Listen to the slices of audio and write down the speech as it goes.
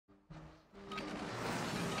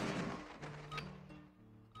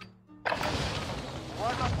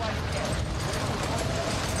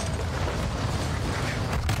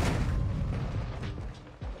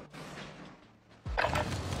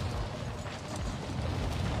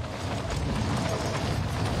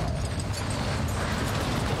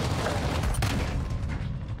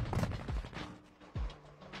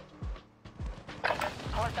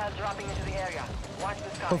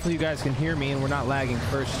Hopefully you guys can hear me and we're not lagging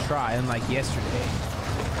first try, unlike yesterday.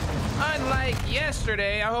 Unlike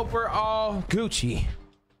yesterday, I hope we're all Gucci.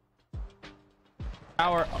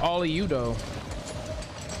 How are all of you though?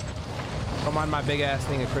 Don't mind my big ass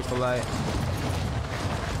thing of Crystal Light.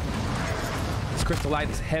 This Crystal Light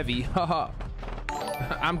is heavy. Haha.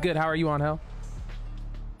 I'm good. How are you, on hell?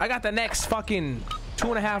 I got the next fucking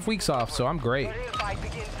 2.5 weeks off, so I'm great.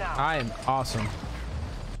 I am awesome.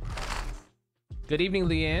 Good evening,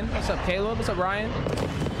 Leanne. What's up, Caleb? What's up, Ryan?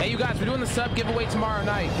 Hey, you guys, we're doing the sub giveaway tomorrow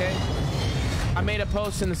night, okay? I made a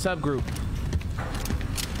post in the sub group.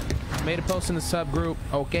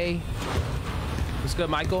 Okay? What's good,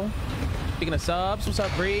 Michael? Speaking of subs, what's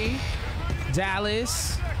up, Bree?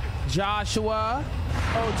 Dallas, Joshua.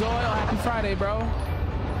 Oh, Doyle, happy Friday, bro.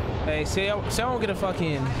 Hey, say I won't get a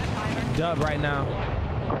fucking dub right now.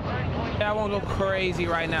 Yeah, I won't go crazy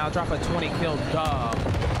right now. Drop a 20 kill dub.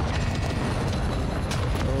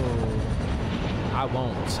 I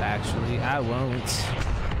won't, actually. I won't.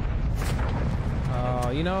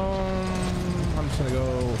 You know, I'm just gonna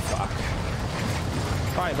go. Fuck.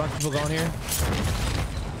 Probably a bunch of people going here.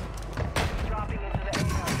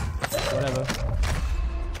 Whatever.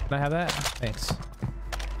 Can I have that? Thanks.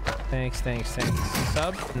 Thanks.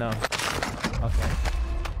 Sub? No. Okay.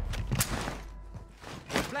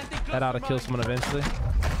 That ought to kill someone eventually.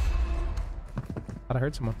 Ought to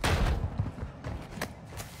hurt someone.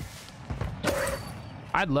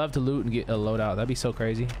 I'd love to loot and get a loadout. That'd be so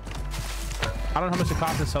crazy. I don't know how much it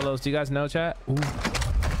costs in solos. Do you guys know, chat? Ooh.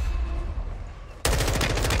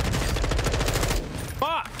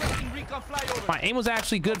 Fuck! My aim was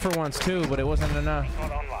actually good for once too, but it wasn't enough.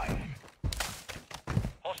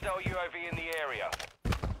 Hostile UAV in the area.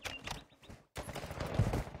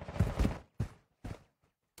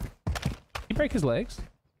 He break his legs?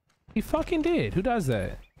 He fucking did. Who does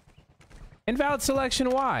that? Invalid selection.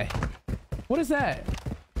 Why? What is that?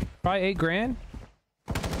 Probably 8 grand.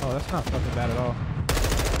 Oh, that's not fucking bad at all.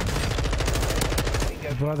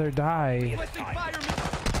 Brother, die.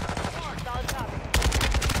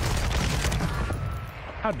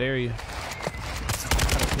 How dare you?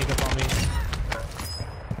 Try to sneak up on me.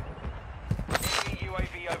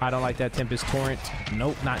 I don't like that Tempest Torrent.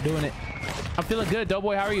 Nope, not doing it. I'm feeling good,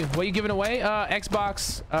 Doughboy. How are you? What are you giving away?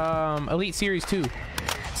 Xbox Elite Series 2.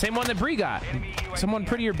 Same one that Bree got. Someone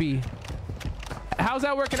prettier B. How's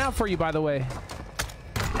that working out for you, by the way?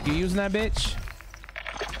 You using that bitch?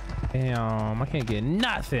 Damn, I can't get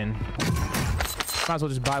nothing. Might as well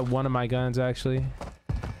just buy one of my guns, actually.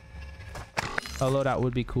 A loadout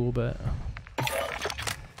would be cool, but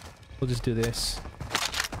we'll just do this.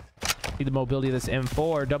 Need the mobility of this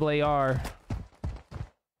M4 double AR.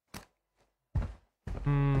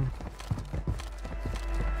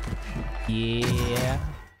 Yeah,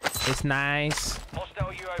 it's nice. Oh,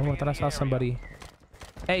 I thought I saw somebody.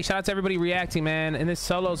 Hey, shout out to everybody reacting, man. In this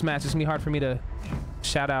solos match, it's gonna be hard for me to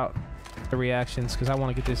shout out the reactions because I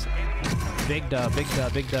want to get this big dub.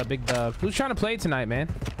 Who's trying to play tonight, man?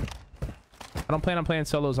 I don't plan on playing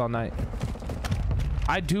solos all night.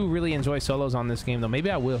 I do really enjoy solos on this game, though.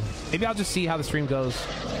 Maybe I will. Maybe I'll just see how the stream goes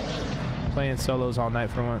playing solos all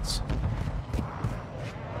night for once.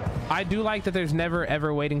 I do like that there's never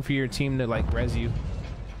ever waiting for your team to like res you.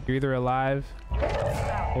 You're either alive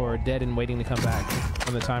or dead and waiting to come back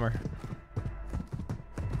from the timer.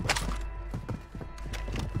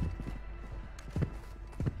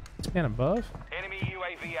 This man above? Enemy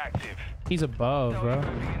UAV active. He's above, bro.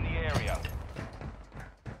 In the area.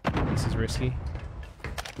 This is risky.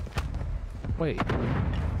 Wait.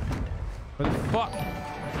 What the fuck?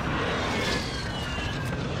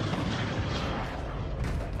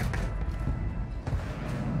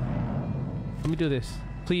 Let me do this.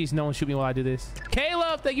 Please, no one shoot me while I do this.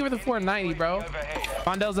 Caleb, thank you for the 490, bro.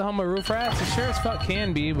 Fondel's the home of roof rats. It sure as fuck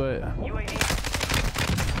can be, but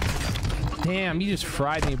damn, you just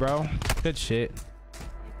fried me, bro. Good shit.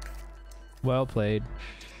 Well played.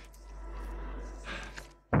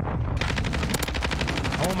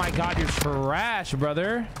 Oh my god, you're trash,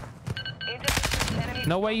 brother.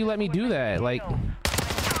 No way you let me do that. Like,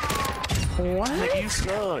 what? Nigga, you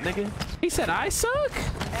suck, nigga. He said I suck?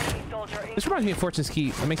 This reminds me of Fortune's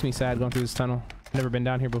Keep. It makes me sad going through this tunnel. Never been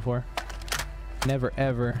down here before. Never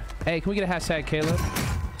ever. Hey, can we get a hashtag, Caleb?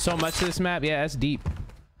 So much to this map. Yeah, that's deep.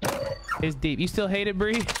 It's deep. You still hate it,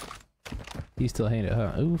 Bree? You still hate it,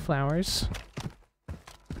 huh? Ooh, flowers.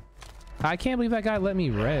 I can't believe that guy let me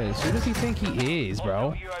res. Who does he think he is,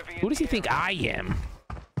 bro? Who does he think I am?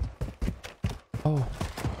 Oh,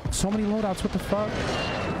 so many loadouts. What the fuck?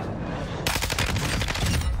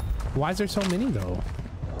 Why is there so many, though?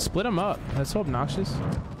 Split them up. That's so obnoxious.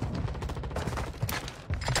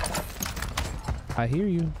 I hear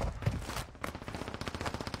you.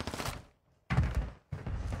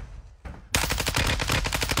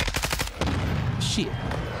 Shit.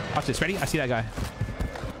 Watch this. Ready? I see that guy.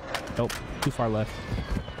 Nope. Too far left.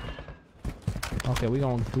 Okay, we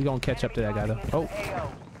gonna catch up to that guy though. Oh.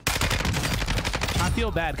 I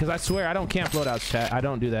feel bad because I swear I don't camp loadouts, chat. I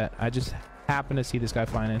don't do that. I just happen to see this guy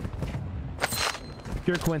flying in.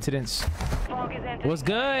 Pure coincidence. What's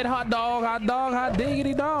good? Hot dog, hot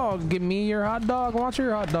diggity dog. Give me your hot dog. Want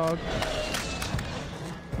your hot dog.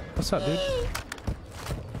 What's up, dude?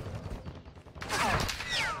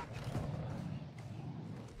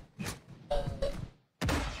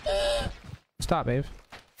 Stop, babe.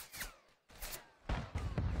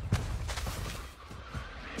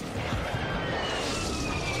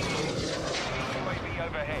 UAV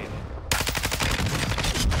overhead.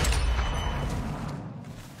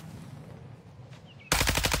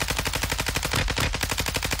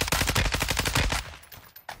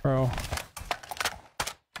 Bro.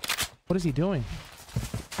 What is he doing?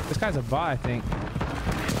 This guy's a bot, I think.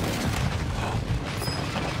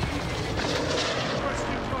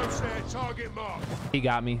 He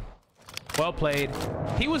got me. Well played.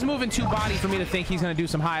 He was moving too body for me to think he's gonna do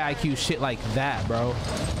some high IQ shit like that, bro.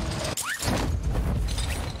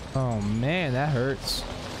 Oh man, that hurts.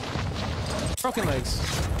 Broken legs.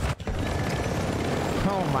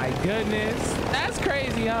 Oh my goodness. That's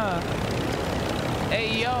crazy, huh?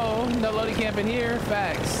 Hey yo, no loading camp in here.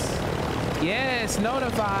 Facts. Yes,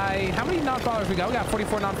 notify. How many non-followers we got? We got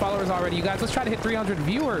 44 non-followers already, you guys. Let's try to hit 300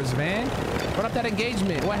 viewers, man. Run up that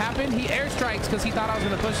engagement. What happened? He airstrikes because he thought I was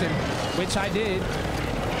gonna push him, which I did.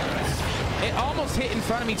 It almost hit in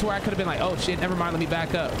front of me to where I could have been like, oh shit, never mind, let me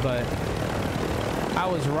back up. But I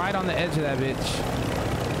was right on the edge of that bitch.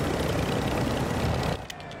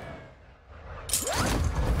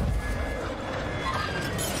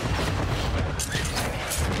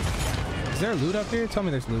 Is there loot up here? Tell me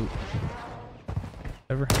there's loot.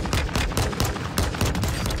 Ever.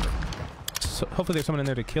 So hopefully there's someone in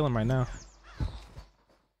there to kill him right now.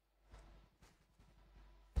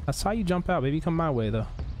 I saw you jump out, baby. Come my way though.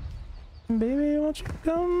 Baby, won't you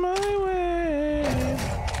come my way?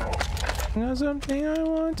 I got something I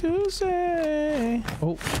want to say.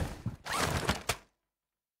 Oh.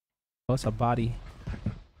 Oh, it's a body.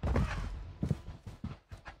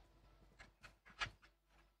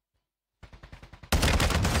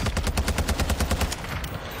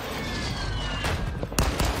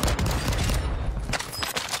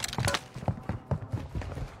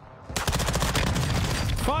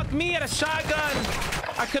 Fuck me at a shotgun.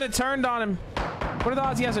 I could have turned on him. What are the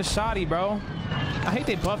odds he has a shotty, bro? I hate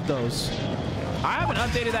they buffed those. I haven't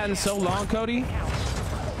updated that in so long, Cody.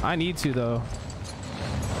 I need to though.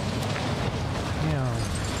 Yeah.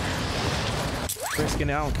 Risking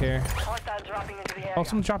it, I don't care. Oh,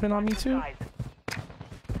 someone dropped in on me too?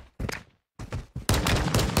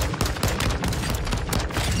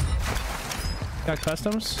 Got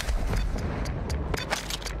customs?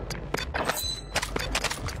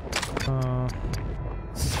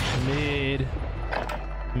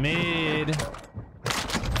 Mid.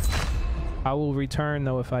 I will return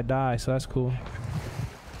though if I die, so that's cool.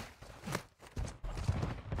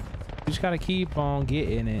 You just gotta keep on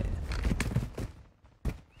getting it.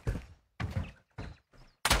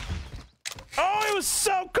 Oh, it was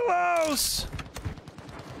so close!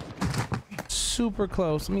 Super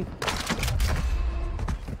close. Let me...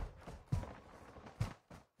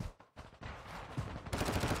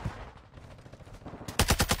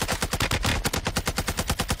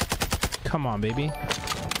 Come on, baby.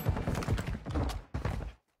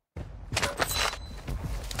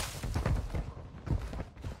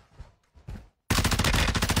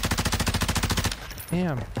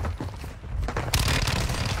 Damn.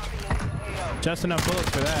 Just enough bullets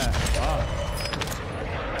for that.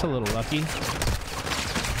 Wow. It's a little lucky.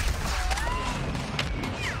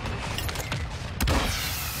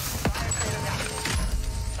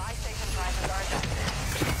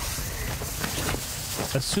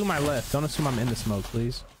 Assume I left. Don't assume I'm in the smoke,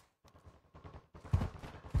 please.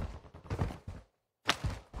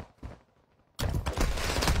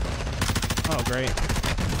 Oh, great.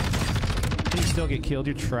 You still get killed.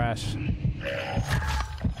 You're trash.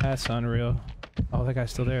 That's unreal. Oh, that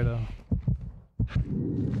guy's still there, though.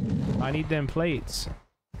 I need them plates.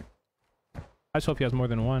 I just hope he has more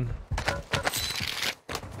than one.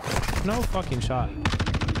 No fucking shot.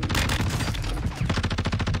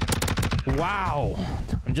 Wow.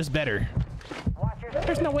 I'm just better.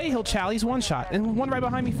 There's no way he'll chow. He's one shot. And one right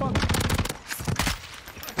behind me. Fuck.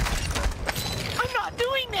 I'm not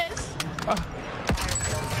doing this.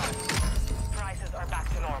 Prices are back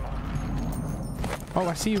to normal. Oh,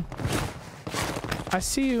 I see you. I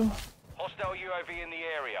see you. Hostile UAV in the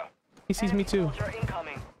area. He sees me too.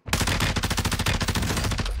 Incoming.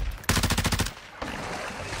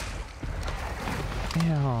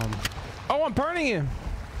 Damn. Oh, I'm burning him.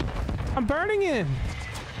 I'm burning him.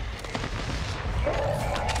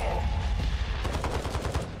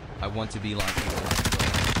 I want to be like you.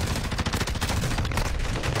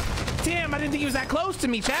 Damn, I didn't think he was that close to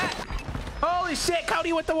me, chat. Holy shit,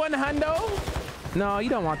 Cody with the 100. No, you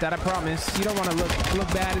don't want that, I promise. You don't want to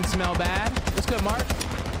look bad and smell bad. What's good, Mark?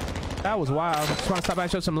 That was wild. Just want to stop by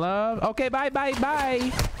and show some love. Okay, bye.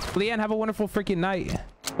 Leanne, have a wonderful freaking night.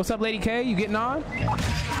 What's up, Lady K? You getting on?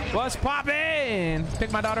 What's poppin'?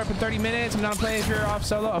 Pick my daughter up in 30 minutes. I'm not playing if you're off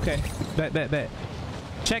solo. Okay, bet.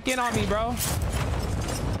 Check in on me, bro.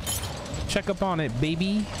 Check up on it,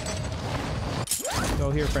 baby. Go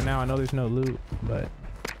here for now. I know there's no loot, but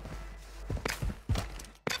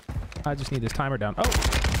I just need this timer down.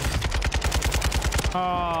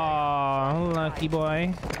 Oh, lucky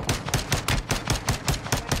boy.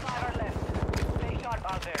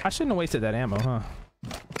 I shouldn't have wasted that ammo, huh?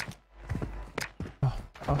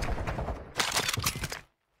 Oh.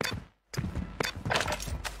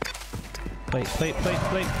 Plate.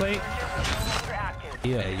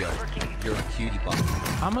 Yeah. Hey, yo, you're a cutie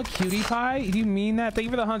pie. I'm a cutie pie? Do you mean that? Thank you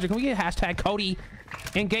for the 100. Can we get hashtag Cody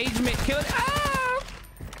engagement? Kill it. Ah!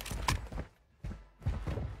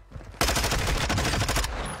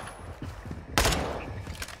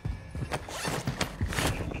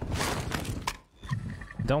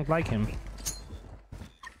 Don't like him.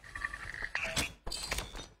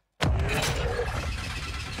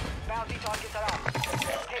 Bounty targets are up.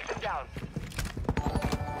 Take them down.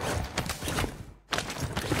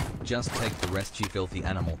 Just take the rest, you filthy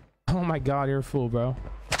animal. Oh my god, you're a fool, bro.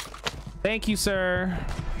 Thank you, sir.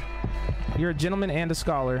 You're a gentleman and a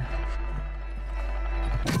scholar.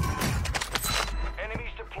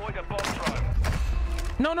 Enemies deployed a bomb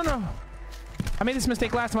drone. No. I made this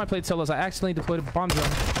mistake last time I played solos. I accidentally deployed a bomb drone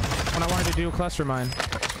when I wanted to do a cluster mine.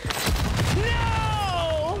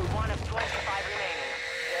 No! 1 of 25 remaining.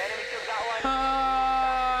 The enemy still got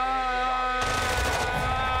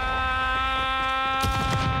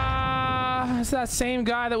one. It's that same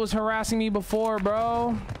guy that was harassing me before,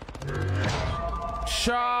 bro.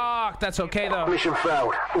 Shocked. That's okay, though. Mission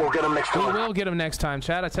failed. We'll get him next We time. will get him next time,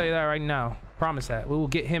 Chad. I tell you that right now. Promise that. We will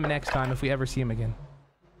get him next time if we ever see him again.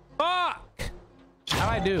 Fuck! How'd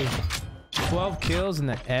I do? 12 kills in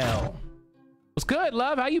the L. What's good,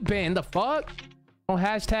 love? How you been? The fuck? Don't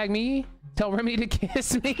hashtag me. Tell Remy to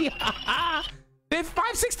kiss me.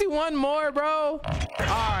 561 more, bro. All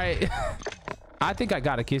right. I think I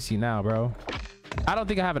gotta kiss you now, bro. I don't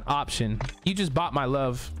think I have an option. You just bought my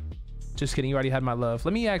love. Just kidding. You already had my love.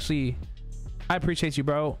 Let me actually... I appreciate you,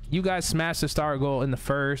 bro. You guys smashed the star goal in the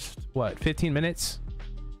first, what, 15 minutes?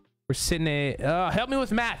 We're sitting at... help me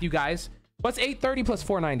with math, you guys. What's 830 plus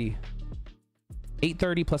 490?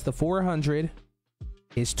 830 plus the 400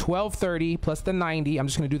 is 1230 plus the 90. I'm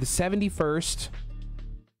just going to do the 70 first.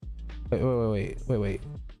 Wait.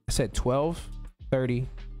 I said 1230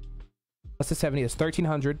 plus the 70 is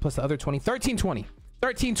 1300 plus the other 20. 1320.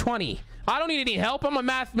 1320. I don't need any help. I'm a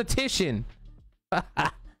mathematician.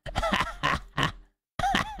 I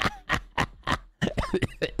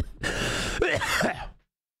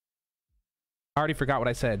already forgot what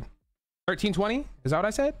I said. 1320? Is that what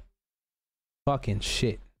I said? Fucking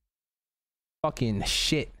shit.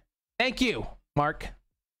 Thank you, Mark.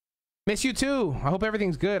 Miss you too. I hope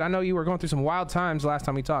everything's good. I know you were going through some wild times last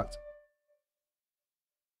time we talked.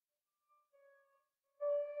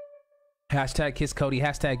 Hashtag kiss Cody.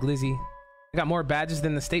 Hashtag Lizzie. I got more badges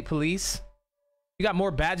than the state police. You got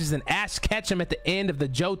more badges than Ash Ketchum at the end of the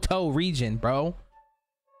Johto region, bro.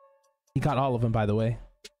 You got all of them, by the way.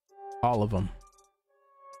 All of them.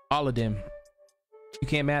 All of them. You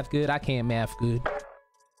can't math good. I can't math good.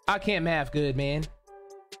 I can't math good, man.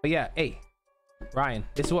 But yeah, hey, Ryan,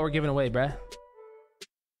 this is what we're giving away, bruh.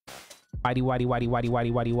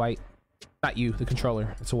 Whitey. Not you, the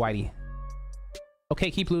controller. It's a Whitey.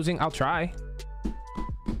 Okay, keep losing. I'll try.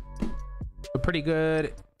 A pretty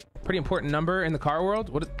good, pretty important number in the car world.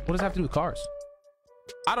 What does that have to do with cars?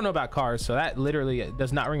 I don't know about cars, so that literally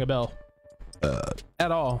does not ring a bell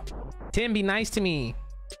at all. Tim, be nice to me.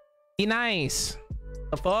 Be nice.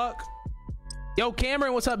 The fuck? Yo,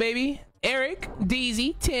 Cameron, what's up, baby? Eric,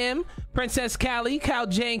 Deezy, Tim, Princess Callie, Cal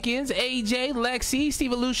Jenkins, AJ, Lexi,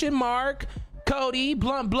 Steve Evolution, Mark, Cody,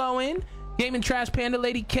 Blunt Blowing, Gaming Trash Panda,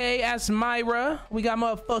 Lady K, Asmira. We got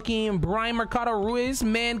motherfucking Brian Mercado Ruiz,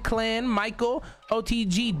 Man Clan, Michael,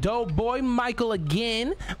 OTG Dope Boy, Michael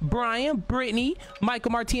again, Brian, Brittany,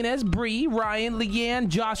 Michael Martinez, Bree, Ryan, Leanne,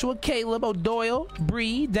 Joshua, Caleb, O'Doyle,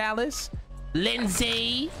 Bree, Dallas,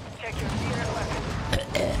 Lindsay. Check your gear and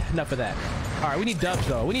weapons. Enough of that. All right, we need dubs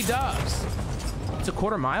though. We need dubs. It's a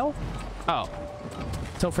quarter mile. Oh,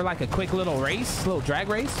 so for like a quick little race, little drag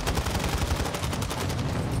race.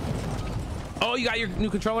 Oh, you got your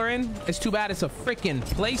new controller in? It's too bad it's a freaking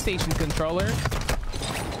PlayStation controller.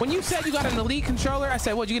 When you said you got an Elite controller, I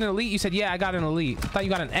said, what, you get an Elite? You said, yeah, I got an Elite. I thought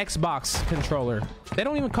you got an Xbox controller. They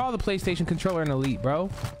don't even call the PlayStation controller an Elite, bro.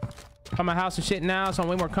 I'm at my house and shit now, so I'm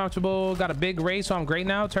way more comfortable. Got a big race, so I'm great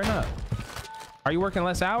now. Turn up. Are you working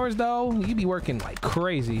less hours, though? You be working like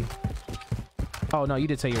crazy. Oh, no, you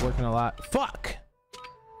did say you're working a lot. Fuck.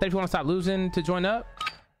 Then if you want to stop losing to join up.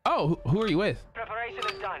 Oh, who are you with? Preparation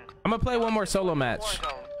is done. I'm gonna play one more solo match.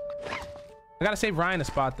 Warzone. I gotta save Ryan a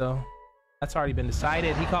spot though. That's already been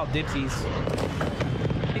decided. He called dipsies.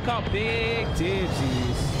 He called big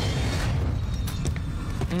dipsies.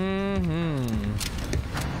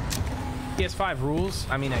 PS5 rules.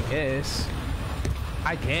 I mean, I guess.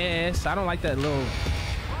 I don't like that little.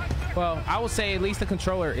 Well, I will say at least the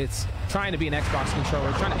controller. It's trying to be an Xbox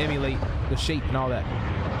controller, trying to emulate the shape and all that.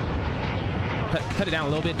 Cut it down a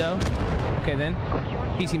little bit though. Okay then.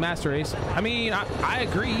 PC Master Race. I mean, I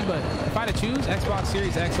agree, but if I had to choose, Xbox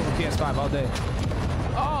Series X over PS5 all day.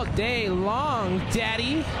 All day long,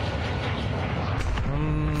 daddy.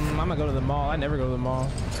 I'm gonna go to the mall. I never go to the mall.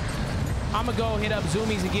 I'm gonna go hit up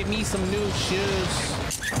Zoomies and get me some new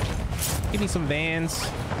shoes. Give me some Vans.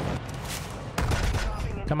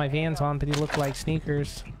 Got my Vans on, but they look like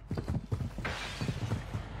sneakers.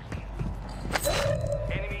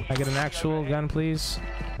 Can I get an actual gun, please?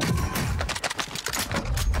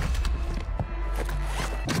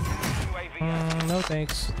 No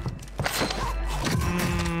thanks.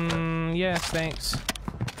 Yes, thanks.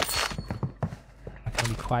 I'm gonna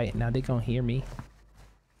be quiet now. They're gonna hear me.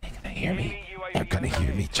 They're gonna hear me. They're gonna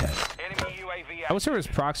hear me, chat. I wish there was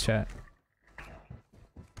prox chat.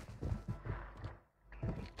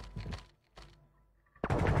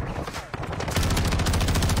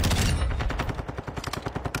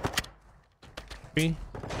 Three,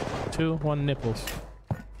 2, 1, nipples.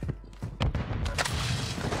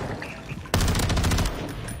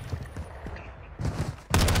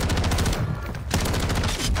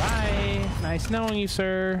 Bye. Nice knowing you,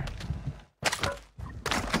 sir.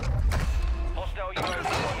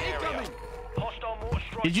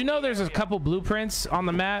 Did you know there's a couple blueprints on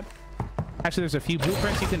the map? Actually, there's a few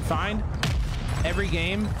blueprints you can find every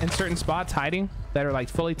game in certain spots hiding that are like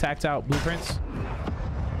fully tacked out blueprints.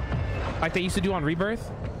 Like they used to do on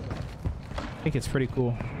Rebirth. I think it's pretty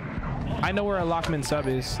cool. I know where a Lockman sub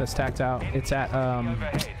is that's tacked out. It's at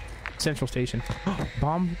Central Station.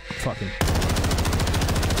 Bomb? Fucking.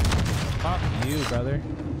 Fuck you, brother.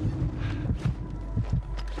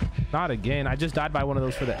 Not again. I just died by one of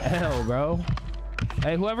those for the L, bro.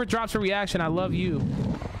 Hey, whoever drops a reaction, I love you.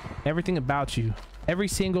 Everything about you. Every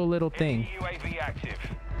single little thing.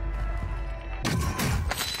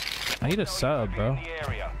 I need a sub, bro.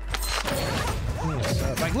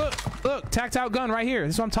 Like, look, tacked out gun right here.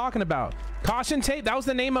 This is what I'm talking about. Caution tape. That was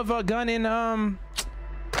the name of a gun in on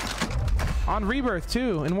Rebirth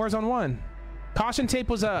too, in Warzone 1. Caution tape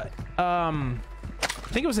was a I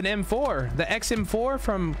think it was an M4, the XM4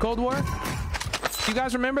 from Cold War. You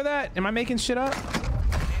guys remember that? Am I making shit up?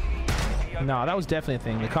 No, that was definitely a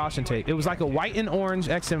thing. The caution tape. It was like a white and orange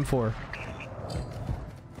XM4.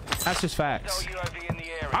 That's just facts.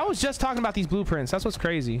 I was just talking about these blueprints. That's what's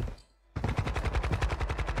crazy.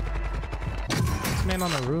 This man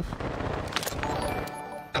on the roof.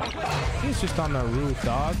 He's just on the roof,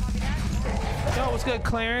 dog. Yo, what's good,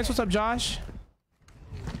 Clarence? What's up, Josh?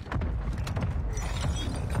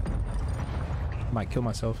 Might kill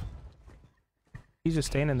myself. He's just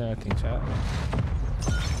standing there, I think, chat.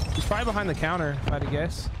 He's probably behind the counter, if I had to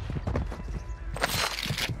guess.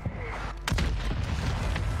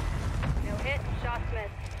 No hit, shots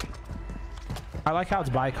missed. I like how it's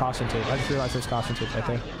by caution tape. I just realized there's caution tape right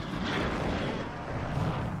there.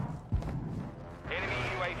 Enemy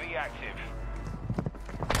UAV active.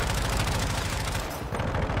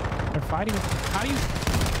 They're fighting. How do you...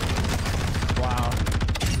 Wow.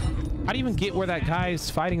 How do you even get where that guy is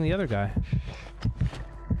fighting the other guy?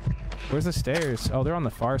 Where's the stairs? Oh, they're on the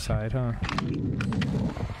far side, huh?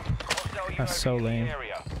 That's so lame.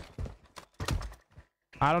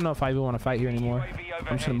 I don't know if I even want to fight here anymore.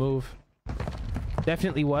 I'm just gonna move.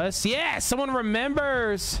 Definitely was. Yeah, someone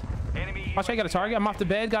remembers. Enemy Watch, I got a target. I'm off the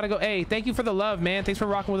bed. Gotta go. Hey, thank you for the love, man. Thanks for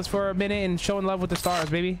rocking with us for a minute and showing love with the stars,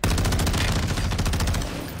 baby.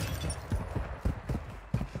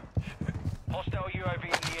 Hostile UAV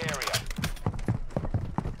in the area.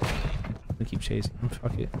 I keep chasing him.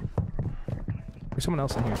 Fuck it. There's someone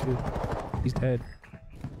else in here too. He's dead.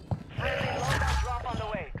 Drop on the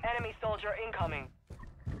way. Enemy soldier incoming.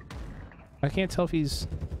 I can't tell if he's...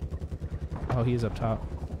 Oh, he is up top.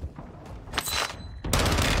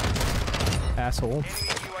 Asshole. Enemy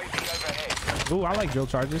UAV overhead. Ooh, I like drill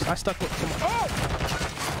charges. I stuck with someone. Oh!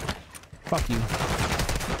 Fuck you.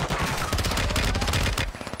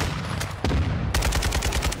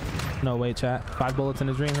 No way, chat. 5 bullets in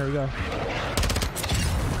his ring. Here we go.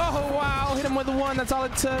 Oh, wow. Hit him with the one. That's all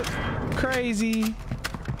it took. Crazy.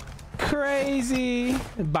 Crazy.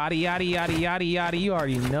 Body, yada, yada, yada, yada. You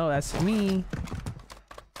already know that's me.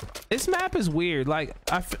 This map is weird. Like,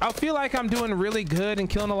 I feel like I'm doing really good and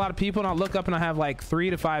killing a lot of people, and I'll look up and I have like 3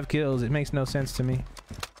 to 5 kills. It makes no sense to me.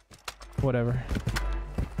 Whatever.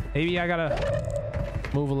 Maybe I gotta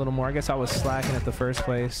move a little more. I guess I was slacking at the first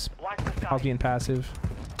place. I was being passive.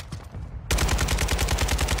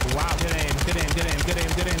 Wow, good aim, good aim, good aim, good aim,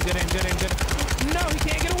 good aim, good aim, good aim, good aim. No, he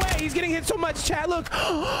can't get away. He's getting hit so much, chat. Look,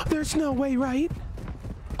 there's no way, right?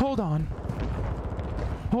 Hold on.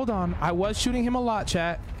 Hold on. I was shooting him a lot,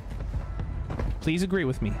 chat. Please agree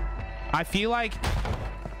with me. I feel like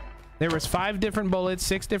there was 5 different bullets,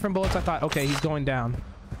 6 different bullets. I thought, okay, he's going down.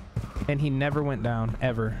 And he never went down,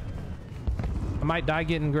 ever. I might die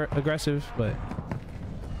getting aggressive, but...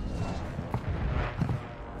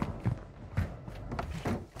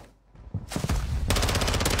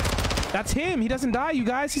 That's him. He doesn't die, you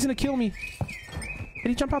guys. He's gonna kill me. Did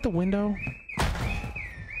he jump out the window?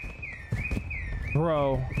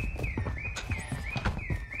 Bro.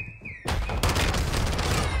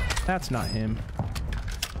 That's not him.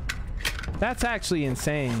 That's actually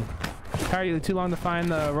insane. How are you too long to find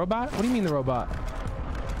the robot? What do you mean the robot?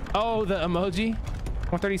 Oh, the emoji.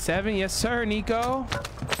 137. Yes, sir, Nico.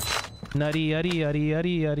 Nutty, yuddy, yuddy,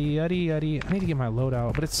 yuddy, yuddy, yuddy, yuddy. I need to get my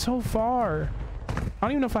loadout, but it's so far. I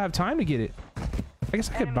don't even know if I have time to get it. I guess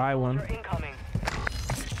I could buy one. Incoming.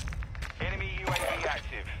 Enemy UAV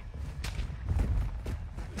active.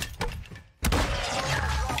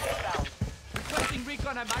 Requesting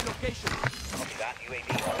recon at my location. Copy that. UAV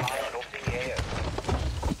online and off in the air.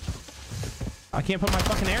 I can't put my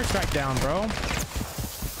fucking airstrike down, bro.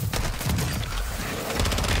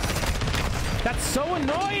 That's so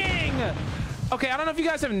annoying. Okay, I don't know if you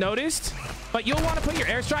guys have noticed, but you'll want to put your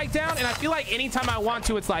airstrike down, and I feel like anytime I want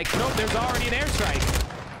to, it's like, nope, there's already an airstrike.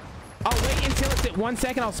 I'll wait until it's at 1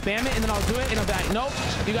 second, I'll spam it, and then I'll do it, and I'll be like, nope,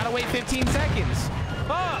 you gotta wait 15 seconds.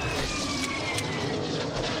 Fuck.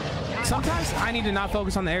 Sometimes I need to not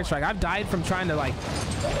focus on the airstrike. I've died from trying to like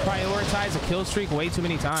prioritize a kill streak way too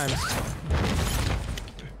many times.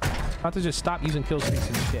 I have to just stop using kill streaks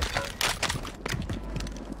and shit.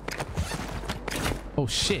 Oh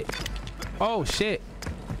shit. Oh shit.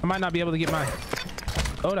 I might not be able to get my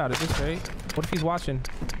loadout at this rate. What if he's watching?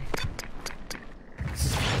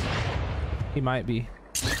 He might be.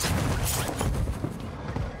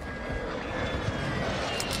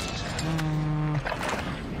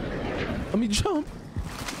 Let me jump.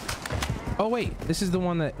 Oh wait, this is the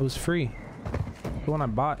one that was free. The one I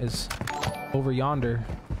bought is over yonder.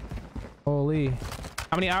 Holy.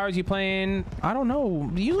 How many hours you playing? I don't know.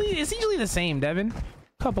 Usually it's usually the same, Devin.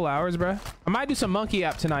 Couple hours, bruh. I might do some monkey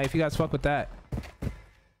app tonight if you guys fuck with that.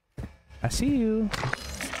 I see you.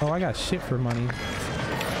 Oh, I got shit for money.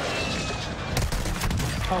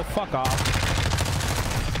 Oh, fuck off.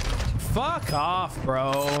 Fuck off,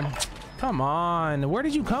 bro. Come on. Where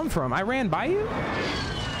did you come from? I ran by you?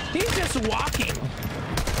 He's just walking.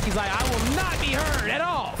 He's like, I will not be heard at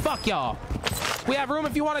all. Fuck y'all. We have room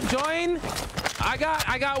if you want to join. I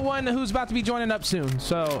got one who's about to be joining up soon.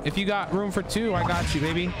 So if you got room for 2, I got you,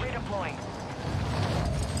 baby. Redeploying.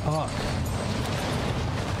 Oh.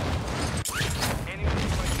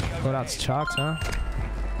 Well, that's chalks, huh?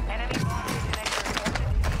 Enemy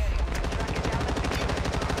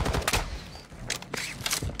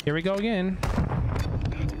Here we go again.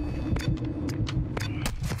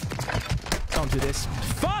 Don't do this.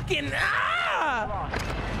 Fucking ah!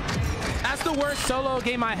 That's the worst solo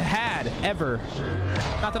game I had ever.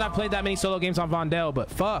 Not that I've played that many solo games on Vondel, but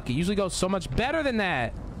fuck, it usually goes so much better than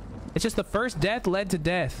that. It's just the first death led to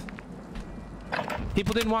death.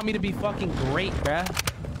 People didn't want me to be fucking great, bruh.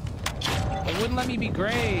 They wouldn't let me be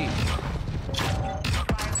great.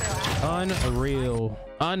 Unreal.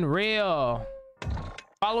 Unreal.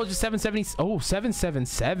 Follow just 770. Oh,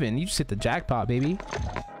 777. You just hit the jackpot, baby.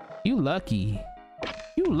 You lucky.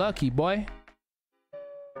 You lucky, boy.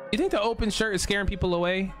 You think the open shirt is scaring people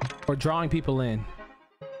away or drawing people in?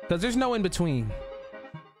 Because there's no in between.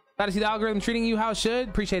 Gotta see the algorithm treating you how it should.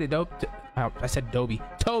 Appreciate it, dope. I said Dobie.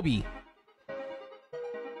 Toby.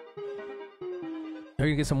 You're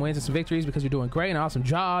gonna get some wins and some victories because you're doing great. An awesome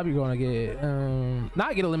job. You're gonna get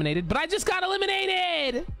not get eliminated, but I just got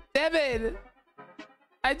eliminated. Devin,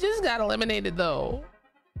 I just got eliminated though.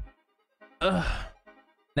 Ugh.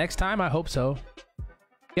 Next time, I hope so.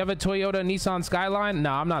 You have a Toyota Nissan Skyline?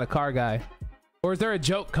 No, I'm not a car guy. Or is there a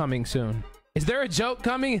joke coming soon? Is there a joke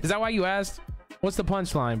coming? Is that why you asked? What's the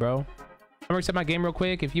punchline, bro? I'm gonna reset my game real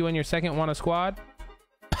quick. If you and your second want a squad,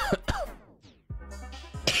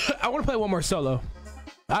 I want to play one more solo.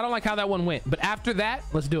 I don't like how that one went, but after that,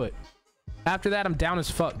 let's do it. After that, I'm down as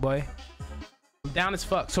fuck, boy. I'm down as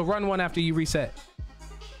fuck. So run one after you reset.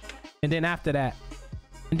 And then after that.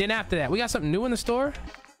 And then after that, we got something new in the store.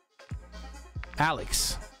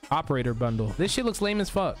 Alex, operator bundle. This shit looks lame as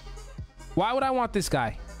fuck. Why would I want this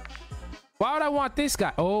guy? Why would I want this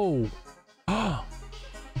guy? Oh,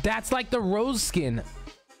 that's like the rose skin.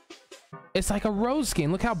 It's like a rose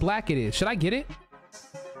skin. Look how black it is. Should I get it?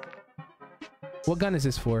 What gun is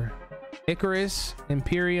this for? Icarus,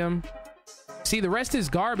 Imperium. See, the rest is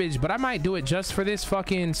garbage, but I might do it just for this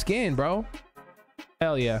fucking skin, bro.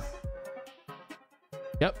 Hell yeah.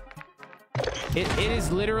 Yep. It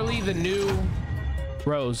is literally the new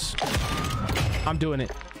rose. I'm doing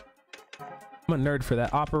it. I'm a nerd for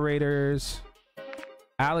that. Operators.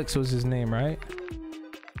 Alex was his name, right?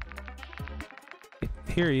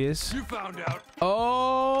 Here he is. You found out.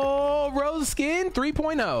 Oh, rose skin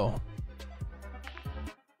 3.0.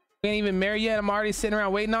 We ain't even married yet. I'm already sitting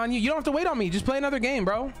around waiting on you. You don't have to wait on me. Just play another game,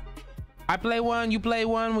 bro. I play one, you play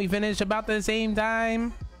one. We finish about the same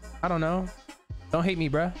time. I don't know. Don't hate me,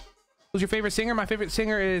 bro. Who's your favorite singer? My favorite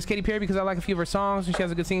singer is Katy Perry because I like a few of her songs and she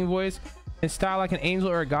has a good singing voice and style like an angel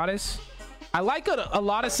or a goddess. I like a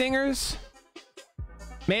lot of singers.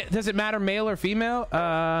 Does it matter male or female?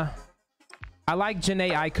 I like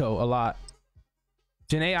Jhené Aiko a lot.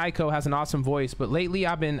 Jhené Aiko has an awesome voice, but lately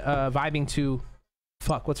I've been vibing to...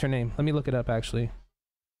 Fuck, what's her name? Let me look it up, actually.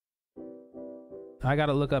 I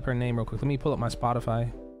gotta look up her name real quick. Let me pull up my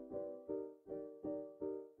Spotify.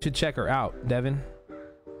 Should check her out, Devin.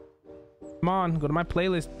 Come on, go to my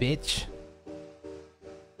playlist, bitch.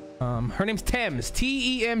 Her name's Tems.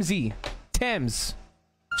 T-E-M-Z. Tems.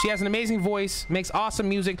 She has an amazing voice, makes awesome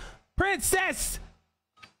music. Princess!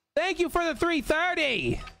 Thank you for the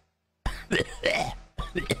 330!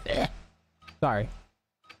 Sorry.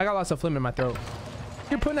 I got lots of phlegm in my throat.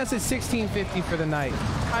 You're putting us at 1650 for the night.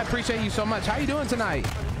 I appreciate you so much. How you doing tonight?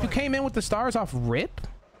 You came in with the stars off rip?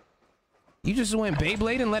 You just went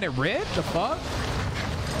Beyblade and let it rip? The fuck?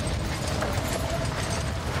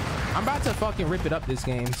 I'm about to fucking rip it up this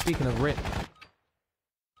game. Speaking of rip.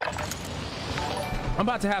 I'm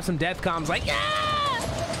about to have some death comms like, yeah!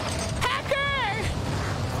 Hacker!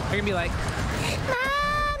 They're gonna be like,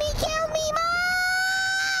 Mommy, kill me,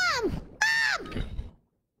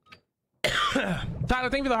 Mom! Tyler,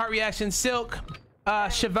 thank you for the heart reaction. Silk,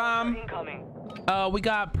 Shivam. We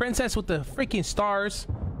got Princess with the freaking stars.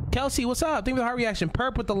 Kelsey, what's up? Thank you for the heart reaction.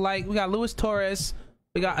 Perp with the like. We got Luis Torres.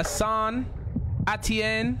 We got Asan,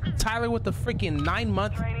 Atien, Tyler with the freaking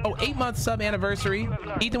 8-month sub anniversary.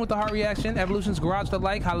 Ethan with the heart reaction. Evolution's Garage the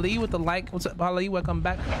like. Hali with the like. What's up, Hali? Welcome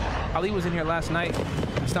back. Hali was in here last night.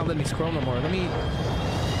 It's not letting me scroll no more. Let me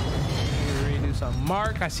redo some.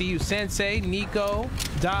 Mark, I see you. Sensei, Nico,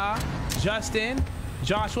 Da, Justin,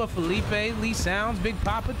 Joshua, Felipe, Lee Sounds, Big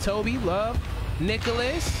Papa, Toby, Love,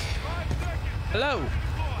 Nicholas. Hello.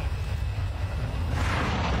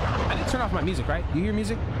 I didn't turn off my music, right? You hear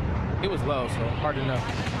music? It was low, so hard to know.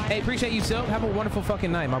 Hey, appreciate you, Silk. Have a wonderful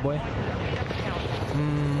fucking night, my boy.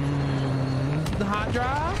 The hot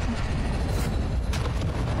drop.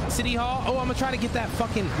 City Hall. Oh, I'm gonna try to get that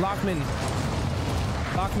fucking Lockman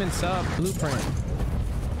sub blueprint.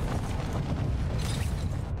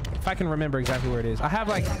 If I can remember exactly where it is. I have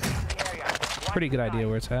like pretty good idea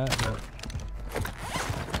where it's at. But...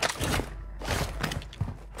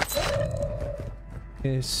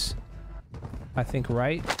 is, I think,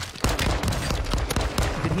 right.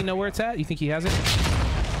 Did he know where it's at? You think he has it?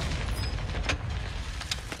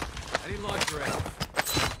 I need launch rail.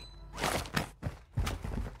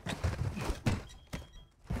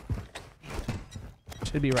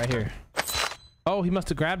 Should be right here. Oh, he must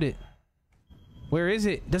have grabbed it. Where is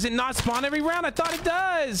it? Does it not spawn every round? I thought it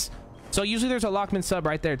does. So usually there's a Lockman sub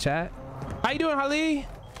right there, chat. How you doing, Hali?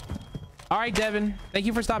 All right, Devin. Thank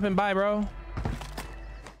you for stopping by, bro.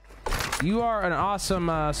 You are an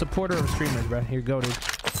awesome supporter of streamers, bro. Here, go, dude.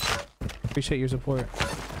 Appreciate your support.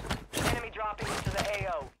 Enemy dropping into the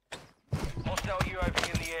AO. Hostile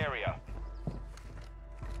UAV in the area.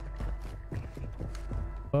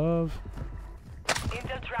 Above.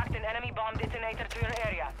 Intel tracked an enemy bomb detonator to your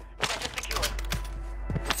area. Set it secure.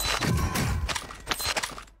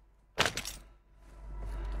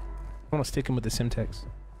 I want to stick him with the Simtex.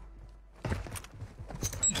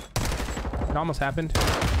 It almost happened.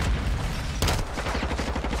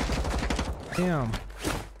 Damn.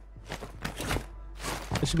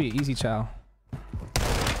 This should be an easy chow.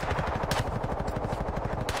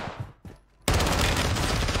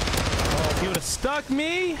 Oh, if he would have stuck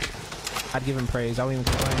me, I'd give him praise. I wouldn't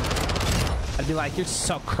even complain. I'd be like, you're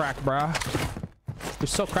so cracked, bruh. You're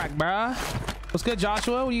so cracked, bruh. What's good,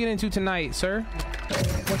 Joshua? What are you getting into tonight, sir?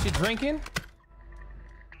 What you drinking?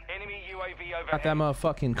 Enemy UAV overhead. Got that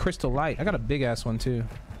motherfucking Crystal Light. I got a big ass one too.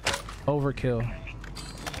 Overkill.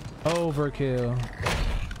 Overkill.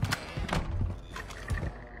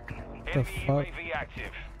 The Enemy fuck? UAV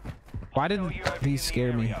active. Why did Hostile UAV in these the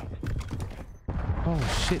scare me? area.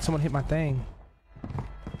 Oh shit, someone hit my thing.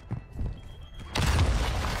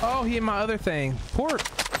 Oh, he hit my other thing. Poor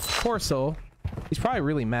soul. He's probably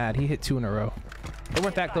really mad. He hit 2 in a row. They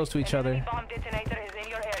weren't that close to each other. Enemy bomb detonator is in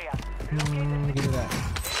your area. Give me that.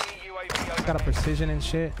 Enemy UAV overhead. Got a precision and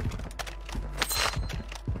shit.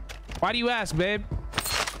 Why do you ask, babe?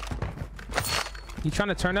 You trying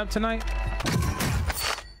to turn up tonight?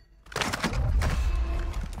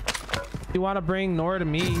 You want to bring Nora to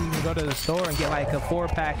me? You can go to the store and get like a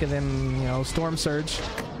 4-pack of them, you know, Storm Surge.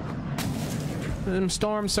 Them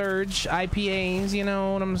Storm Surge IPAs, you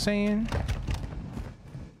know what I'm saying?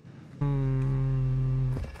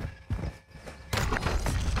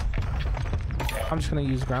 I'm just gonna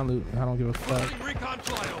use ground loot. I don't give a fuck. Recon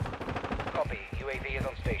flyover. Copy. UAV is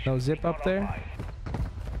on station. No zip up there.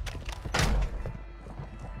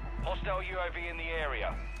 Hostile UAV in the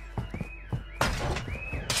area.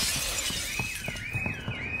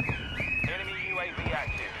 Enemy UAV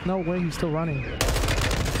active. No way, he's still running.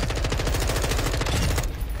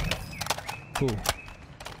 Cool.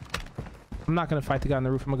 I'm not gonna fight the guy on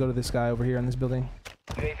the roof. I'm gonna go to this guy over here in this building.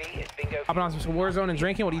 UAV is bingo. Hopping on some Warzone and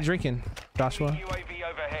drinking. What are you drinking, Joshua? UAV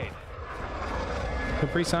overhead.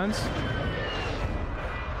 Capri Suns?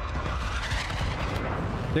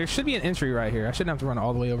 There should be an entry right here. I shouldn't have to run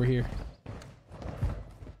all the way over here.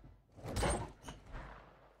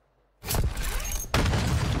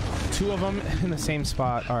 Two of them in the same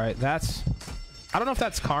spot. All right, that's... I don't know if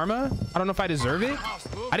that's karma. I don't know if I deserve it.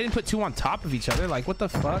 I didn't put 2 on top of each other. Like, what the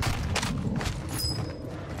fuck?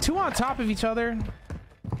 2 on top of each other.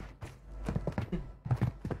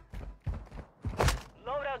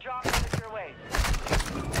 Loadout drop is your way.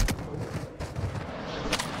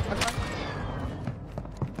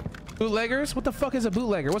 Bootleggers? What the fuck is a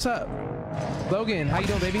bootlegger? What's up? Logan, how you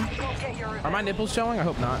doing, baby? Are my nipples showing? I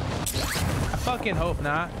hope not. I fucking hope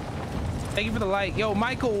not. Thank you for the like. Yo,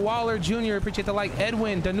 Michael Waller Jr. Appreciate the like.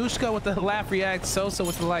 Edwin, Danushka with the laugh react. Sosa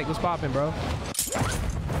with the like. What's poppin', bro?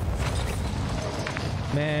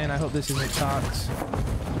 Man, I hope this isn't shots.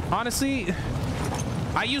 Honestly,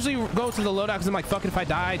 I usually go to the loadout because I'm like, fuck it, if I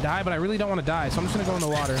die, I die. But I really don't want to die. So I'm just going to go in the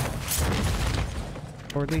water.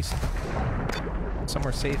 Or at least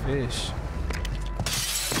somewhere safe-ish.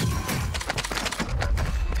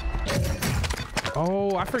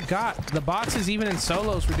 Oh, I forgot. The boxes, even in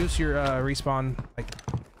solos, reduce your respawn like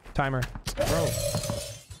timer. Bro.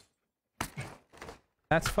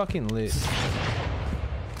 That's fucking lit.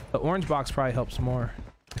 The orange box probably helps more,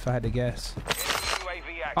 if I had to guess.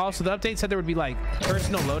 Also, the update said there would be like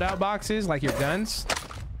personal loadout boxes, like your guns.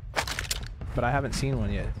 But I haven't seen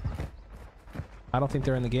one yet. I don't think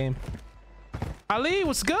they're in the game. Ali,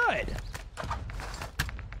 what's good?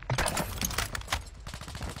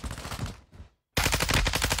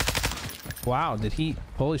 Wow, did he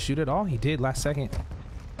pull his shoot at all? He did last second.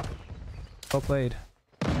 Well played.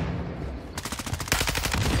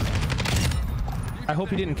 I hope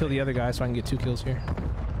he didn't kill the other guy so I can get 2 kills here.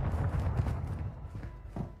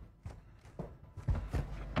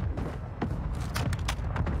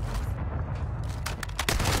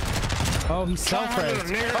 Oh, he's self-res.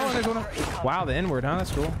 Oh, and there's one. Wow, the N-word, huh?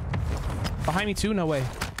 That's cool. Behind me too? No way.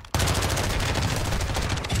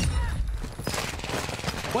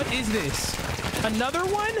 What is this? Another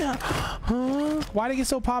one? Huh? Why'd it get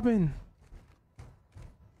so poppin'?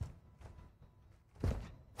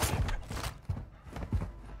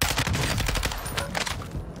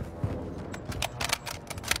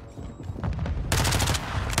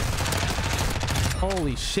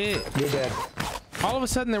 Holy shit. You're dead. All of a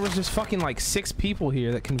sudden there was just fucking like 6 people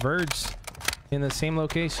here that converged in the same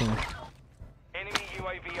location. Enemy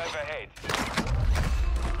UAV overhead.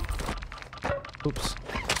 Oops.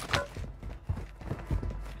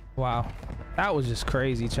 Wow. That was just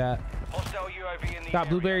crazy, chat. Hostile UAV in the Got area.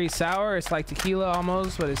 blueberry sour. It's like tequila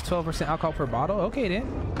almost, but it's 12% alcohol per bottle. Okay,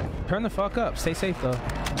 then. Turn the fuck up. Stay safe, though.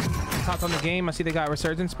 Hopped on the game. I see they got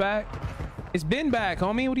Resurgence back. It's been back,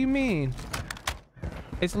 homie. What do you mean?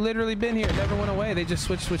 It's literally been here. It never went away. They just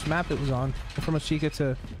switched which map it was on. From Ashika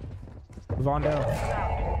to Vondel.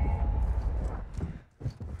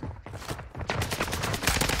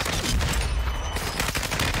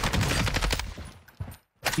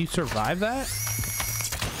 You survived that?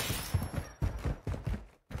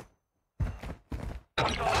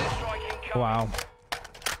 Wow.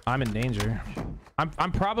 I'm in danger.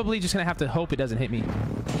 I'm probably just gonna have to hope it doesn't hit me.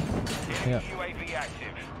 Yeah. UAV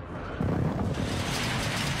active.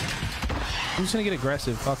 I'm just gonna get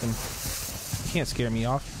aggressive. Fucking. You can't scare me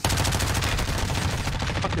off.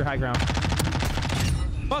 Fuck your high ground.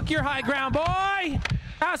 Fuck your high ground, boy!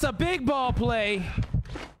 That's a big ball play.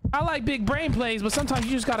 I like big brain plays, but sometimes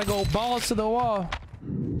you just gotta go balls to the wall.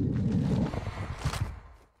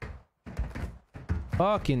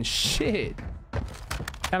 Fucking shit.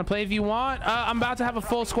 Gotta play if you want. I'm about to have a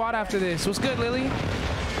full squad after this. What's good, Lily?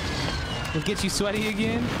 We'll get you sweaty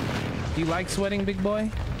again. Do you like sweating, big boy?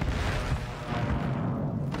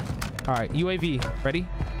 All right, UAV. Ready?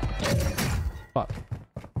 Fuck.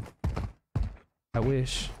 I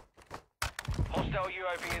wish. Hostile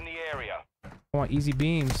UAV in the area. I want easy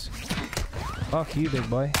beams. Fuck you, big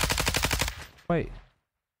boy. Wait.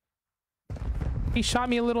 He shot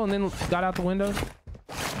me a little and then got out the window.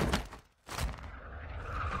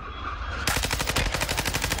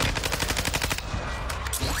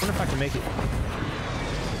 I wonder if I can make it.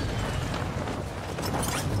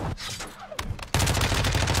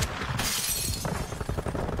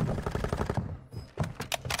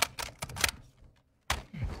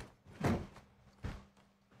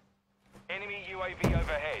 Enemy UAV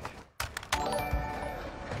overhead.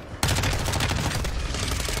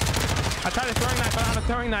 I tried a throwing knife, but on a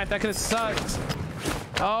throwing knife. That could have sucked.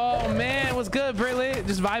 Oh man, what's good, Britlet?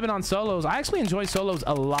 Just vibing on solos. I actually enjoy solos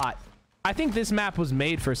a lot. I think this map was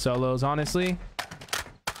made for solos, honestly.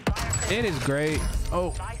 It is great.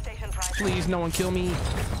 Oh, please, no one kill me.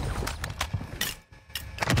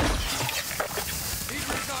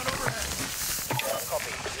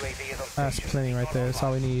 That's plenty right there. That's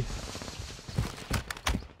all we need.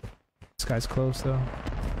 This guy's close, though.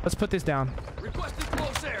 Let's put this down. Requesting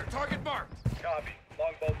close air. Target marked. Copy.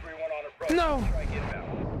 Longbow 3-1 on approach. No. Strike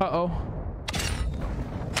inbound. Uh-oh.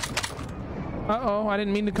 Uh-oh, I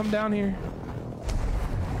didn't mean to come down here.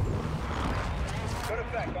 Good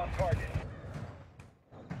effect on target.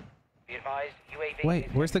 Be advised, UAV. Wait,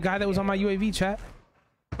 where's the guy that was on my UAV, chat?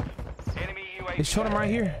 Enemy UAV. They showed him right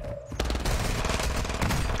here.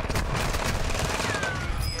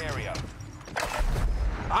 Area.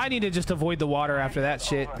 I need to just avoid the water after that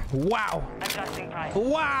shit. Wow.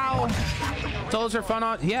 Wow. Solos are fun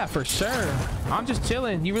on. Yeah, for sure. I'm just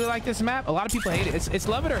chilling. You really like this map? A lot of people hate it. It's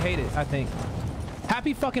love it or hate it, I think.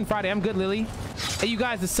 Happy fucking Friday. I'm good, Lily. Hey, you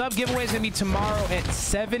guys, the sub giveaway is gonna be tomorrow at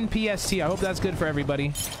 7 PST. I hope that's good for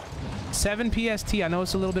everybody. 7 PST. I know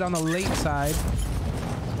it's a little bit on the late side.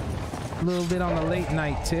 A little bit on the late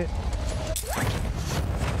night tip.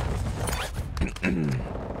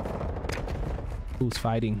 Who's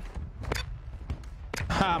fighting?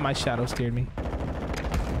 Ha, my shadow scared me.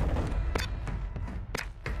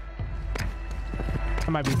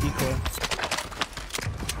 That might be decoy.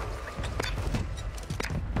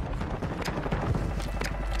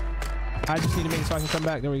 I just need to make it so I can come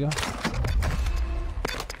back. There we go.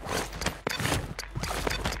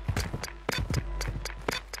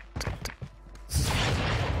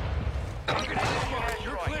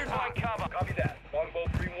 You're cleared. Find cover. Copy that. Longbow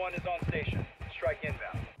 3-1 is on station. Strike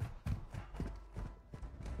inbound.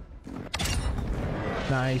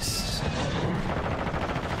 Nice.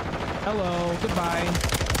 Hello. Goodbye.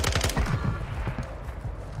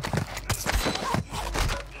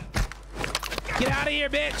 Get out of here,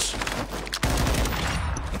 bitch.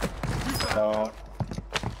 No.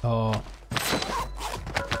 Oh.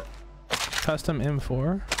 Custom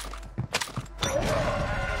M4.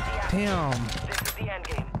 Damn. This is the end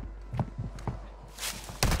game.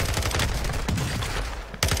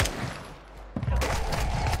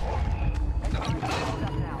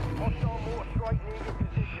 Hostile more strike near your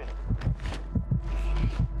position.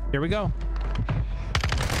 Here we go.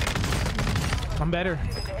 I'm better.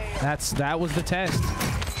 That was the test.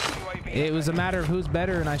 It was a matter of who's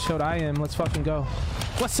better, and I showed I am. Let's fucking go.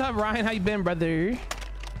 What's up, Ryan? How you been, brother?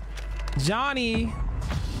 Johnny,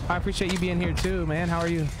 I appreciate you being here too, man. How are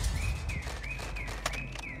you?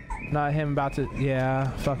 Not him about to, yeah,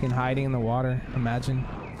 fucking hiding in the water. Imagine.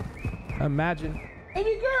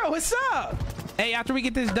 Baby girl, what's up? Hey, after we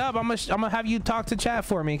get this dub, I'm gonna have you talk to chat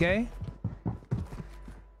for me, okay?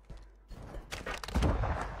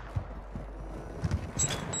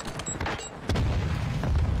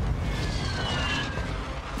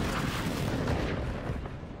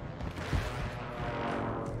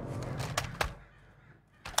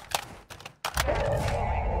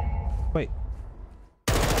 Wait.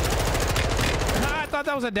 I thought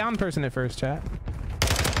that was a down person at first, chat.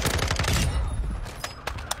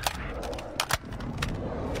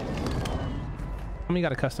 We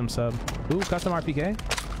got a custom sub. Ooh, custom RPK.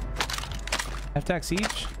 F-Tac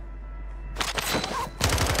Siege.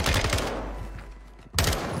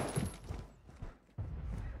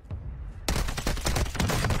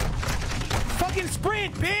 Fucking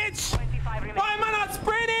sprint, bitch! Why am I not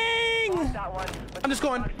sprinting? I'm just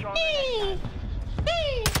going.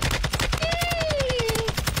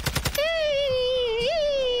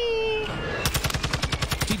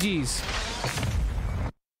 GG's.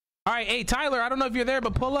 All right, hey Tyler, I don't know if you're there,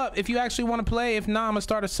 but pull up if you actually want to play. If not, I'm gonna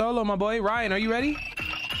start a solo, my boy. Ryan, are you ready?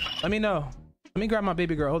 Let me know. Let me grab my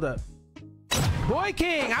baby girl. Hold up. Boy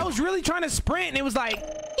King, I was really trying to sprint and it was like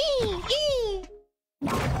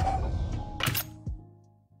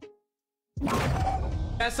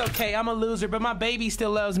That's okay, I'm a loser, but my baby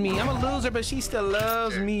still loves me. I'm a loser, but she still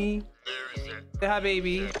loves me. Say hi,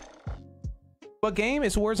 baby. What game?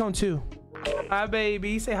 It's Warzone 2. Hi,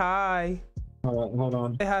 baby. Say hi. Hold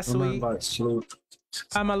on. Say hi, sweet.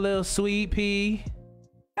 I'm a little sweet pea.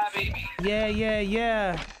 Hi, baby. Yeah, yeah,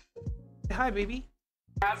 yeah. Say hi, baby.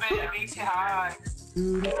 Hi, baby. Say hi.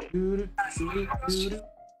 Say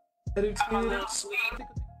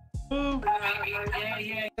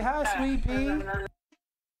hi, sweet pea.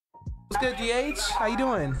 What's good, DH? How you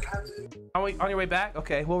doing? On your way back?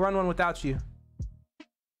 Okay, we'll run one without you.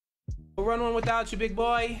 We'll run one without you, big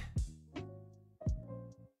boy.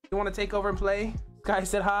 You want to take over and play? Sky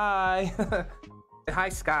said hi. Hi,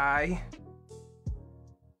 Sky.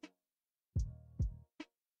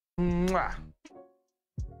 Mwah.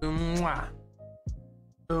 Mwah.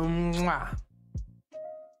 Mwah.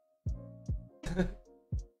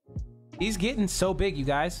 He's getting so big, you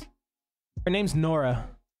guys. Her name's Nora.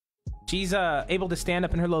 She's able to stand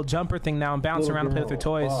up in her little jumper thing now and bounce around and play with her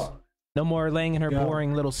toys. No more laying in her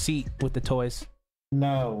boring little seat with the toys.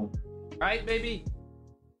 No. Right, baby?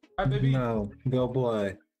 Right, baby? No. Go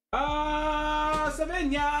play. Ah,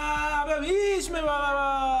 Savenya, babish me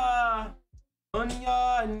baba.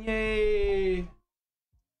 Onyanye.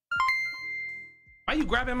 Why are you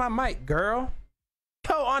grabbing my mic, girl?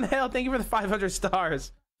 Yo, on hell, thank you for the 500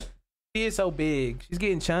 stars. She is so big. She's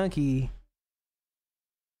getting chunky.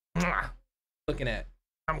 Mwah. Looking at.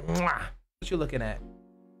 Mwah. What you looking at?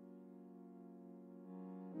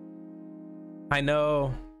 I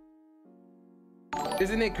know.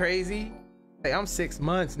 Isn't it crazy? Hey, I'm 6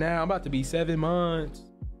 months now. I'm about to be 7 months.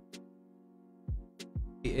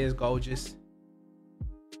 It is gorgeous.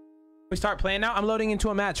 We start playing now. I'm loading into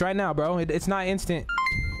a match right now, bro. It's not instant.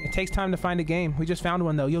 It takes time to find a game. We just found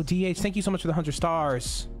one though. Yo, DH, thank you so much for the 100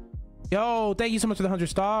 stars. Yo, thank you so much for the 100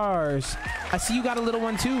 stars. I see you got a little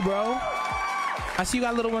one too, bro. I see you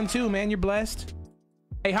got a little one too, man. You're blessed.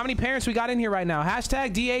 Hey, how many parents we got in here right now?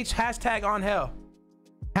 Hashtag DH, hashtag on hell.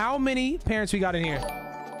 How many parents we got in here?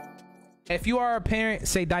 If you are a parent,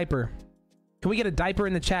 say diaper. Can we get a diaper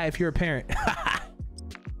in the chat if you're a parent?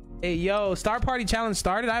 Hey, yo, Star Party Challenge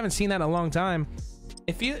started. I haven't seen that in a long time.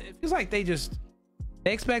 It feels like they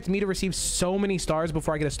expect me to receive so many stars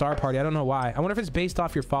before I get a star party. I don't know why. I wonder if it's based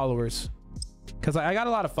off your followers. Because I got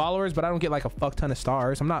a lot of followers, but I don't get like a fuck ton of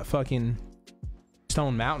stars. I'm not fucking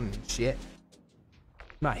Stone Mountain shit.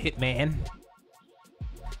 I'm not Hitman.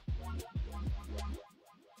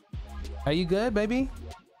 Are you good, baby?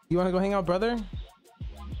 You want to go hang out, brother?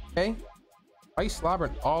 Okay. Why are you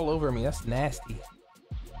slobbering all over me? That's nasty.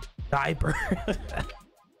 Diaper.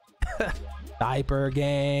 Diaper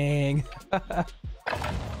gang. You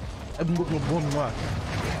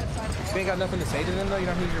ain't got nothing to say to them though? You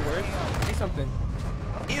don't use your words? Say something.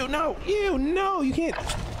 Ew, no. Ew, no. You can't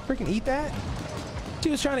freaking eat that.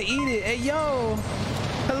 She was trying to eat it. Hey, yo.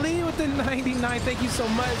 Khalid with the 99. Thank you so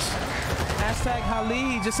much. Hashtag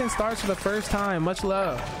Khalid just sent stars for the first time. Much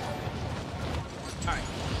love. All right.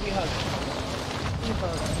 Give me a hug. Give me a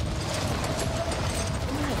hug.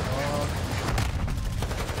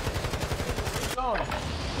 Oh.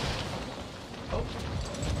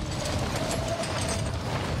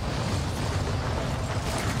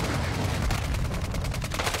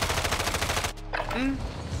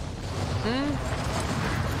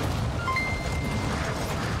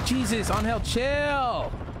 Jesus, on hell,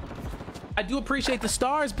 chill. I do appreciate the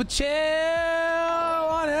stars, but chill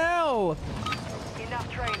on hell.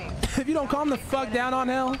 Enough training. If you don't calm the fuck down on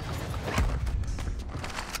hell.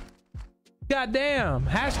 Goddamn.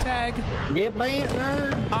 Hashtag Get banned,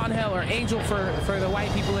 nerd. on hell or angel for the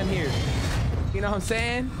white people in here. You know what I'm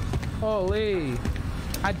saying? Holy.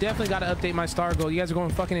 I definitely got to update my star goal. You guys are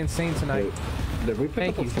going fucking insane tonight. Did we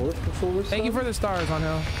pick Thank up you. a fourth before this? Thank you for the stars on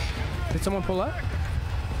hell. Did someone pull up?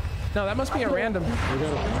 No, that must be a random. We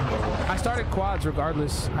got a I started quads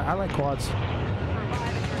regardless. I like quads.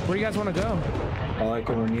 Where do you guys want to go? I like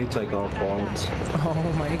it when you take off quads.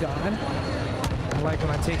 Oh my god. I like when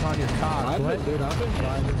I take on your cock. What? Dude, I've been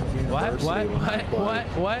grinding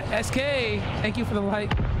with What? SK, thank you for the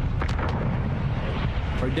like.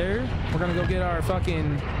 Right there. We're gonna go get our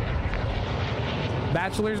fucking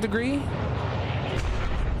bachelor's degree.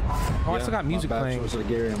 Oh, I still got music playing.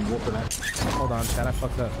 Degree, I'm whooping it. Hold on, chat. I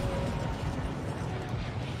fucked up.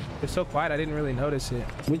 It's so quiet. I didn't really notice it.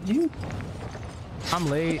 Would you? I'm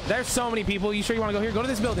late. There's so many people. You sure you want to go here? Go to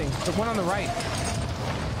this building. The one on the right.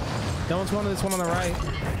 No one's going to this one on the right.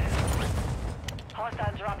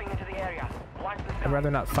 Hostiles dropping into the area. Watch the I'd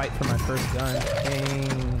rather not fight for my first gun.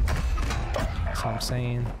 Dang. That's what I'm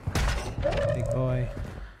saying. Big boy.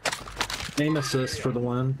 Aim assist for the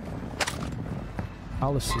win.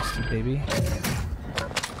 I'll assist you, baby.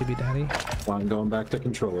 Baby daddy. Well, I'm going back to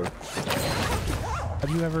controller. Have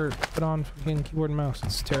you ever put on fucking keyboard and mouse?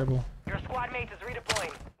 It's terrible. Your squad mate is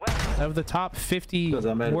redeploying. Well, Of the top 50 Because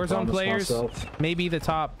I made a Warzone promise players, myself. maybe the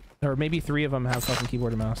top, or maybe 3 of them have fucking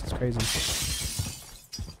keyboard and mouse. It's crazy.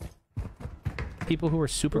 People who are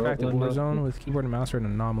super Well, cracked at Linda. Warzone with keyboard and mouse are an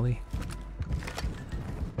anomaly.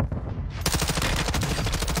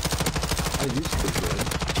 I used to be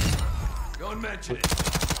good. Don't mention it.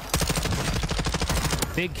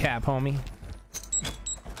 Big cap, homie.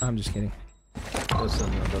 I'm just kidding.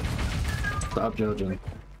 Listen, stop judging.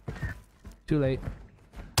 Too late.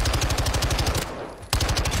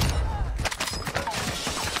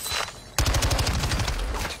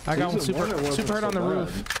 I got one Season one, it wasn't super hurt on the so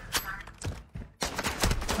roof.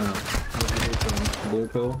 Blue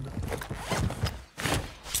pill.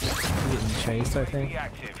 Getting chased, I think.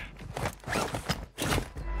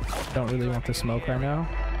 Don't really want the smoke right now.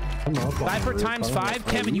 Viper times 5?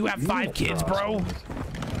 Kevin, you have 5 kids, bro.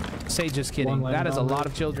 Say just kidding. One That is a landing on lot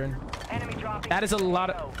roof. of children. enemy dropping. That is a lot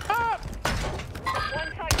of... Ah!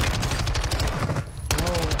 One touch.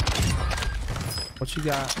 Whoa. What you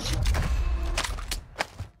got?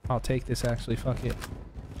 I'll take this actually, fuck it.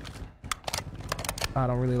 I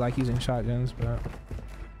don't really like using shotguns, but...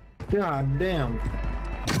 God damn.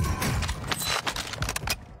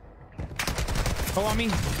 Oh, on me.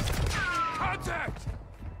 Contact!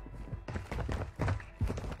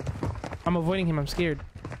 I'm avoiding him, I'm scared.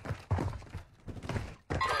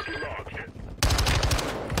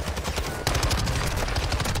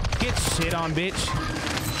 Get shit on, bitch.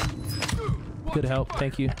 Good help,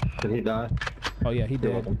 thank you. Did he die? Oh yeah, he You're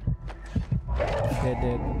did. welcome.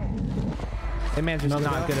 Dead. That man's just Another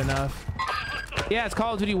not guy? good enough. Yeah, it's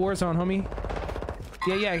Call of Duty Warzone, homie.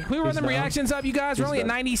 Yeah. Can we run He's them down. reactions up, you guys? We're He's only at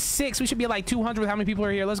down. 96. We should be at like 200 with how many people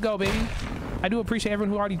are here. Let's go, baby. I do appreciate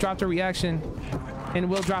everyone who already dropped a reaction and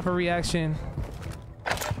will drop a reaction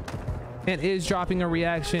and is dropping a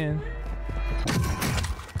reaction.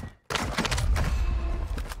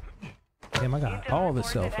 Damn, I got all the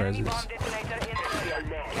self reses.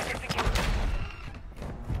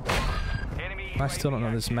 I still don't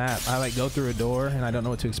know this map. I like go through a door and I don't know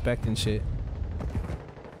what to expect and shit.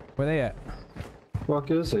 Where they at? Fuck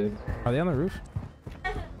is he? Are they on the roof?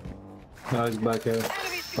 No, he's back here.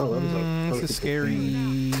 Oh, that was like This is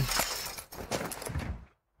scary.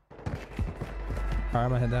 Alright, I'm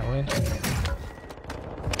gonna head that way.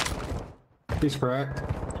 He's cracked.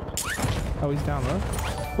 Oh, he's down low.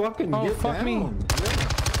 Fucking Oh, get fuck down. me.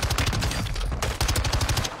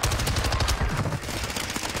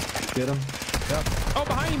 Get him. Yep. Oh,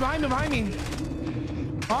 behind me.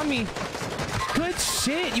 On me. Good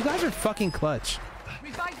shit. You guys are fucking clutch.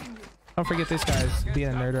 Don't forget this guy's being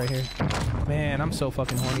a nerd right here. Man, I'm so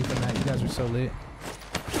fucking horny for that. You guys are so lit.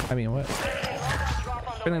 I mean, what?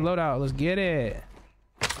 Feeling loadout. Let's get it.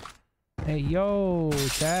 Hey, yo,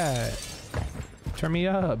 chat. Turn me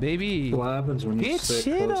up, baby. What happens when you Get sit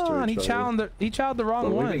shit close to on. each He other? chowed the wrong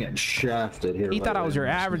But we've been one. getting shafted here. He thought I was your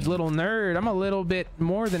lately. average little nerd. I'm a little bit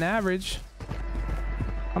more than average.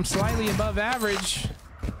 I'm slightly above average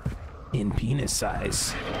in penis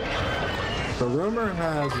size. The rumor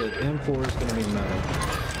has it M4 is gonna be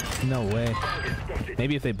metal. No way.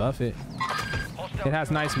 Maybe if they buff it. It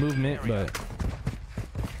has nice movement, but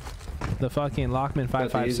The fucking Lockman Got the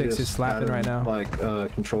 556 is easiest slapping right now. pattern,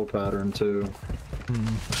 Like control pattern too.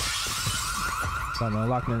 So no,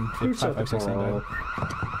 Lockman Who set the 556 ain't car bad. off?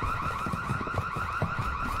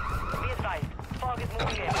 Be advised. Fog is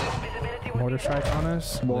moving in. Visibility will Mortar be strike on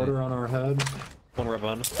us. Mortar on our head. One right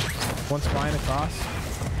behind us. One's flying across.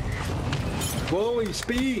 Whoa, he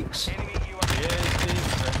speaks! enemy UAV.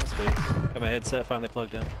 Yeah, Steve. Got my headset finally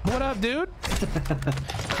plugged in. What up, dude?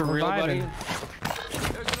 For real, buddy? Vibing.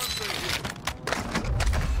 There's an upgrade here.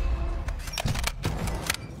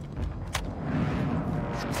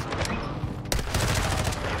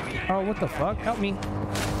 Oh, what the fuck? Help me.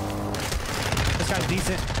 This guy's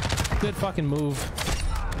decent. Good fucking move.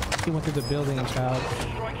 He went through the building, child.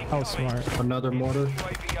 That was smart. Another mortar.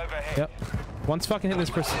 UAV overhead. Yep. Once fucking hit this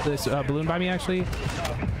balloon by me, actually.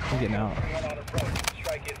 I'm getting out.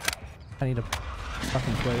 I need a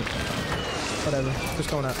fucking plate. Whatever. Just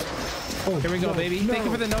going up. Oh, Here we go, no, baby. no. Thank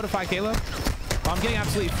you for the notify, Caleb. Oh, I'm getting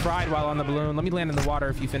absolutely fried while on the balloon. Let me land in the water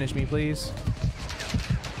if you finish me, please.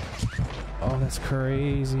 Oh, that's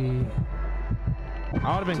crazy. I would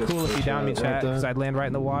have been Just cool if you push downed me, out right chat, because there. I'd land right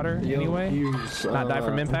in the water Yo, anyway. use, Not die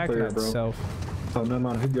from impact, clear, not bro. self. Oh, no,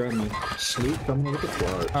 man, who grabbed me? Snoop coming with the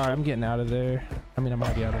flies. All right, I'm getting out of there. I mean, I'm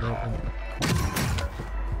already out of there.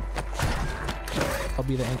 But I'll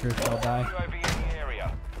be the anchor if I'll die. UAV in the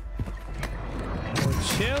area. We're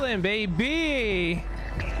chilling, baby.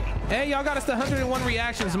 Hey, y'all got us to 101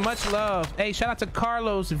 reactions. Much love. Hey, shout out to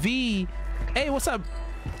Carlos V. Hey, what's up,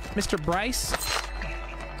 Mr. Bryce?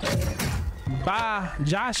 Bye,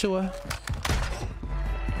 Joshua.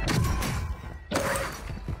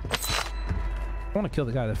 I want to kill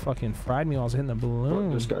the guy that fucking fried me while I was hitting the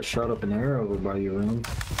balloon. Just got shot up in the air over by your room.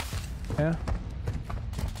 Yeah.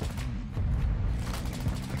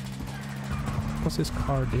 What's this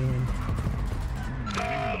car doing?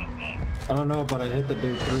 I don't know, but I hit the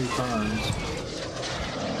dude 3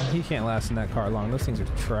 times. He can't last in that car long. Those things are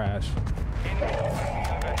trash.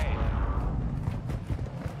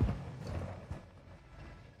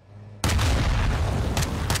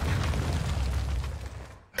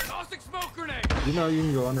 Toxic smoke grenade. You know you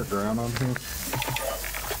can go underground on here?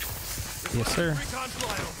 Yes, sir. Recon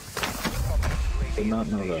flyover. Did not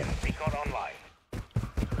know that. Recon online.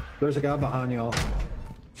 There's a guy behind y'all.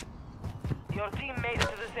 Your team made it to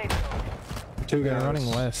the safe zone. 2 They're guys. running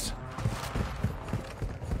west.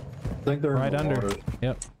 I think they're Right in the under. water.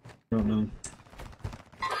 Yep. Don't know.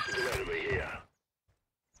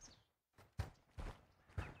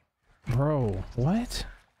 Bro, what?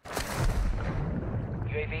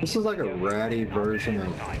 UAV This is like a ratty version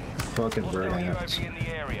of fucking Red Ants. UAV in the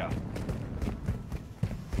area.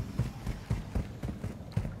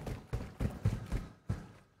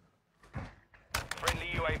 Friendly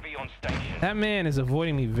UAV on station. That man is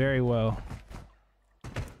avoiding me very well.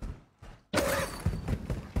 He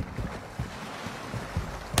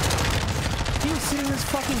was sitting in this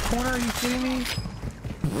fucking corner. Are you kidding me?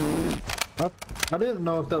 I didn't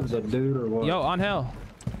know if that was a dude or what. Yo, on hell.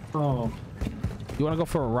 Oh. You want to go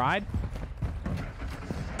for a ride?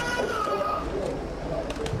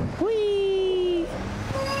 Whee!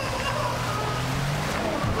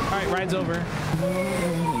 All right, ride's over.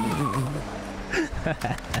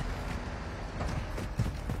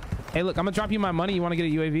 Hey, look, I'm gonna drop you my money. You want to get a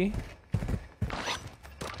UAV?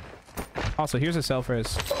 Also, here's a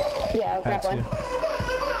self-res. Yeah, I'll grab That's one. you.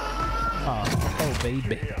 Oh,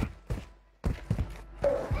 baby.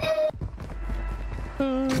 You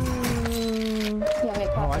want me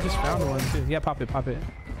to Oh, pop I it just now? found one too. Yeah, pop it, pop it.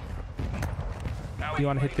 You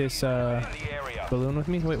want to hit this In the area. balloon with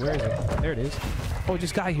me? Wait, where is it? There it is. Oh, it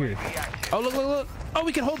just got here. Oh, look, look, look. Oh,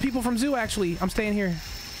 we can hold people from zoo, actually. I'm staying here.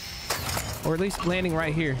 Or at least landing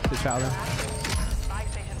right here, the child. Buy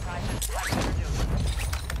station prices.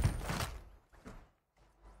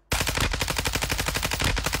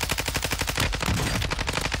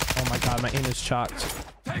 Oh my god, my aim is chocked.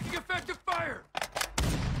 Taking effective fire.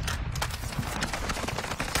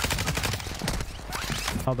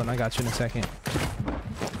 Hold on, I got you in a second.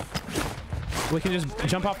 We can just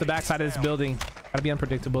jump off the backside of this building. Gotta be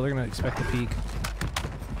unpredictable. They're gonna expect the peak.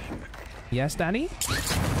 Yes, Danny?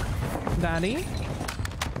 Danny? Need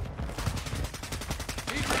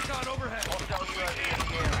recon overhead. Hostile UAV in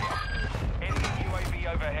the area. Enemy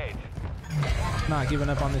UAV overhead. Not giving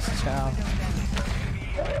up on this child.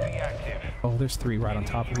 UAV active. Oh, there's 3 right on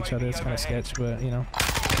top of each other. It's kind of sketch, but you know.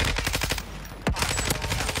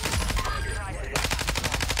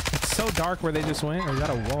 It's so dark where they just went, or is that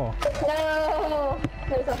a wall? No!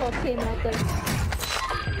 There's a whole team out there.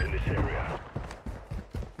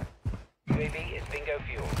 UAV is bingo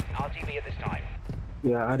fuel. RTV at this time.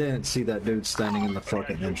 Yeah, I didn't see that dude standing in the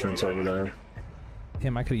fucking entrance over there.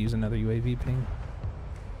 Damn, I could use another UAV ping.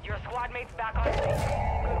 Your squad mates back on station.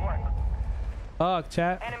 Good work. Fuck,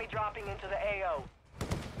 chat. Enemy dropping into the AO.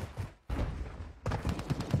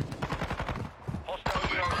 Hostile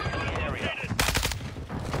UAV in the area.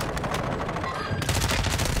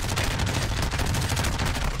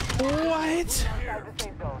 What? Outside the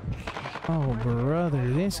safe zone. Oh, brother,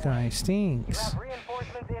 this guy stinks.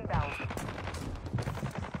 Reinforcements inbound.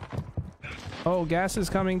 Oh, gas is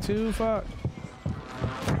coming too. Fuck.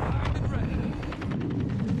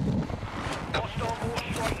 Hostile move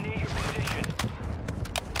strike near your position.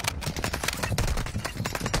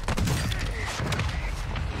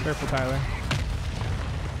 Careful, Tyler.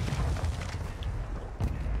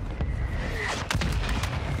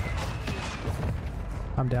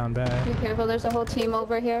 I'm down bad. Be careful, there's a whole team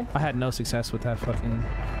over here. I had no success with that fucking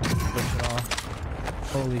push at all.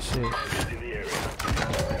 Holy shit.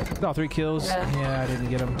 Got 3 kills. Yeah, I didn't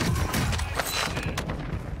get him.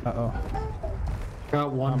 Uh-oh.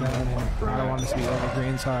 Got one man. I don't want this to be over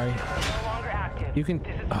green, sorry. No longer active. You can...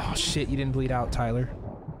 Oh, shit, you didn't bleed out, Tyler.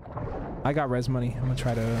 I got res money. I'm gonna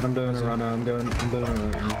try to... I'm doing it right now. I'm doing it right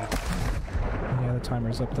now. Yeah, the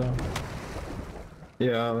timer's up, though.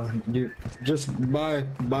 Yeah, you just buy.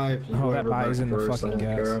 Oh, that buy is in the fucking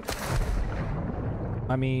gas.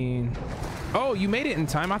 I mean... Oh, you made it in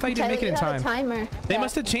time. I thought you didn't make it in time. Timer. They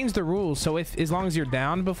must have changed the rules, so if as long as you're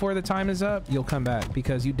down before the time is up, you'll come back,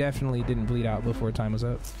 because you definitely didn't bleed out before time was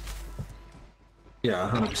up.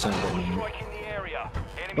 Yeah, 100%. Strike in the area.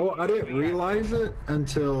 Enemy Oh, I didn't realize it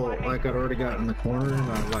until like I'd already got in the corner and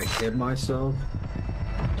I like hid myself.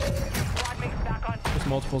 squad mates back on There's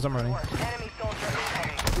multiples. I'm running. enemy soldier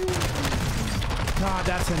incoming. God,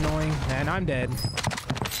 that's annoying. Man, I'm dead.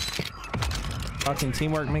 Fucking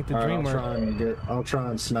teamwork make the All right, dream work. I'll try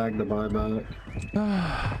and snag the buyback.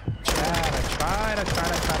 I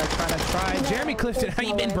tried. Jeremy Clifton, how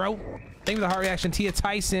you been, bro? Thank you for the heart reaction. Tia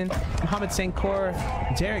Tyson, Mohammed Sankor,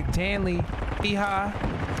 Derek Danley,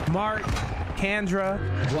 Iha, Mark, Kendra,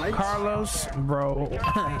 What? Carlos, bro.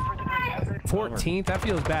 14th, that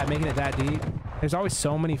feels bad making it that deep. There's always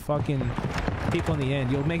so many fucking people in the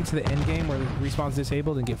end. You'll make it to the end game where the respawn's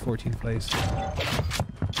disabled and get 14th place.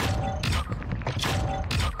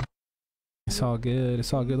 It's all good.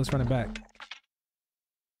 It's all good. Let's run it back.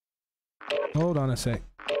 Hold on a sec.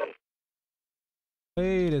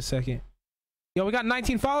 Wait a second. Yo, we got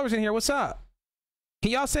 19 followers in here. What's up?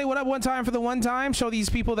 Can y'all say what up one time for the one time? Show these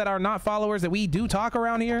people that are not followers that we do talk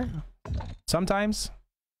around here. Sometimes.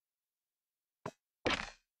 All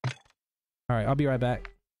right, I'll be right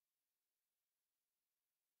back.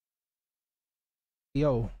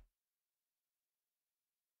 Yo.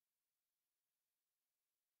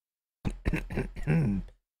 Hey,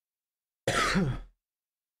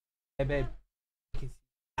 babe.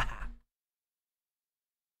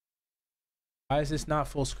 Why is this not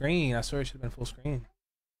full screen? I swear it should have been full screen.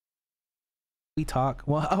 We talk.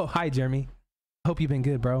 Well, oh, hi, Jeremy. Hope you've been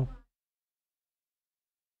good, bro.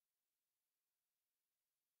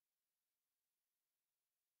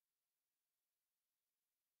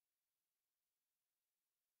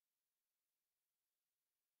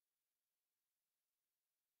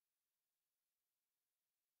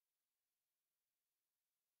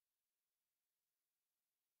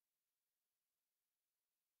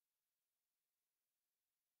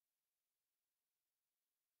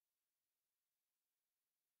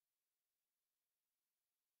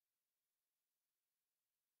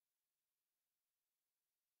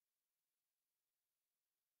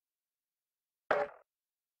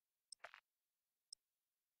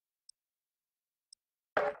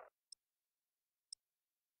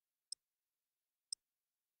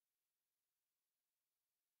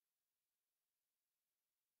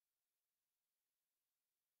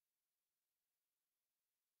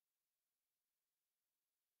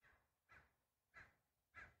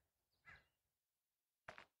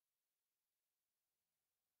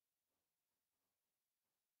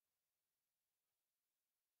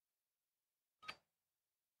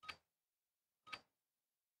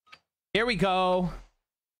 Here we go.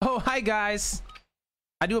 Oh, hi guys.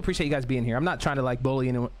 I do appreciate you guys being here. I'm not trying to like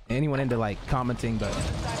bully anyone into like commenting, but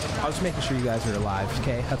I was just making sure you guys are alive.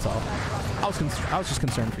 Okay, that's all. I was just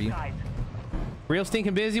concerned for you. Real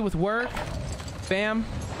stinking busy with work, fam.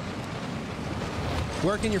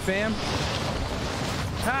 Working your fam.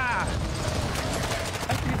 Ah.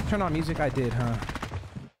 I forget to turn on music. I did, huh?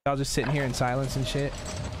 I was just sitting here in silence and shit.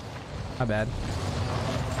 My bad.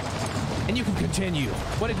 And you can continue.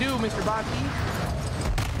 What it do, Mr.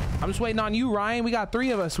 Baki? I'm just waiting on you, Ryan. We got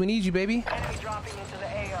 3 of us. We need you, baby. Enemy dropping into the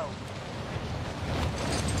AO.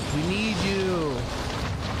 We need you.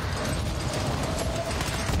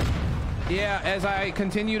 Yeah, as I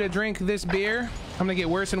continue to drink this beer, I'm gonna get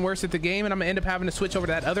worse and worse at the game, and I'm gonna end up having to switch over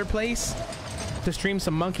to that other place to stream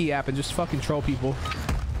some Monkey app and just fucking troll people.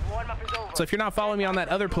 So if you're not following me on that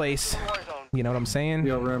other place, you know what I'm saying?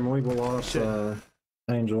 Yo, Rem, we've lost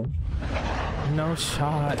Angel. No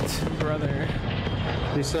shot, brother.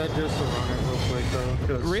 He said just to run it real quick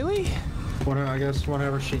though. Really? I guess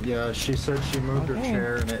whenever she said she moved her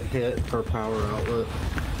chair and it hit her power outlet.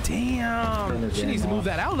 Damn. She needs to move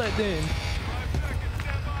that outlet then.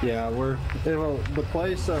 Yeah, the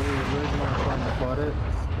place that we originally trying to put it,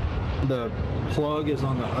 the plug is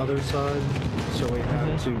on the other side, so we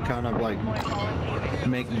had to kind of like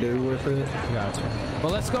make do with it. Gotcha.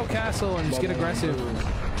 Well, let's go castle and just get aggressive.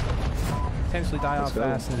 Potentially die off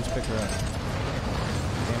fast and just pick her up.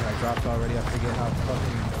 Damn it, I dropped already. I forget how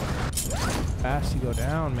fucking fast you go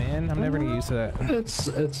down, man. I'm never gonna get used to that.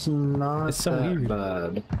 It's not it's so that weird.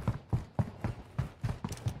 bad.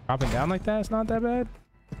 Dropping down like that, it's not that bad?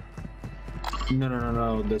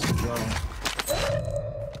 No. This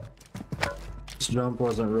jump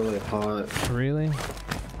wasn't really hot. Really?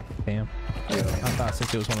 Damn. Yeah. I thought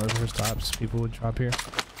since it was one of the first stops, people would drop here.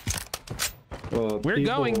 Well, We're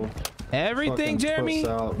going. Everything, Jeremy?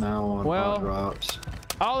 Out now on well, hot drops.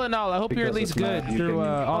 All in all, I hope you're at least good through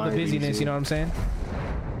all the busyness, you know what I'm saying?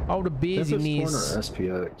 All the busyness.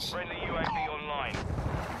 SPX. Friendly UAV online.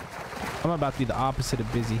 I'm about to be the opposite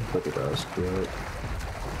of busy. Look at that SPX.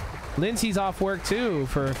 Lindsay's off work too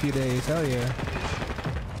for a few days. Hell yeah.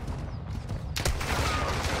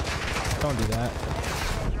 Don't do that.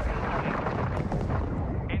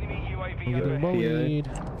 Enemy UAV I'm getting bullied.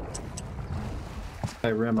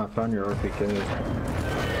 Hey, Rem, I found your RPK.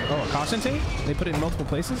 Oh, a caution tape? They put it in multiple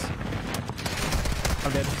places?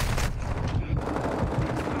 I'm dead.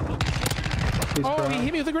 Oh, he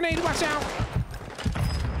hit me with a grenade. Watch out.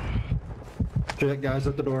 Shit, guys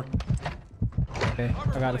at the door. Okay,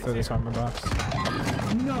 I gotta throw this armor box.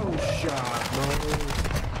 No shot, bro.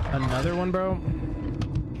 Another one, bro.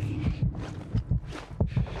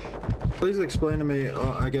 Please explain to me.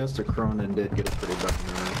 I guess the Cronin did get a pretty bad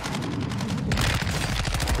night.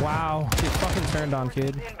 Wow, get fucking turned on,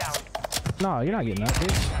 kid. No, you're not getting that,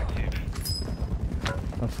 bitch.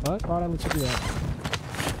 The fuck? Why'd I let you do that?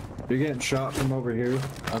 You're getting shot from over here.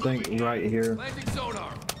 I think right here. Landing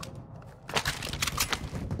sonar.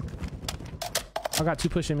 I got two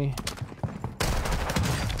pushing me.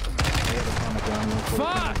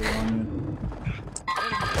 Fuck!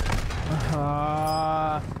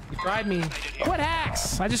 You fried me. What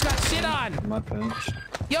hacks? I just got shit on. My pinch.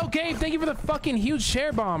 Yo, Gabe, thank you for the fucking huge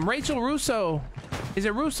share bomb. Rachel Russo. Is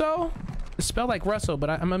it Russo? It's spelled like Russo, but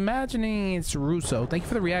I'm imagining it's Russo. Thank you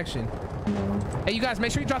for the reaction. Hey, you guys,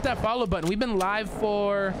 make sure you drop that follow button. We've been live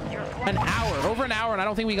for an hour, over an hour, and I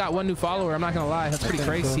don't think we got one new follower. I'm not gonna lie, that's pretty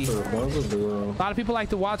crazy. A lot of people like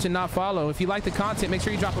to watch and not follow. If you like the content, make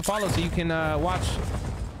sure you drop a follow so you can watch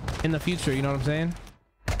in the future. You know what I'm saying?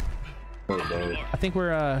 I think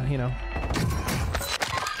we're, you know,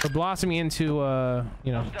 we're blossoming into,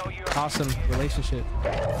 you know, awesome relationship.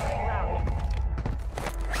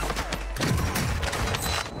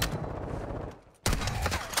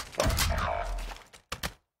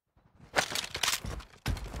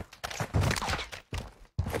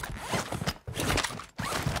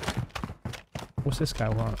 What's this guy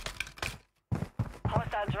want?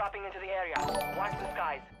 Hostiles dropping into the area. Watch the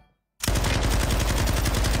skies.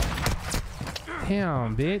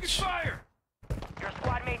 Damn, bitch. Fire! Your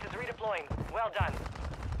squad mate is redeploying. Well done.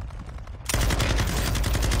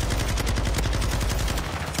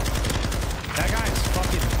 That guy's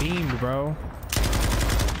fucking beamed, bro.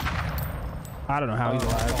 I don't know how he's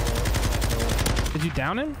alive. Did you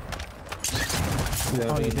down him? Yeah,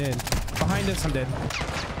 oh, you did. Behind us, I'm dead.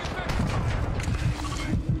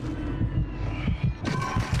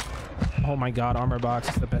 Oh my god, armor box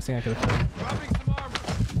is the best thing I could have done. Dropping some armor.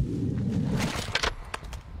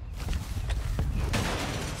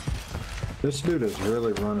 This dude is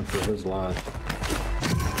really running for his life.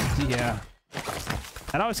 Yeah.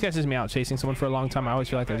 That always sketches me out, chasing someone for a long time. I always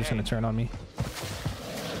feel like they're just gonna turn on me.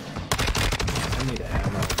 I need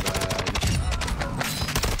ammo bag.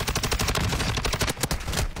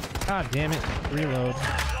 God damn it. Reload.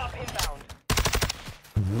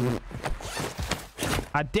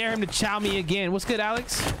 I dare him to chow me again. What's good,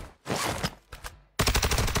 Alex?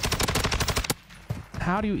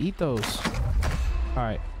 How do you eat those? All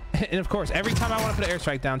right. And of course, every time I want to put an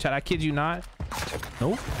airstrike down, chat, I kid you not.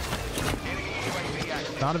 Nope.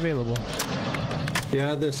 Not available.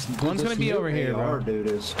 Yeah, this one's gonna be over here, AR, bro. Dude,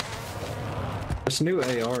 this new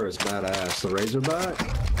AR is badass. The Razorback.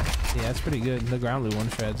 Yeah, that's pretty good. The ground loot one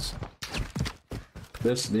shreds.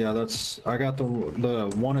 That's I got the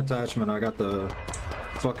one attachment. I got the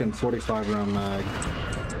fucking 45 round mag.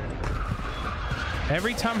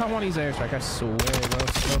 Every time I'm on these airstrike, I swear, bro,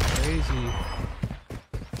 it's so crazy.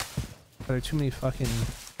 There are too many fucking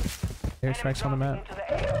airstrikes on the map.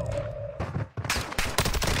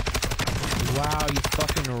 Wow, you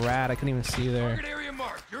fucking rat! I couldn't even see you there. Target area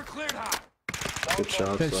marked. You're cleared hot. Good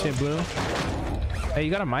shots. Good shit, Blue. Hey,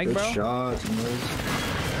 you got a mic, Good bro? shots, Moose.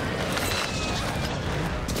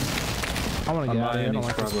 I want to get out of here. I don't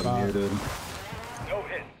like this Probably spot. muted. No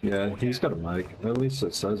hit. Yeah, he's got a mic. At least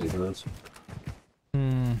it says he does.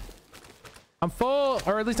 I'm full,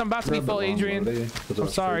 or at least I'm about to be Grab the full, long Adrian. buddy, 'cause I I'm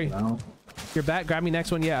was sorry. freaking out. You're back. Grab me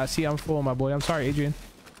next one. Yeah, I see. I'm full, my boy. I'm sorry, Adrian.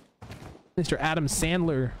 Mr. Adam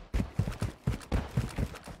Sandler.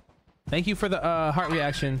 Thank you for the heart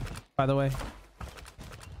reaction, by the way.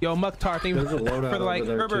 Yo, Mukhtar, thank you There's a loadout for the like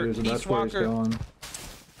over there Herbert too, so that's East where he's Walker. going.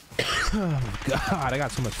 Oh God, I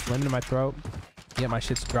got so much phlegm in my throat. Yeah, my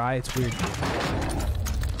shit's dry. It's weird.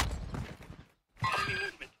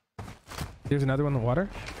 There's another one in the water.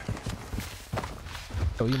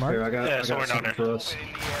 Oh, you Mark? Here, I got somewhere down something for us.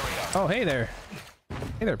 Oh, hey there.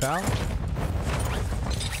 Hey there, pal.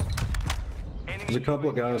 There's a couple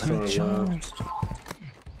of guys to our left.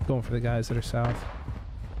 Going for the guys that are south.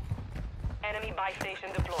 Enemy buy station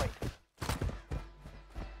deployed.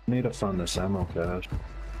 Need to fund this ammo cache.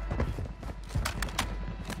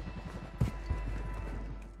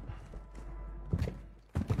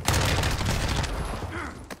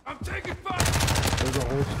 I'm taking fire. There's a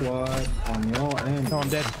whole squad on your end. Oh, I'm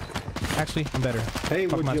dead. Actually, I'm better. Hey,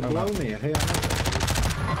 Fuck would my you phone blow up. me? Hey, I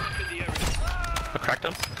I cracked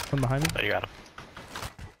him. One behind me. Oh, you got him.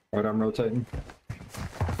 Alright, I'm rotating.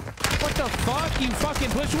 What the fuck, you fucking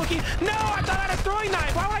push Wookie? No, I thought I had a throwing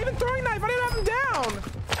knife. Why would I even throwing knife? I didn't have him down.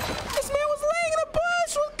 This man was laying in a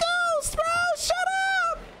bush with ghosts, bro. Shut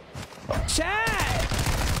up. Chad.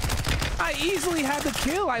 I easily had the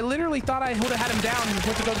kill. I literally thought I would have had him down and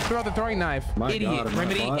went to go throw the throwing knife. My Idiot. God, am I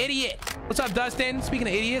Remedy. bot? Idiot. What's up, Dustin? Speaking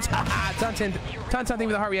of idiots, haha, ton something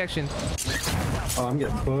with a heart reaction. Oh, I'm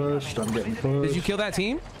getting pushed. I'm getting pushed. Did you kill that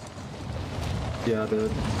team? Yeah, I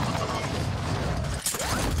did.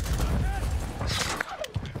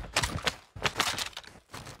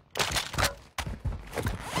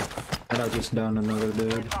 And I just downed another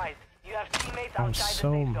dude. Advise, you have teammates I'm outside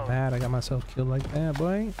so the safe zone. mad I got myself killed like that,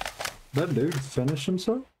 boy. That dude finished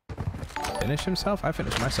himself? Finish himself? I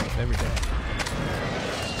finish myself every day.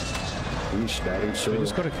 Yeesh, daddy, Should we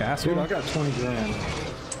just go to castle? Dude, I got 20 grand.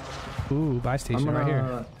 Ooh, buy station I'm right here.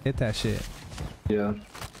 gonna- Hit that shit Yeah.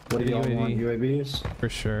 What do y'all UAV. want? UAVs? for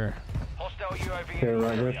sure. Hostile UAV. Here,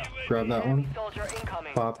 right here. Grab that one. Soldier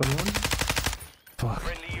incoming. Popping one. Fuck.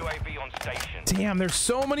 Friendly UAV on station. Damn, there's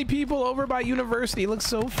so many people over by University. It looks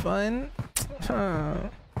so fun. Huh.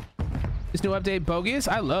 This new update bogus?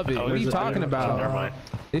 I love it. Oh, What are you there's a- talking never about? mind.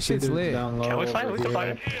 This shit's Dude's lit. down low Can we fight? over We can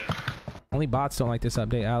here. fight. Only bots don't like this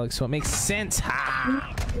update, Alex, so it makes sense.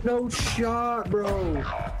 Ha! No shot, bro.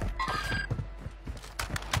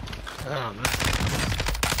 Oh, man.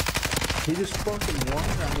 He just fucking walked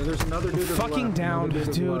at me. There's another dude to the Fucking left, down, another to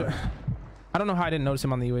the dude. left. I don't know how I didn't notice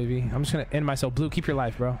him on the UAV. I'm just gonna end myself. Blue, keep your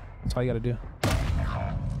life, bro. That's all you gotta do.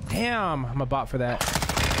 Damn, I'm a bot for that.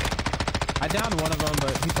 I downed one of them,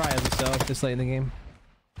 but he probably has himself this late in the game.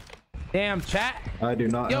 Damn, chat. I do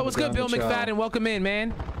not. Yo, have what's a good, Bill gun to chow. McFadden? Welcome in,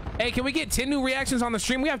 man. Hey, can we get 10 new reactions on the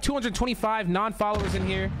stream? We have 225 non-followers in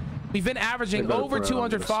here. We've been averaging They better over throw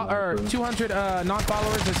 200 out the sniper. 200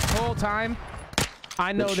 non-followers this whole time.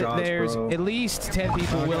 I know Good that shots, there's bro. at least 10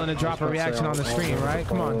 people willing to drop a reaction on the stream, right?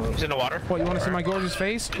 Come on. He's in the water. What, you want to see my gorgeous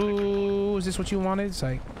face? Ooh, is this what you wanted? It's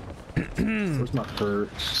like, Where's my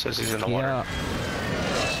perks? Says he's in the water. yeah.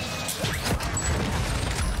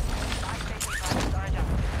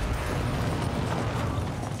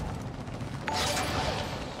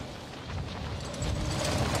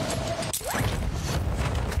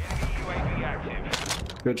 UAV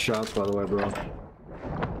active. Good shots, by the way, bro.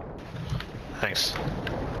 Thanks. You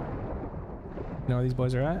know where these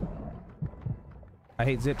boys are at? I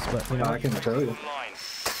hate zips, but you know. I can tell you. Online.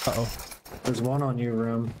 Uh-oh. There's one on you,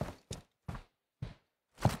 room.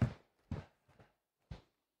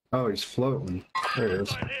 Oh, he's floating. There he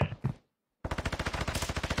is.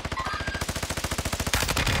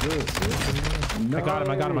 No. I got him,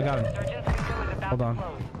 I got him, I got him. Surgeon's window is about Hold to on.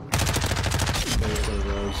 close. There he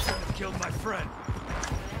goes. Killed my friend.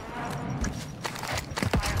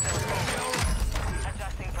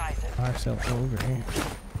 Adjusting prices. Ourselves over here.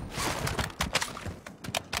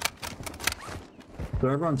 Do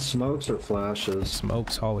everyone smokes or flashes?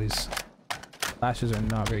 Smokes always. Flashes are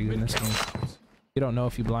not very good in this game. You don't know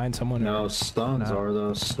if you blind someone. No, stuns No. are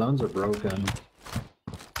though. Stuns are broken.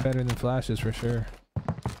 Better than flashes for sure.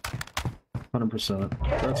 100%.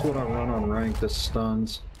 That's what I run on rank. The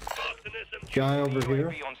stuns. Guy over here.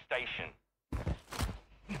 UAV on station.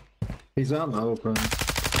 He's out in the open.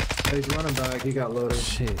 He's running back. He got loaded.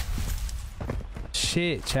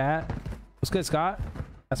 Shit, chat. What's good, Scott?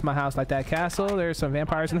 That's my house, like that castle. There's some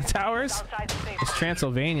vampires in the towers. Outside the safe It's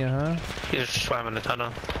Transylvania, huh? He's just swimming the tunnel.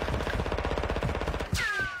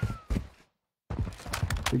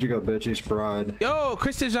 Where'd you go, bitch? He's fried. Yo,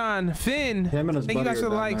 Christian, Finn. Him and his Thank you buddy guys are for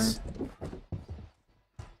the down likes.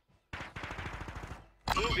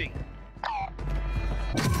 Moving.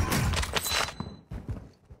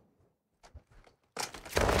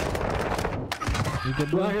 You good,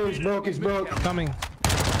 Right bro? here, he's broke. He's broke. Coming. Right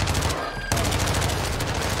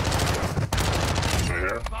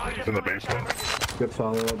here. It's in the basement. Good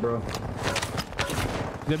follow up, bro.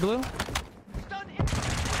 Good, Blue? Good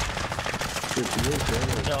to you,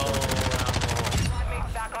 bro.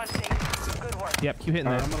 Squadmates back on station. Good work. Yep, keep hitting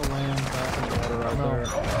Alright, that. I'm gonna land back in the water right No. there.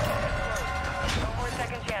 No more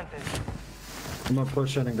second chances. I'm gonna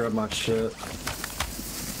push in and grab my shit.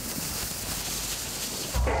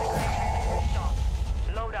 Stop.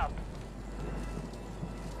 Load up.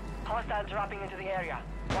 Hostile dropping into the area.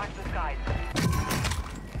 Watch the skies.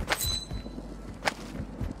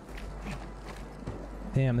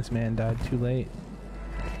 Damn, this man died too late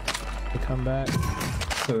to come back.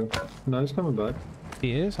 So, no, he's coming back.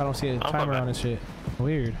 He is? I don't see a come timer back. on his shit.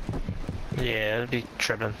 Weird. Yeah, it'd be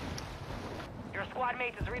tripping. Your squad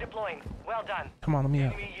mate is redeploying. Well done. Come on, let me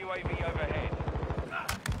up. Enemy UAV overhead.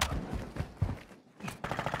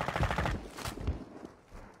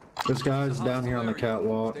 This guy's down here on the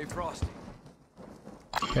catwalk. Stay frosty.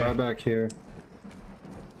 Right back here.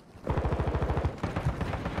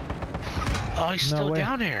 Oh, he's No still way.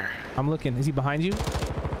 down here. I'm looking. Is he behind you?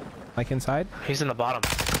 Like inside? He's in the bottom.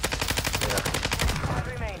 Five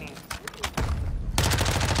remaining.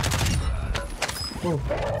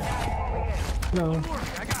 No.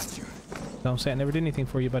 I got you. Don't say I never did anything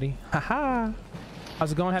for you, buddy. Haha.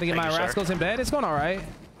 How's it going? How to get Thank my you, sir. rascals in bed? It's going all right.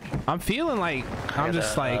 I'm feeling like I'm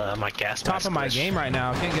just like my gas top mask of my glitch. game right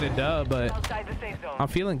now. Can't get a dub, but Outside the safe zone. I'm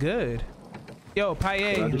feeling good. Yo,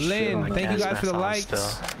 Paye, I just shit on Lynn, my thank you gas guys for the mask on likes. still.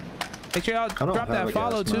 Make sure y'all don't drop have that a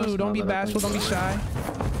follow gas mask too. Don't now be that I bashful. think Don't be about shy.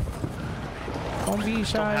 Don't be Don't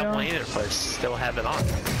shy, have one y'all. either, but still have it on.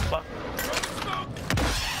 Fuck.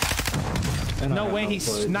 And I No have way he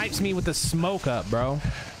plates. snipes me with the smoke up, bro.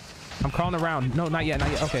 I'm crawling around. No, not yet,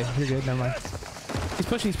 not yet. Okay, you're good. Never mind. He's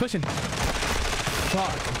pushing. He's pushing.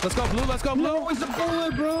 Fuck. Let's go, Blue. Let's go, Blue. No, it's a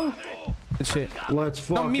bullet, bro. Good shit. Let's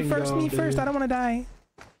fucking No, me first. go, Me first. dude. I don't want to die.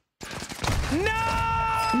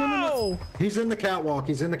 No! He's in the catwalk.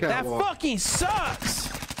 He's in the That catwalk. fucking sucks.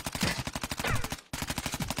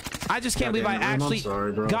 I just can't believe I Goddamn, I'm actually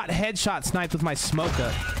sorry, bro. got headshot sniped with my smoke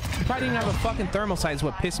up. He probably didn't have a fucking thermal sight is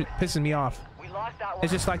what pisses me off. We lost that one.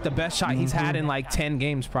 It's just like the best shot he's had in like 10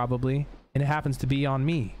 games probably. And it happens to be on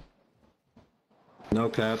me. No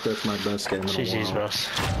cap, that's my best game in a GG's, while. bros.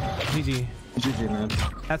 GG. GG, man.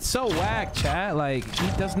 That's so whack, chat. Like, he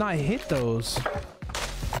does not hit those.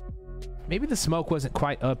 Maybe the smoke wasn't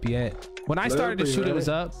quite up yet. When I started to shoot, it was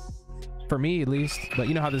up. For me, at least. But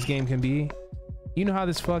you know how this game can be. You know how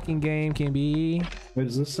this fucking game can be. Wait,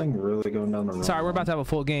 is this thing really going down the road? Sorry, we're about to have a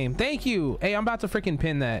full game. Thank you. Hey, I'm about to freaking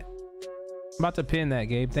pin that. I'm about to pin that,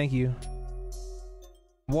 Gabe. Thank you.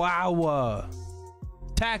 Wow.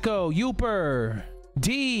 Taco, Youper,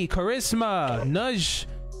 D, Charisma, Nudge.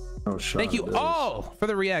 Oh, shot Thank you it is. all for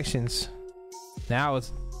the reactions. Now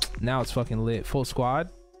it's fucking lit. Full squad.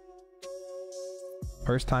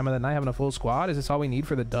 First time of the night having a full squad. Is this all we need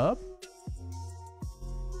for the dub?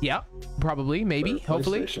 Yeah, probably, maybe, Better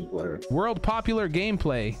hopefully. PlayStation player. World popular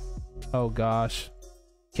gameplay. Oh gosh.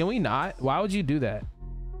 Can we not? Why would you do that?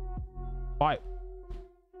 Why?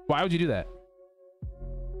 Why would you do that?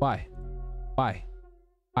 Why? Why?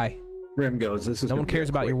 Why? Rim goes. This is. No gonna one be a cares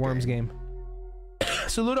about your quick Worms game. game.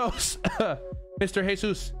 Saludos, Mr.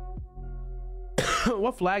 Jesus.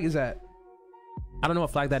 What flag is that? I don't know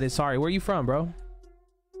what flag that is. Sorry. Where are you from, bro?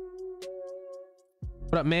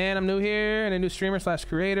 What up, man? I'm new here and a new streamer /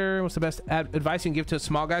 creator. What's the best advice you can give to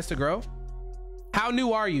small guys to grow? How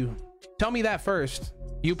new are you? Tell me that first,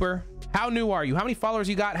 Youper. How new are you? How many followers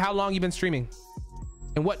you got? How long you been streaming?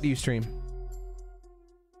 And what do you stream?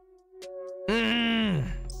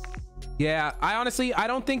 Yeah, I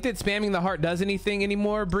don't think that spamming the heart does anything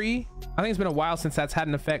anymore, Bree. I think it's been a while since that's had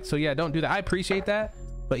an effect. So yeah, don't do that. I appreciate that.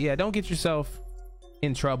 But yeah, don't get yourself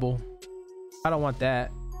in trouble. I don't want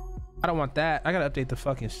that. I don't want that. I gotta update the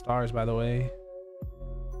fucking stars, by the way.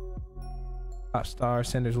 Top star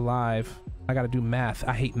senders live. I gotta do math.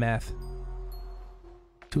 I hate math.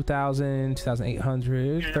 2,000,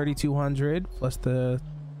 2,800, 3,200 plus the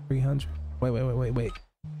 300. Wait.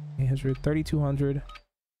 800, 3,200,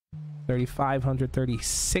 3,500,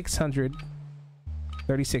 3,600,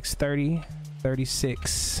 3,630,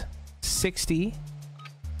 3,660,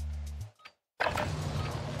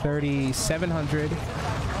 3,700,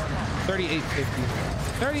 3,850.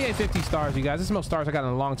 3,850 stars, you guys. This is the most stars I got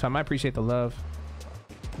in a long time. I appreciate the love.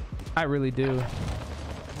 I really do.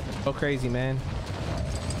 Go crazy, man.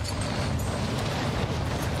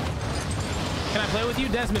 Can I play with you,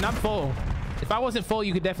 Desmond? I'm full. If I wasn't full,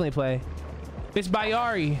 you could definitely play. Miss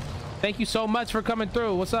Bayari, thank you so much for coming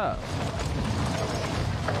through. What's up?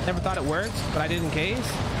 Never thought it worked, but I did in case.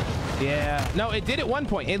 Yeah. No, it did at one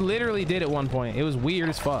point. It literally did at one point. It was weird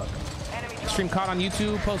as fuck. Stream caught on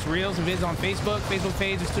YouTube, post reels and vids on Facebook. Facebook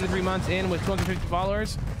page is 2 to 3 months in with 250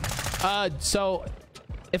 followers. So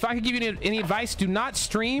if I could give you any advice, do not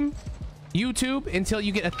stream YouTube until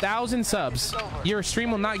you get 1,000 subs. Your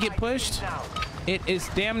stream will not get pushed. It is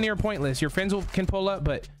damn near pointless. Your friends can pull up,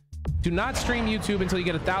 but do not stream YouTube until you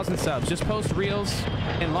get 1,000 subs. Just post reels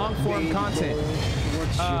and long form content.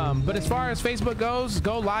 But as far as Facebook goes,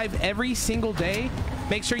 go live every single day.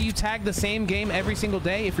 Make sure you tag the same game every single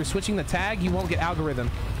day. If you're switching the tag, you won't get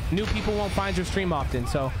algorithm. New people won't find your stream often.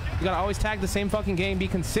 So you gotta always tag the same fucking game. Be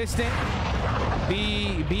consistent.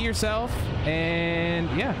 Be yourself. And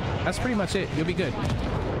yeah, that's pretty much it. You'll be good.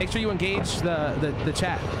 Make sure you engage the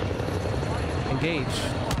chat. Engage.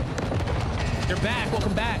 You're back.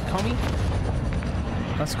 Welcome back, homie.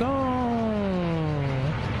 Let's go.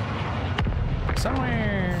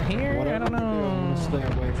 Somewhere here. Whatever I don't know. Stay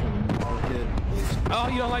away from market. Oh,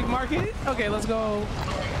 you don't like market? Okay, let's go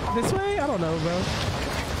this way. I don't know, bro.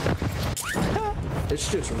 It's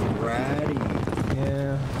just ratty.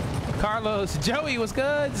 Yeah. Carlos, Joey was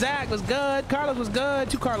good. Zach was good. Carlos was good.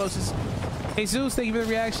 2 Carloses. Jesus, thank you for the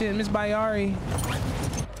reaction. Miss Bayari.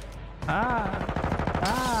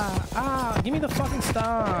 Give me the fucking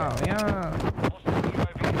style. Yeah.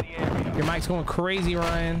 Your mic's going crazy,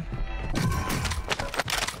 Ryan.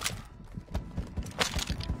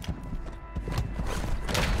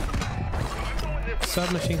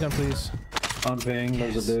 Submachine gun, please. On ping,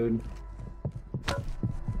 there's a dude.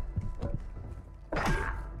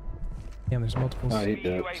 Damn, there's multiple. Oh, he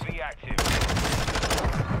did.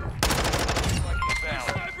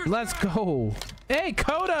 Let's go. Hey,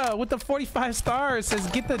 Coda with the 45 stars says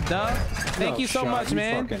get the dub. Thank you so much,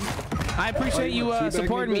 man. I appreciate you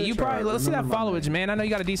supporting me. You probably let's see that followage, man. I know you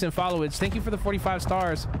got a decent followage. Thank you for the 45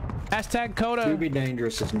 stars. Hashtag Coda. To be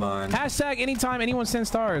dangerous is mine. Hashtag anytime anyone sends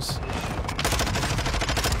stars.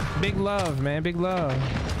 Big love, man. Big love.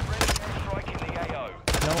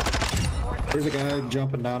 Nope. There's a guy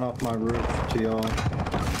jumping down off my roof to y'all.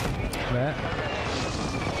 That.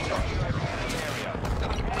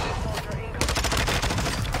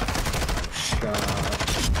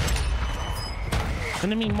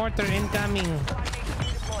 Enemy mortar incoming.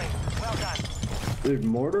 Dude,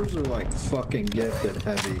 mortars are like fucking gifted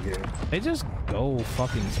heavy here. They just go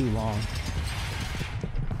fucking too long.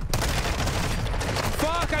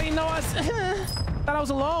 Fuck, I didn't know I was thought I was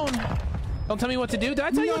alone. Don't tell me what to do. Did I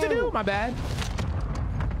tell you what to do? My bad.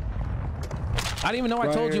 I didn't even know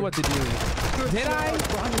I told you what to do. Did I?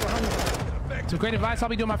 Some great advice. I'll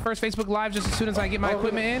be doing my first Facebook Live just as soon as I get my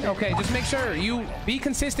equipment in. Okay, just make sure you be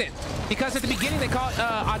consistent. Because at the beginning they call it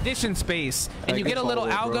audition space. And you get a little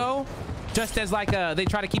algo just as like they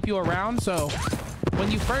try to keep you around. So when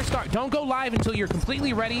you first start, don't go live until you're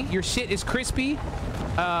completely ready. Your shit is crispy.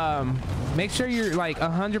 Make sure you're like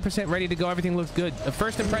 100% ready to go. Everything looks good.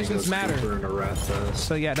 First impressions matter.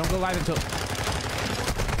 So yeah, don't go live until...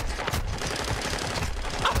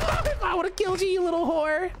 If I would have killed you, you little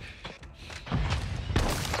whore.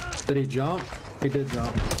 Did he jump? He did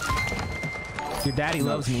jump. Your daddy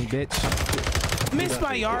loves me, bitch. Miss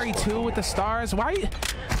Bayari too with the stars. Why?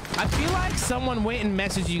 I feel like someone went and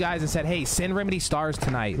messaged you guys and said, hey, send Remedy stars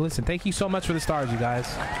tonight. Listen, thank you so much for the stars, you guys.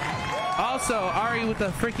 Also, Ari with the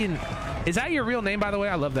freaking... Is that your real name, by the way?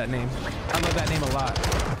 I love that name. I love that name a lot.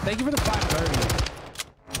 Thank you for the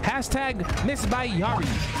 530. Hashtag Miss Bayari.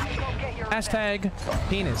 Hashtag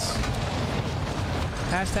penis.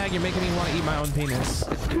 Hashtag you're making me want to eat my own penis.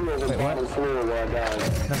 Wait, what?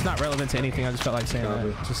 That's not relevant to anything. I just felt like saying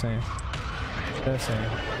that. Just saying. Just saying.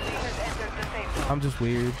 I'm just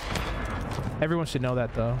weird. Everyone should know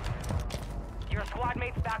that, though. Your squad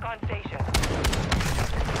mates back on station.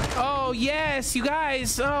 Oh, yes, you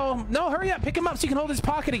guys. Oh, no, hurry up. Pick him up so you can hold his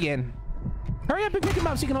pocket again. Hurry up and pick him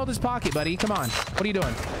up so you can hold his pocket, buddy. Come on. What are you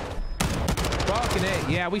doing? What Fucking it.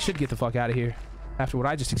 Yeah, we should get the fuck out of here after what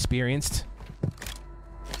I just experienced.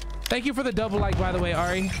 Thank you for the double like, by the way,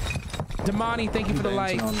 Ari. Damani, thank you for the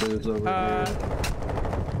like.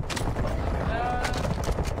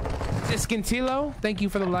 Scintilo, thank you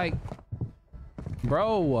for the like.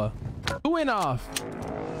 Bro, who went off?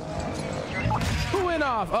 Who went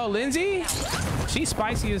off? Oh, Lindsay? She's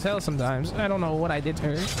spicy as hell sometimes. I don't know what I did to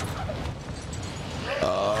her.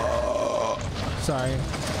 Sorry.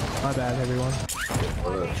 My bad, everyone.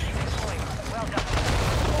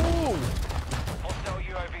 Oh!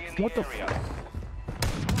 What the f—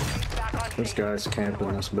 This guy's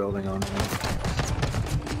camping this building on me.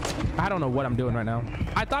 I don't know what I'm doing right now.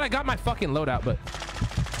 I thought I got my fucking loadout, but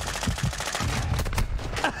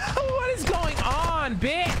what is going on,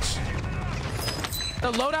 bitch?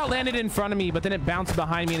 The loadout landed in front of me, but then it bounced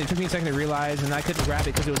behind me, and it took me a second to realize, and I couldn't grab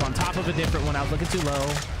it because it was on top of a different one. I was looking too low.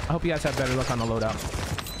 I hope you guys have better luck on the loadout.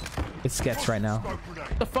 It's sketch right now.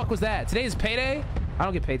 What the fuck was that? Today is payday? I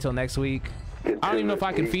don't get paid till next week. I don't even know if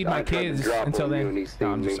I can feed my kids until then.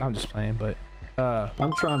 No, I'm just playing, but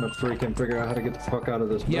I'm trying to freaking figure out how to get the fuck out of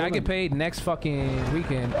this building. Yeah, I get paid next fucking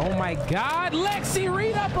weekend. Oh my god, Lexi,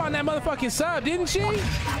 read up on that motherfucking sub, didn't she?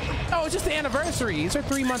 Oh, it's just the anniversary. It's her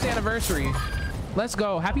 3-month anniversary. Let's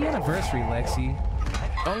go. Happy anniversary, Lexi.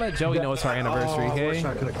 Don't let Joey know it's our anniversary, okay? I wish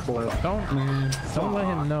I could have clipped. Don't let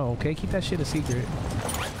him know, okay? Keep that shit a secret.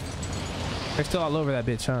 They're still all over that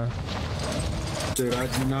bitch, huh? Dude, I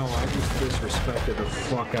just disrespected the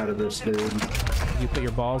fuck out of this dude. You put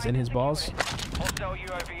your balls in his balls?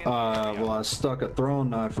 Well, I stuck a throwing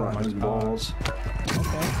knife right in his balls.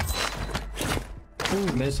 Okay.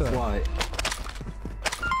 Ooh, mid-flight.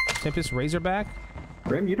 Tempest Razorback?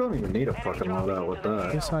 Grim, you don't even need a fucking loadout with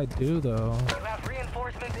that. Yes, I do, though.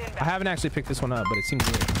 I haven't actually picked this one up, but it seems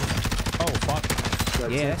good. Oh, fuck.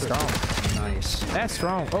 Yeah, that's strong. Nice. That's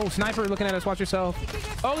strong. Oh, sniper looking at us. Watch yourself.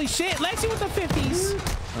 Holy shit. Lexi with the 50s.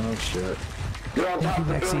 Oh, shit. You're on top of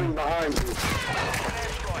the building behind you.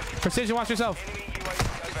 Precision, watch yourself.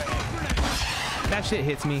 That shit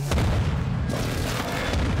hits me.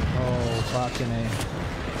 Oh, fucking A.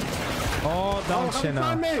 Oh, don't you know.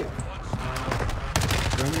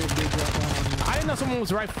 I didn't know someone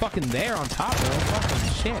was right fucking there on top, bro. Fucking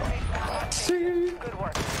shit. Good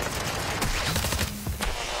work.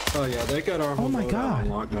 Oh yeah, they got our whole loadout on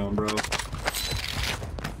lockdown, bro.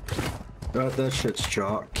 That shit's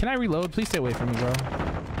chalk. Can I reload? Please stay away from me, bro.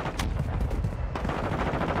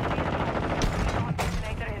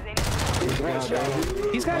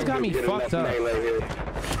 These guys got me fucked up.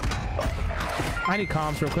 I need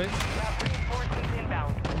comms real quick.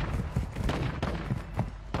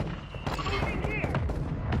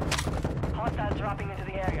 Dropping into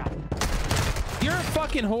the area. You're a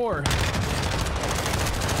fucking whore.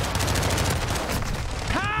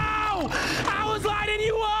 How? I was lighting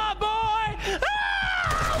you up, boy.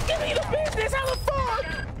 Ah! Give me the business. How the fuck?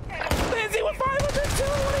 Lindsay, we're 5 2.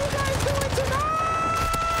 What are you guys doing tonight?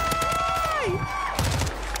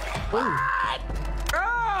 What?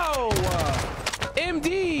 Oh,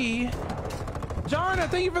 MD. Jarna,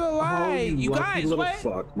 thank you for the like. You guys, what?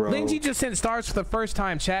 Fuck, bro. Lindsay just sent stars for the first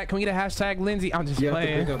time. Chat, can we get a hashtag Lindsay? I'm just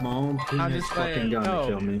playing. Have to pick up my own I'm just playing. No.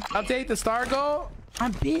 Kill me. Update the star goal.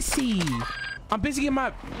 I'm busy. I'm busy getting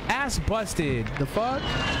my ass busted. The fuck? You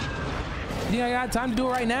think I got time to do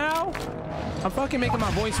it right now? I'm fucking making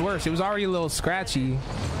my voice worse. It was already a little scratchy.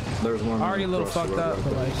 There's one already a little fucked up. Right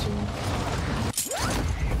But like,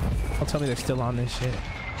 don't tell me they're still on this shit.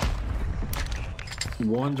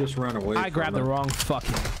 One just ran away. I grabbed the wrong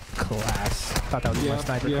fucking class. Thought that was my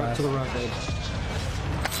sniper class. To the right, babe.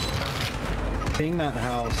 Ping that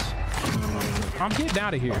house. I'm getting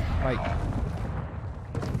out of here. Like,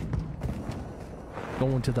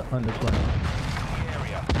 going to the underground.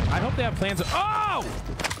 I hope they have plans. Oh!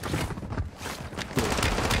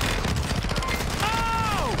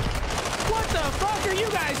 Oh! What the fuck are you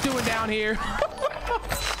guys doing down here?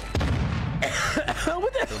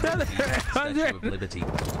 What the Liberty.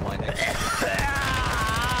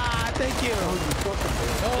 Thank you.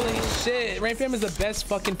 Holy shit. Rain Fam is the best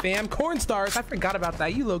fucking fam. Corn stars. I forgot about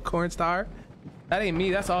that. You little corn star. That ain't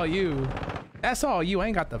me. That's all you. That's all you. I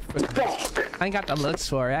ain't got the looks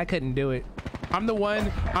for it. I couldn't do it. I'm the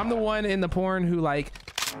one in the porn who like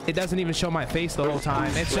it doesn't even show my face the whole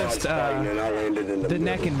time. It's just the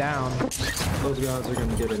neck and down. Those guys are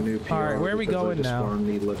gonna get a new PR. All right, where are we going now?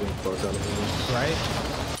 Right?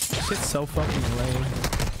 Shit's so fucking lame.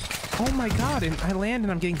 Oh my god, and I land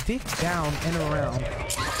and I'm getting dicked down and around.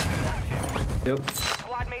 Yep.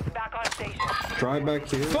 Squad mates back on station. Try back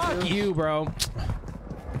here. Fuck you, bro.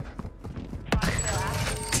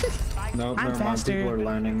 No, never mind. People are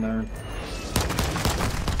landing there.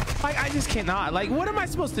 Like, I just cannot. Like, what am I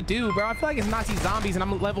supposed to do, bro? I feel like it's Nazi zombies and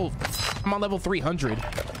I'm on level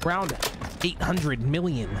 300. Round 800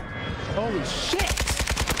 million. Holy shit.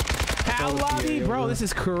 How lobby, bro? This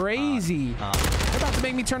is crazy. They're about to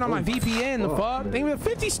make me turn on my VPN. The fuck? They give me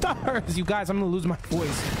 50 stars. You guys, I'm gonna lose my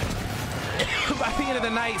voice. By the end of the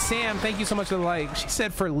night, Sam, thank you so much for the like. She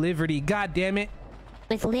said for liberty. God damn it.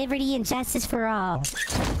 With liberty and justice for all.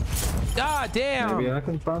 God damn. Maybe I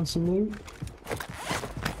can find some loot.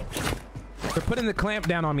 They're putting the clamp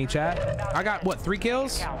down on me, chat. I got, what, 3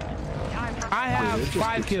 kills? I have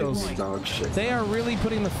 5 kills. Dog shit. They are really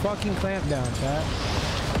putting the fucking clamp down, chat.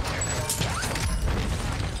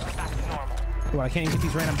 What, I can't even get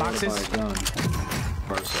these random boxes?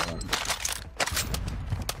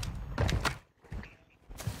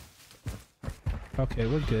 Okay,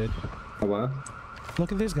 we're good. Oh, what?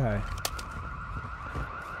 Look at this guy.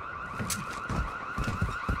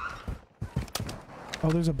 Oh,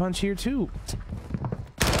 there's a bunch here too.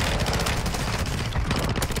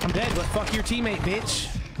 I'm dead, but fuck your teammate, bitch.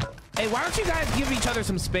 Hey, why don't you guys give each other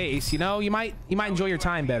some space? You know, you might enjoy your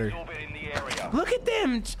time better. Look at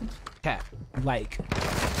them. Cat, like,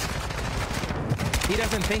 he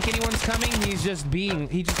doesn't think anyone's coming. He's just being.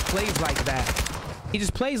 He just plays like that. He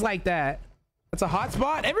just plays like that. That's a hot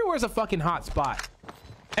spot. Everywhere's a fucking hot spot.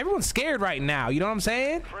 Everyone's scared right now. You know what I'm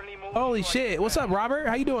saying? Holy shit. What's up, Robert?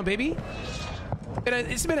 How you doing, baby?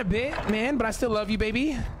 It's been a bit, man, but I still love you,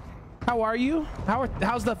 baby. How are you?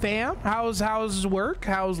 How's the fam? How's work?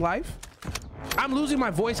 How's life? I'm losing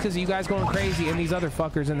my voice because of you guys going crazy and these other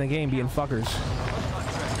fuckers in the game being fuckers.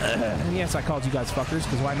 And yes, I called you guys fuckers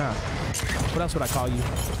because why not? What else would I call you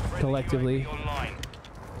collectively?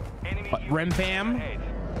 What, Rem fam?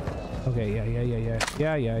 Okay,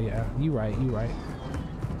 yeah. You right.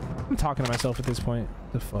 I'm talking to myself at this point.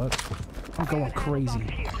 The fuck? I'm going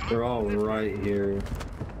crazy. They're all right here.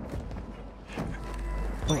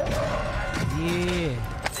 Oh. Yeah.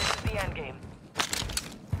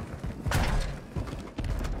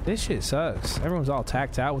 This shit sucks. Everyone's all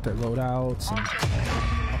tacked out with their loadouts and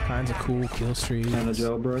all kinds of cool kill streaks. And a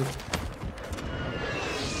jailbreak.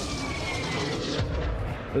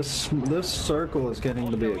 This circle is getting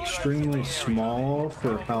to be extremely small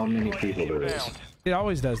for how many people there is. It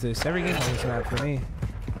always does this. Every game on this map for me.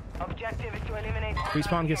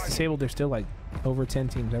 Respawn gets disabled. There's still like over 10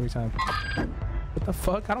 teams every time. What the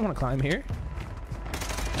fuck? I don't want to climb here.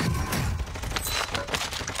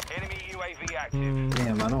 Enemy UAV active.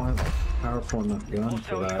 Damn, I don't have a powerful enough gun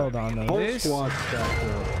for that. Hold on, though. Whole This squad's stacked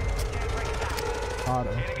up.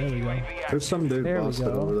 auto. There we go. There's some dude There we busted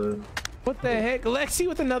go. over there. What the heck? Lexi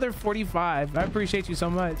with another 45. I appreciate you so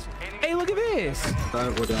much. Hey, look at this.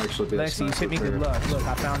 That would actually be a Lexi, you sniper hit me pair. good luck. Look,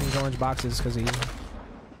 I found these orange boxes because of you.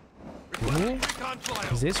 Yeah?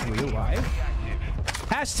 Is this real life?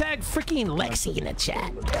 Hashtag freaking Lexi in the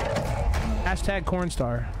chat. Hashtag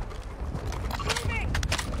Cornstar.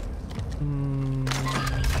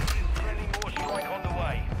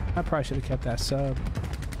 I probably should have kept that sub.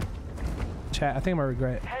 Chat, I think I'm gonna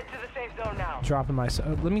regret Head to the safe zone now. dropping my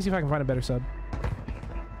sub. Let me see if I can find a better sub.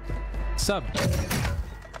 Sub.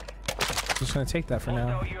 Just gonna take that for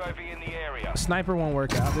now. UAV in the area. Sniper won't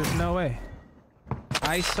work out. There's no way.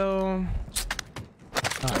 ISO.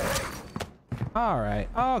 All right.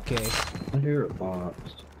 Okay. I hear a box.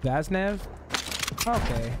 Vaznev.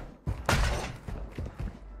 Okay.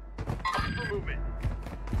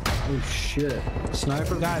 Oh shit.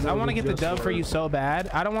 Sniper. Guys, I want to get the just dub for started. you so bad.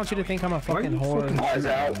 I don't want you to think I'm a Why are fucking you whore. fucking eyes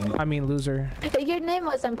out? I mean, loser. Your name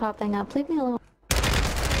wasn't popping up. Leave me alone.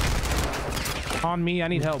 On me, I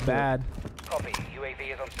need help bad. Copy.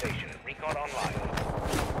 UAV is on station. Recon online.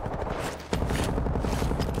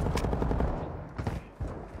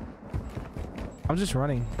 I'm just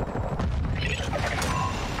running.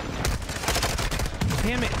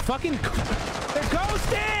 Damn it. Fucking. They're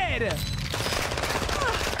ghosted!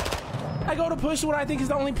 I go to push what I think is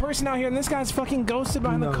the only person out here, and this guy's fucking ghosted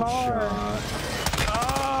behind the car. Shot.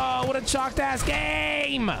 Oh, what a chalked ass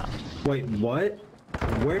game! Wait, what?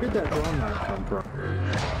 Where did that drone knife come from?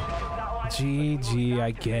 GG,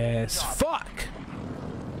 I guess. Fuck!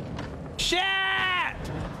 Shit!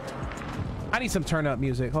 I need some turn up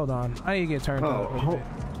music. Hold on. I need to get turned up. Oh,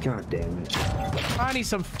 god damn it. I need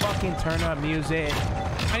some fucking turn up music.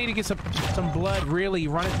 I need to get some blood really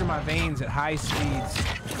running through my veins at high speeds.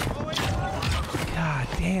 God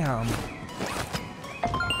damn.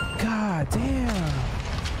 God damn.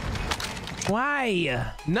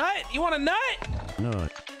 Why? Nut? You want a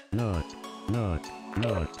nut?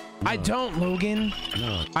 Nut. I don't, Logan.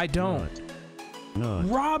 I don't.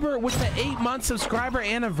 Robert with the 8-month subscriber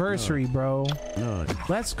anniversary, bro.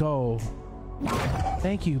 Let's go.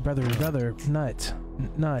 Thank you, brother. Nut.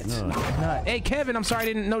 Hey, Kevin, I'm sorry I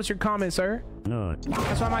didn't notice your comment, sir.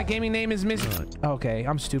 That's why my gaming name is Miss. Okay,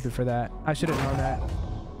 I'm stupid for that. I should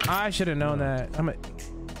have known that.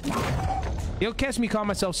 You'll catch me call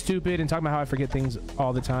myself stupid and talk about how I forget things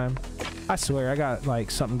all the time. I swear, I got like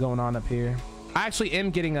something going on up here. I actually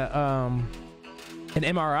am getting a an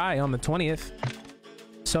MRI on the 20th.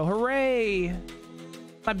 So hooray!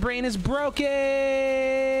 My brain is broken.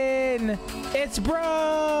 It's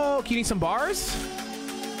broke. You need some bars?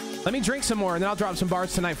 Let me drink some more and then I'll drop some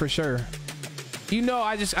bars tonight for sure. You know,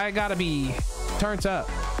 I gotta be turned up.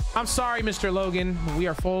 I'm sorry, Mr. Logan. We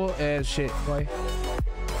are full as shit, boy.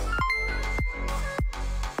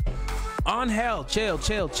 On hell, chill.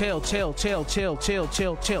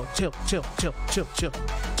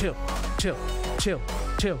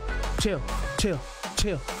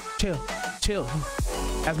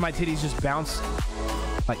 As my titties just bounce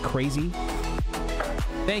like crazy.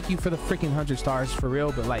 Thank you for the freaking 100 stars for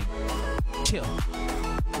real, but like, chill.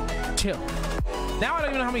 Now I don't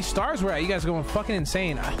even know how many stars we're at. You guys are going fucking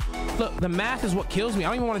insane. Look, the math is what kills me. I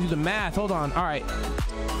don't even want to do the math. Hold on. All right.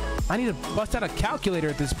 I need to bust out a calculator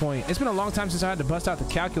at this point. It's been a long time since I had to bust out the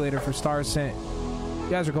calculator for stars sent. You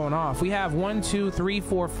guys are going off. We have 1, 2, 3,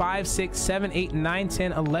 4, 5, 6, 7, 8, 9,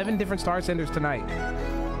 10, 11 different star senders tonight.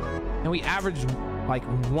 And we average like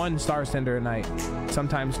 1 star sender a night,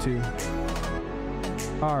 sometimes 2.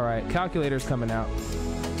 All right, calculator's coming out.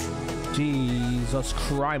 Jesus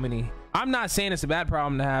criminy. I'm not saying it's a bad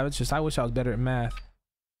problem to have. It's just I wish I was better at math.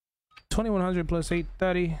 2100 plus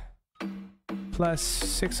 830 plus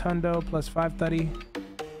 600 plus 530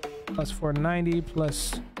 plus 490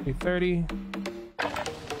 plus 330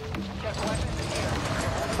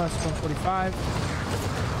 plus 145.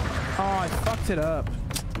 Oh, I fucked it up.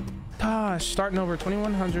 Gosh, starting over.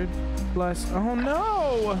 2100 plus, oh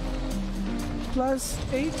no, plus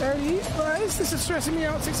 830 plus, this is stressing me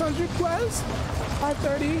out. 600 plus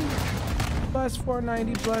 530 plus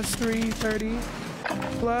 490 plus 330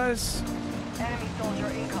 plus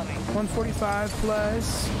 145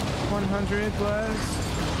 plus 100 plus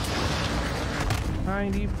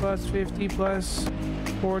 90 plus 50 plus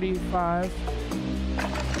 45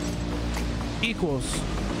 equals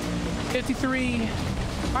 53.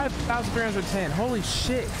 5,310. Holy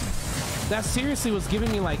shit. That seriously was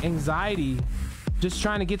giving me like anxiety just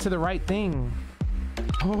trying to get to the right thing.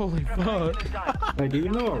 Holy fuck. Hey, do you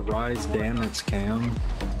know a Rise Damn It scam?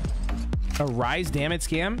 A Rise Damn It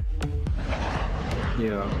scam?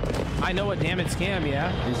 Yeah. I know a Damn It scam,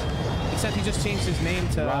 yeah. Except he just changed his name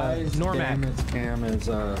to Rise Normac. Damn It scam is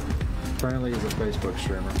apparently he's a Facebook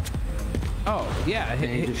streamer. Oh, yeah. And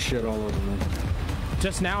he just shit all over me.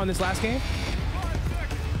 Just now in this last game?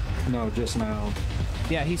 No, just now.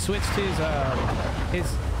 Yeah, he switched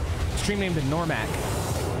his stream name to Normac.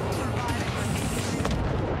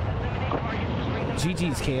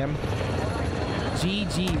 GG's Cam.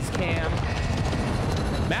 GG's Cam.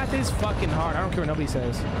 Math is fucking hard. I don't care what nobody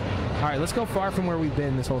says. All right, let's go far from where we've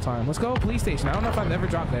been this whole time. Let's go police station. I don't know if I've ever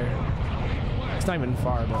dropped there. It's not even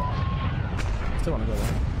far, but I still want to go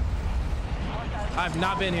there. I've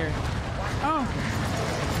not been here. Oh.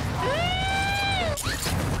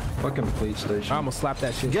 Fucking police station. I almost slapped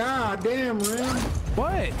that shit. God damn, Ren.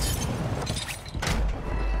 What?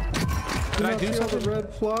 Did I do something? The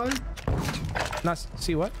red fly? Not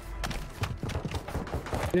see what?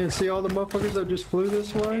 You didn't see all the motherfuckers that just flew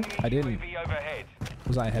this way? I didn't.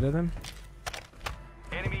 Was I ahead of them?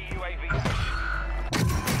 Enemy UAV.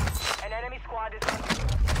 An enemy squad is on.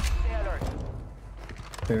 Stay alert.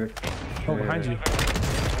 Here. Oh, behind you.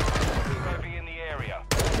 UAV in the area.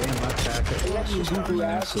 Damn, my packet was just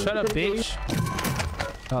massive. Shut up, bitch.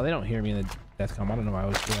 Oh, they don't hear me in the deathcom. I don't know why I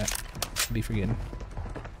always do that. I'd be forgetting.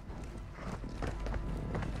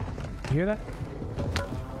 You hear that?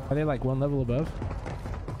 Are they like 1 level above?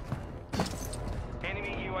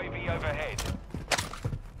 Enemy UAV overhead.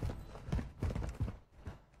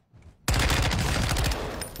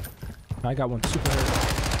 I got one super hurt.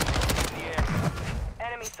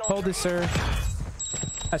 Hold this, sir.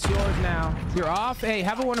 That's yours now. You're off. Hey,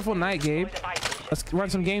 have a wonderful night, Gabe. Let's run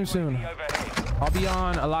some games soon. I'll be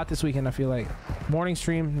on a lot this weekend, I feel like. Morning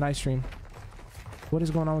stream, night stream. What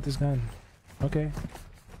is going on with this gun? Okay.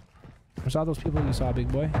 I saw those people you saw,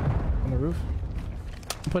 big boy, on the roof.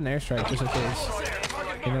 I'm putting an airstrike just in case.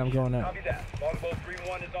 And then I'm going up.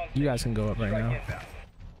 You guys can go up right now.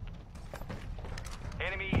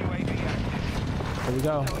 Here we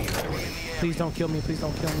go. Please don't kill me. Please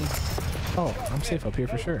don't kill me. Oh, I'm safe up here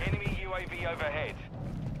for sure. Enemy UAV overhead.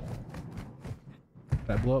 Did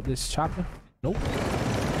I blow up this chopper? Nope.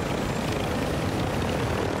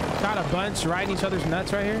 Got a bunch riding each other's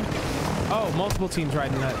nuts right here. Oh, multiple teams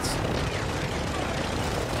riding nuts.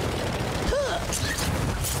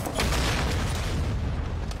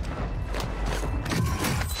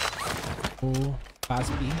 Oh,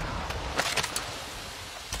 Cosby.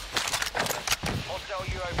 Hostile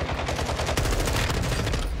UAV.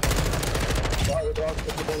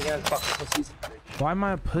 Why am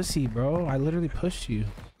I a pussy, bro? I literally pushed you.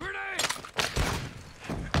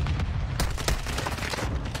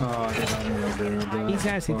 Oh, I did not know that. These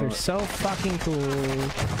guys think they're so fucking cool.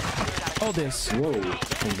 Hold this. Whoa.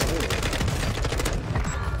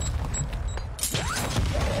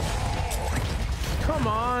 Come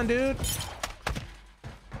on, dude.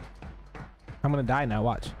 I'm gonna die now,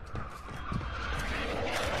 watch.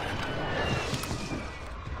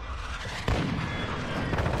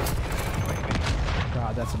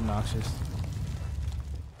 God, that's obnoxious.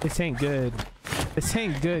 This ain't good. This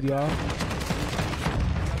ain't good, y'all.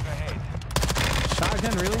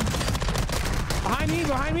 Shotgun, really? Behind me,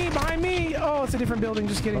 behind me, behind me! Oh, it's a different building,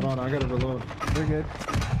 just kidding. Hold on, I gotta reload. You're good.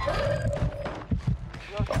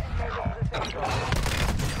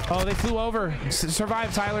 Oh, they flew over.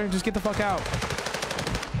 Survive, Tyler. Just get the fuck out.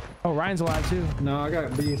 Oh, Ryan's alive too. No, I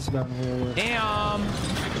got beasts down here. Damn.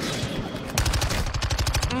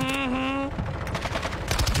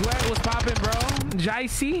 Duet was popping, bro.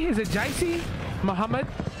 Jicey, is it Jicey? Muhammad?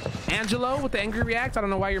 Angelo with the angry react. I don't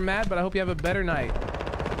know why you're mad, but I hope you have a better night.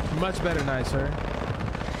 Much better night, sir.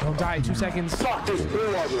 Don't die. 2 seconds. Fuck this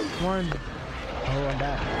blue of them. One. Oh, I'm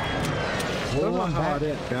back. Hold on, how I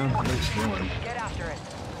did down at least one. Get after it.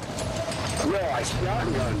 Yeah, I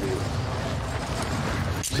shotgun you.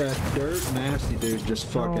 That dirt nasty dude just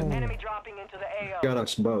fucking Enemy dropping into the AO. got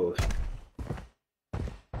us both.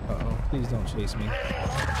 Uh-oh. Please don't chase me.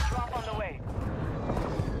 Drop on the way.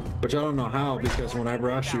 Which I don't know how, because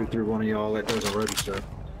whenever I shoot through one of y'all, it doesn't register.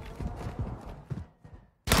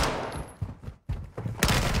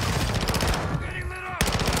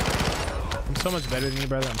 I'm so much better than you,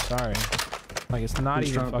 brother. I'm sorry. Like, it's not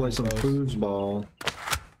He's even trying to play some close. foosball.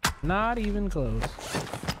 Not even close.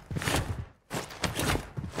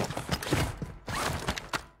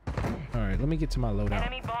 All right, let me get to my loadout.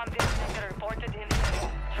 Enemy bomb detonator reported in the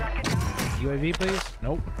area. Track it down. UAV, please.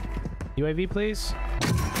 Nope. UAV, please.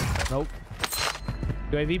 Nope.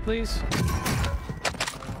 UAV, please.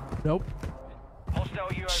 Nope. Hostile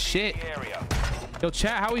UAV Shit. in the area. Yo,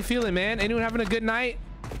 chat, how we feeling, man? Anyone having a good night?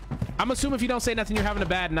 I'm assuming if you don't say nothing, you're having a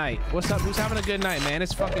bad night. What's up? Who's having a good night, man?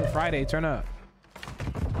 It's fucking Friday. Turn up.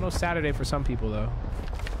 I know Saturday for some people, though.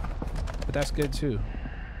 But that's good, too.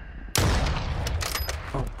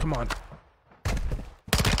 Oh, come on.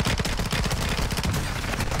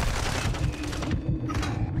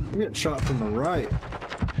 I'm getting shot from the right.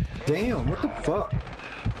 Damn, what the fuck?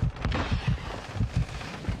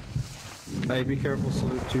 Hey, be careful,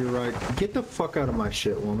 salute to your right. Get the fuck out of my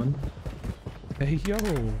shit, woman. Hey, yo.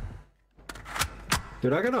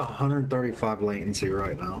 Dude, I got 135 latency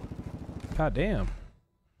right now. God damn.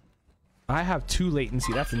 I have 2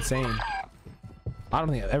 latency. That's insane. I don't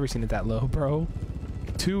think I've ever seen it that low, bro.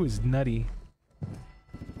 2 is nutty.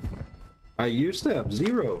 I used to have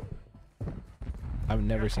 0. I've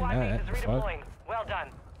never seen Squad mate that. is Fuck. redeploying. Well done.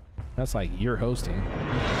 That's like you're hosting.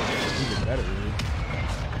 Even better, really.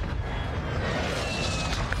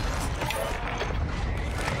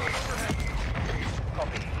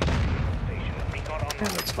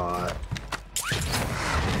 And it's hot.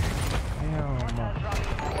 Damn. Dropping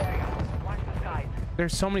into the area. Watch the skies.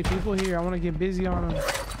 There's so many people here. I want to get busy on them.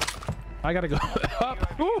 I gotta go up.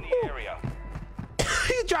 UAV in the area.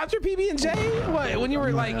 You dropped your PB&J? What? When you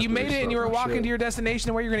were like, you made it and you were walking to your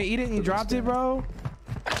destination where you're gonna eat it and you dropped it, bro?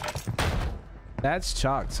 That's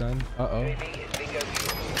chalk, son. Uh-oh.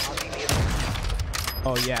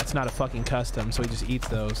 Oh, yeah, it's not a fucking custom, so he just eats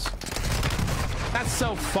those. That's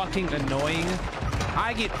so fucking annoying.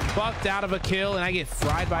 I get fucked out of a kill and I get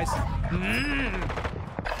fried by...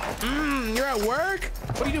 you're at work?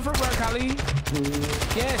 What do you do for work, Ali?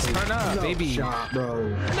 Yes, turn up, No baby. shot, bro.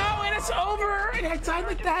 No, and it's over. And I died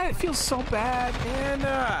like that. It feels so bad,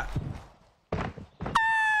 man.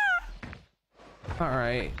 All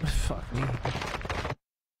right. Fuck me.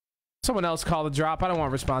 Someone else call the drop. I don't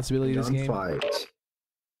want responsibility this game. Gunfight.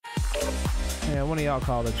 Yeah, one of y'all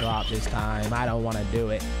call the drop this time. I don't want to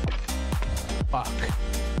do it. Fuck.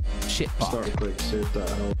 Shit, fuck. Start quick, see if that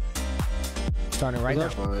helps. Starting right now.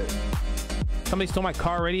 Fight. Somebody stole my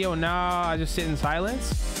car radio. Nah, I just sit in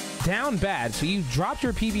silence. Down bad. So you dropped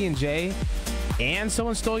your PB&J and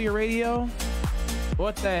someone stole your radio?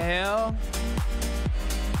 What the hell?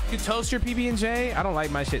 You toast your PB&J? I don't like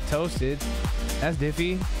my shit toasted. That's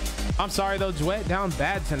diffy. I'm sorry though, Duet, down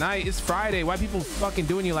bad tonight. It's Friday. Why people fucking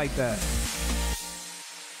doing you like that?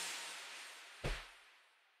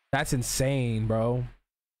 That's insane, bro.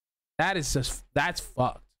 That is just, that's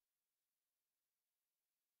fucked.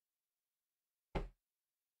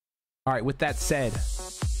 All right, with that said,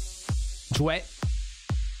 Duet,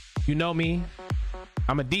 you know me.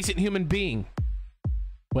 I'm a decent human being.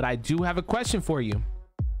 But I do have a question for you.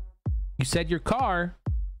 You said your car,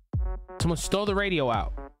 someone stole the radio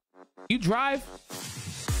out. You drive?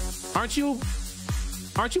 Aren't you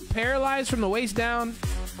paralyzed from the waist down?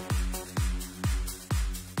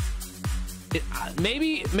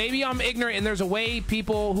 Maybe I'm ignorant and there's a way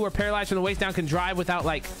people who are paralyzed from the waist down can drive without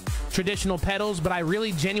like traditional pedals, but I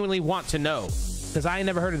really genuinely want to know because I ain't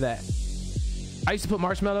never heard of that. I used to put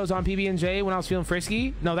marshmallows on PB&J when I was feeling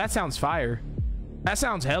frisky. No, that sounds fire. That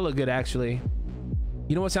sounds hella good, actually.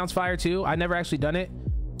 You know what sounds fire too? I never actually done it.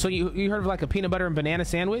 So you heard of like a peanut butter and banana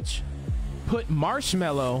sandwich? Put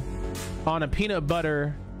marshmallow on a peanut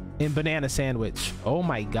butter and banana sandwich. Oh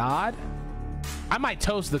my God. I might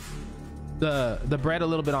toast the bread a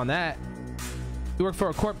little bit on that. You work for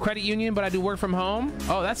a corp credit union, but I do work from home.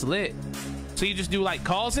 Oh, that's lit. So you just do like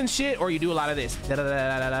calls and shit, or you do a lot of this? Da, da,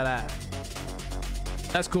 da, da, da, da.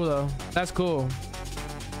 That's cool though. That's cool.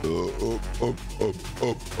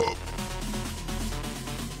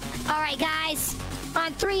 All right, guys.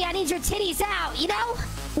 On 3, I need your titties out, you know?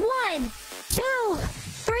 1, 2,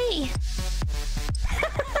 3.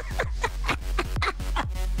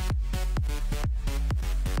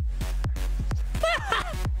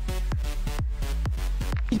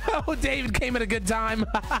 Yo, David came at a good time.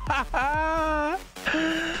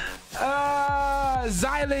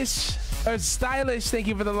 Zylish or Stylish, thank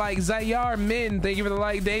you for the like. Zayar Min, thank you for the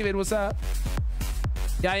like. David, what's up?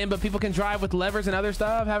 Yeah, I am, but people can drive with levers and other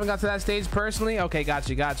stuff. Haven't got to that stage personally. Okay,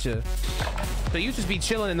 gotcha. So you just be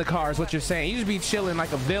chilling in the car is what you're saying. You just be chilling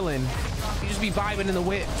like a villain. You just be vibing in the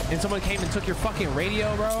whip and someone came and took your fucking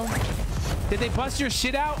radio, bro. Did they bust your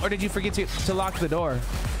shit out or did you forget to lock the door?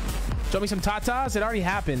 Show me some tatas. It already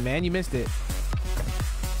happened, man. You missed it.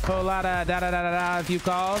 Whole lot of da-da-da-da-da, a few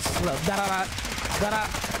calls. Da-da-da-da-da.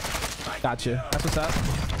 Gotcha. That's what's up.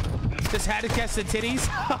 Just had to catch the titties.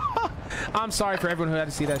 I'm sorry for everyone who had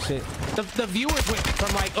to see that shit. The viewers went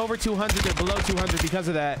from like over 200 to below 200 because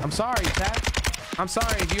of that. I'm sorry, chat. I'm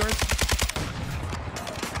sorry, viewers.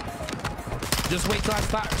 Just wait till I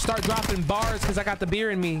start dropping bars because I got the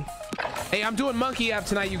beer in me. Hey, I'm doing Monkey App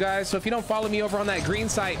tonight, you guys. So if you don't follow me over on that green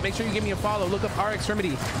site, make sure you give me a follow. Look up R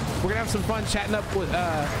Extremity. We're gonna have some fun chatting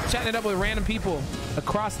it up with random people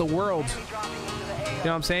across the world. You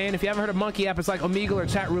know what I'm saying? If you haven't heard of Monkey App, it's like Omegle or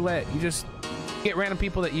Chat Roulette. You just get random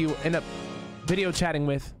people that you end up video chatting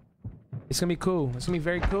with. It's gonna be cool. It's gonna be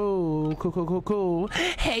very cool. Cool.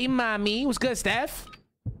 Hey, mommy. What's good, Steph?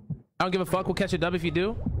 I don't give a fuck. We'll catch a dub if you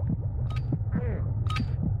do.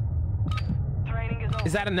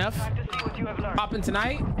 Is that enough? Popping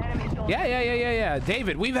tonight? Yeah.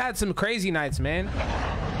 David, we've had some crazy nights, man.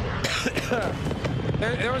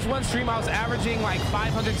 there was one stream I was averaging like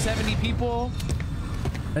 570 people.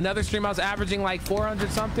 Another stream I was averaging like 400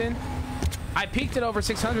 something. I peaked at over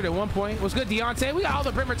 600 at one point. What's good, Deontay? We got all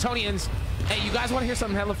the Bremertonians. Hey, you guys want to hear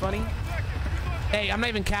something hella funny? Hey, I'm not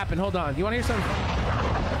even capping. Hold on. You want to hear something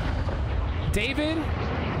funny? David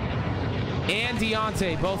and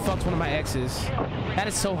Deontay both fucked one of my exes. That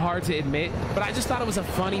is so hard to admit, but I just thought it was a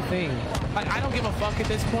funny thing. Like, I don't give a fuck at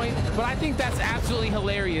this point, but I think that's absolutely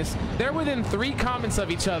hilarious. They're within 3 comments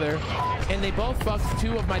of each other, and they both fucked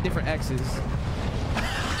 2 of my different exes.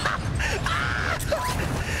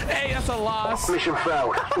 Hey, that's a loss. Mission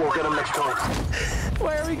failed. We'll get them next time.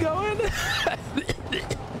 Where are we going?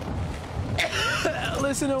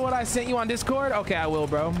 Listen to what I sent you on Discord? Okay, I will,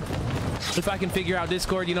 bro. If I can figure out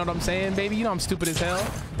Discord, you know what I'm saying, baby? You know I'm stupid as hell.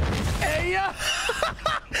 Hey, yeah.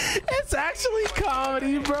 It's actually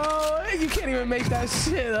comedy, bro. You can't even make that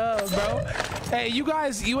shit up, bro. Hey, you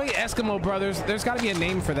guys, you ain't Eskimo brothers. There's got to be a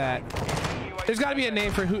name for that. There's got to be a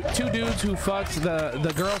name for 2 dudes who fucked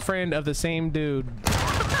the girlfriend of the same dude.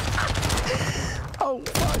 Oh,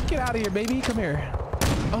 fuck. Get out of here, baby. Come here.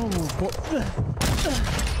 Oh, boy.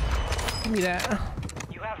 Give me that.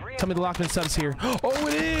 Tell me the Lockman sub's here. Oh,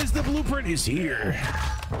 it is. The blueprint is here.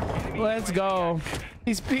 Let's go.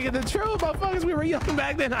 He's speaking the truth, motherfuckers. We were young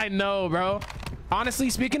back then. I know, bro.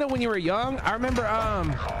 Honestly, speaking of when you were young, I remember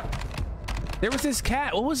there was this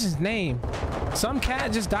cat. What was his name? Some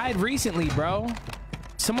cat just died recently, bro.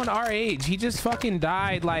 Someone our age. He just fucking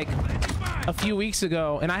died like a few weeks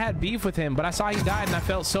ago, and I had beef with him, but I saw he died and I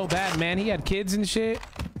felt so bad, man. He had kids and shit.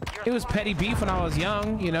 It was petty beef when I was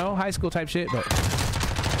young, you know, high school type shit, but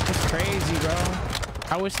it's crazy, bro.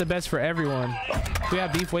 I wish the best for everyone. We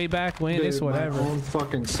have beef way back when. Dude, It's whatever. My own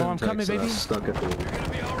fucking I'm coming, syntax that I baby. stuck at the.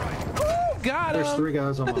 Ooh, got him. There's 3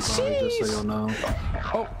 guys on my body, just so Jeez. you'll know.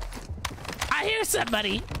 Oh, I hear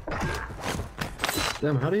somebody.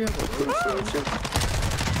 Damn, how do you have a little switch?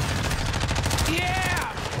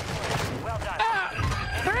 Yeah.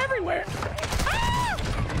 They're everywhere. Ah!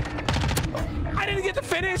 I didn't get to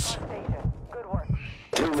finish.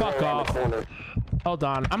 Fuck off. Hold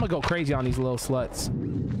on. I'm gonna go crazy on these little sluts.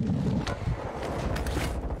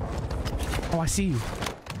 Oh, I see you.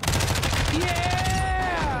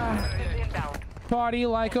 Yeah! Party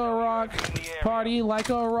like a rock. Party like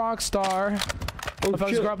a rock star. If I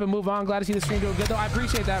just grow up and move on, glad to see the stream doing good though. I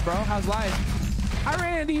appreciate that, bro. How's life? I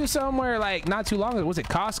ran into you somewhere like not too long ago. Was it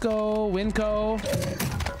Costco, Winco?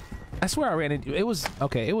 I swear I ran into you. It was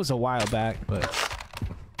okay. It was a while back, but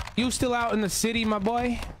you still out in the city, my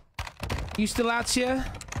boy? You still out here?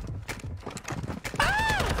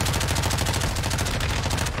 Ah!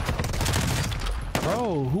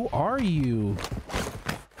 Bro, who are you?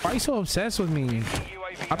 Why are you so obsessed with me?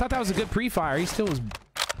 I thought that was a good pre-fire. He still was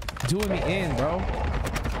doing me in, bro.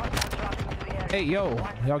 Hey, yo,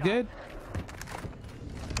 y'all good?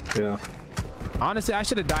 Yeah. Honestly, I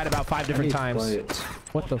should have died about 5 different times. Plates.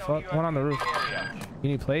 What the fuck? One on the roof.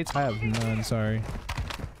 You need plates? I have none, sorry.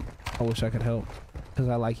 I wish I could help. Because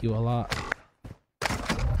I like you a lot.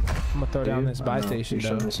 I'm gonna throw down this buy station,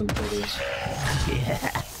 though.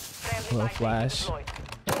 Yeah. Little flash.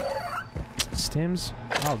 Stims?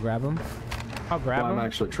 I'll grab them. I'll grab them. I'm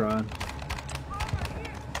actually trying.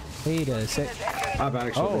 Wait a sec. I've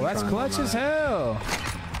actually Oh, that's clutch as hell.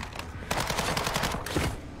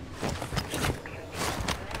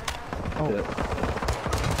 Oh.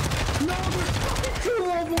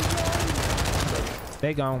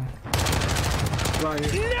 They gone. Right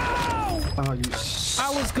here. No! Oh, you.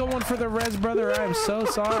 I was going for the res, brother. I'm so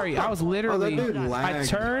sorry. I was literally. Oh, that dude I lagged.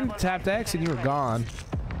 turned, tapped X, and you were gone.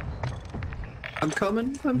 I'm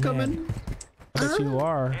coming. I'm coming. But you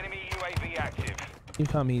are. Enemy UAV active. You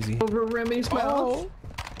come easy. Over Remy's mouth. Oh.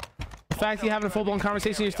 The fact you having a full-blown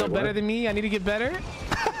conversation, you're still better than me. I need to get better.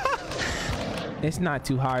 It's not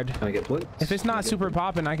too hard. Can I get plates? If it's not super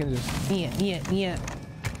popping, I can just yeah. Hit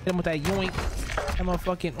him with that yoink. That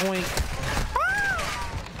motherfucking oink.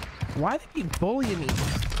 Why they keep bullying me?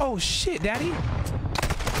 Oh shit, daddy. I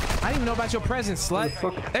didn't even know about your presence, slut.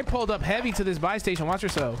 They pulled up heavy to this buy station. Watch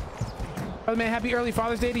yourself. Brother man, happy early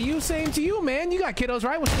Father's Day to you. Same to you, man. You got kiddos,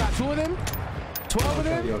 right? What, you got 2 of them? 12 of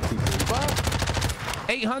them? 12?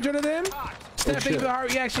 800 of them? Steph, thank you for the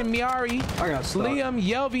heart reaction. Miari, I got stuck. Liam,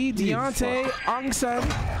 Yelby, Deontay, Angsun,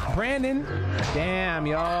 Brandon. Damn,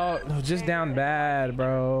 y'all. Just down bad,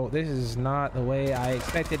 bro. This is not the way I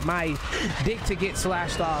expected my dick to get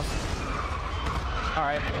slashed off. All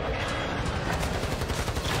right.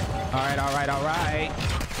 All right.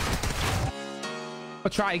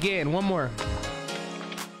 I'll try again. One more.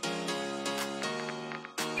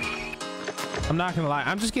 I'm not gonna lie.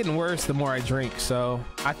 I'm just getting worse the more I drink. So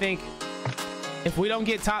I think if we don't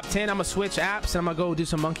get top 10, I'm gonna switch apps and I'm gonna go do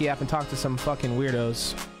some monkey app and talk to some fucking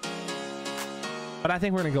weirdos. But I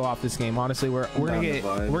think we're gonna go off this game. Honestly, we're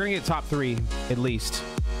gonna get top 3 at least,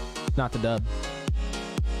 not the dub.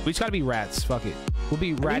 We just gotta be rats. Fuck it. We'll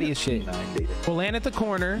be ratty as shit. We'll land at the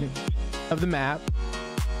corner of the map.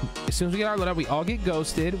 As soon as we get our load up, we all get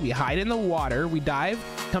ghosted. We hide in the water. We dive,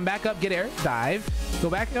 come back up, get air, dive, go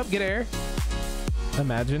back up, get air.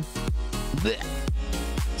 Imagine. Blech.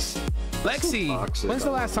 Lexi, when's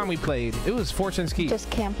the last time we played? It was Fortune's Keep. Just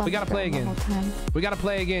camp on we gotta play the again. whole time. We gotta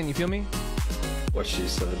play again. You feel me? What she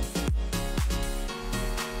said.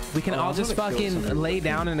 We can all just fucking lay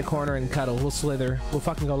down in the corner and cuddle. We'll slither. We'll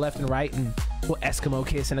fucking go left and right and we'll Eskimo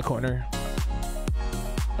kiss in the corner.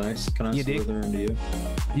 Nice. Can I slither into you?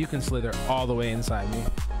 You can slither all the way inside me.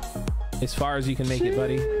 As far as you can make it,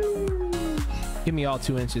 buddy. Give me all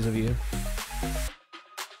 2 inches of you.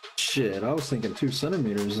 Shit, I was thinking 2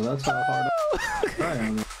 centimeters, and that's how hard I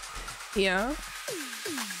am. Yeah.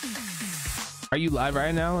 Are you live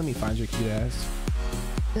right now? Let me find your cute ass.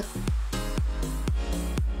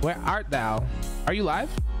 Where art thou? Are you live?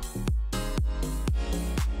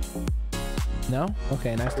 No?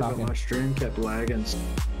 Okay, nice talking. My stream kept lagging.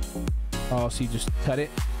 Oh, so you just cut it?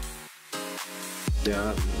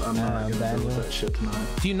 Yeah, I'm not gonna deal with that shit tonight.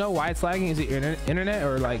 Do you know why it's lagging? Is it your internet,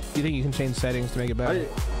 or like, do you think you can change settings to make it better?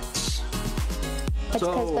 It's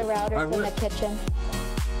because the router's in the kitchen.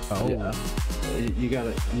 Oh. Yeah. You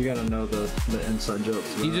gotta know the inside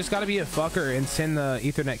jokes. You just gotta be a fucker and send the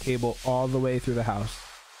Ethernet cable all the way through the house.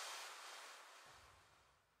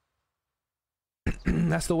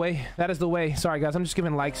 That's the way. That is the way. Sorry guys, I'm just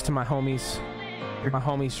giving likes to my homies. My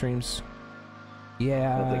homie streams.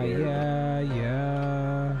 Yeah,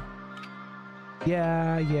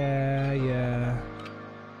 yeah.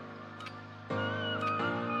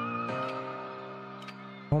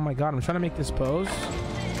 Oh my god, I'm trying to make this pose.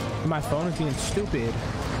 My phone is being stupid.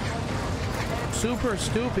 Super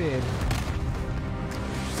stupid.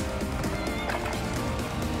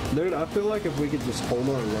 Dude, I feel like if we could just hold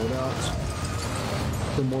our loadouts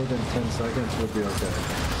for more than 10 seconds, we'd be okay.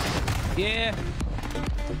 Yeah.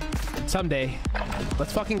 Someday.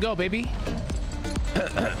 Let's fucking go, baby.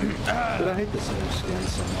 Dude, I hate this new skin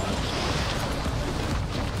so much.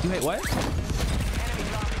 You hate what?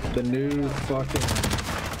 The new fucking...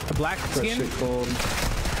 The black skin? Shit called...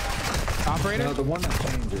 Operator? No, the one that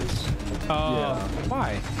changes. Oh, yeah.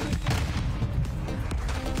 Why?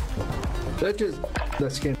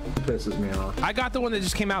 That skin pisses me off. I got the one that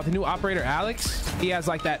just came out, the new Operator Alex. He has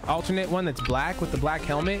like that alternate one that's black with the black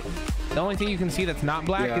helmet. The only thing you can see that's not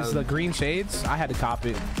black is the green shades. I had to cop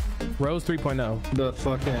it. Rose 3.0. The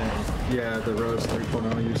fucking, yeah, the Rose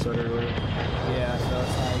 3.0 you said earlier. Yeah, so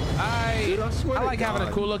it's like, I like having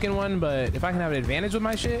a cool looking one, but if I can have an advantage with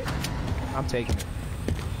my shit, I'm taking it.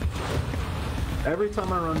 Every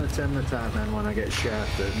time I run the Tim the Tatman one, I get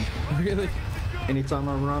shafted. Really? Anytime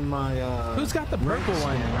I run my who's got the purple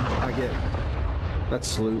one? I get that's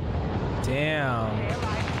Sloop. Damn.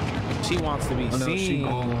 She wants to be seen.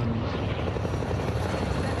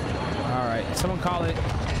 Alright, someone call it.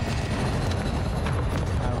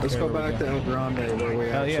 Let's go back to El Grande where we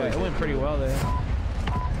Hell yeah, it went pretty well there.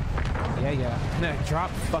 Yeah. No,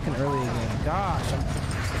 dropped fucking early again. Gosh,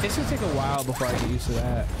 it's gonna take a while before I get used to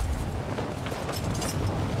that.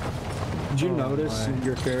 Did you notice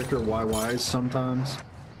your character YYs sometimes?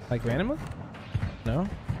 Like randomly? No?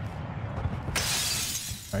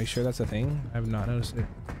 Are you sure that's a thing? I have not noticed it.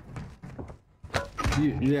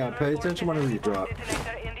 Yeah, pay attention whenever you drop.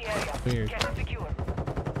 Weird.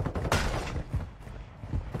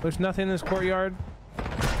 There's nothing in this courtyard.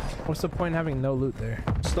 What's the point in having no loot there?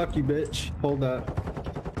 Stuck, you bitch. Hold that.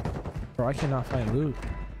 Bro, I cannot find loot.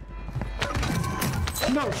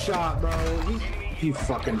 No shot, bro. You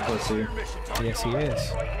fucking pussy. Yes, he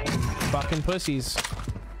is. Fucking pussies.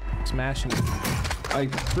 Smashing him. I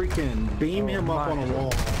freaking beam him up on a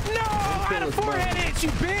wall. No! I had a forehead itch, you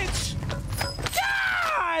bitch!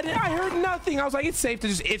 God! I heard nothing. I was like, it's safe to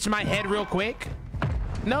just itch my head real quick.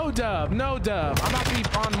 No dub, no dub. I'm about to be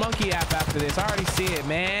on Monkey app after this. I already see it,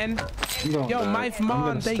 man. Yo, Mike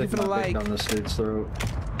Mon, thank you for the like. Down this dude's throat.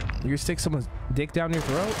 You're gonna stick someone's dick down your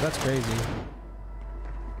throat? That's crazy.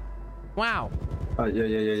 Wow.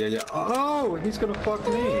 Yeah. Oh, he's gonna fuck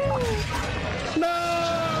me. No!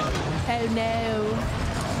 Oh no.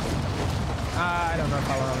 I don't know if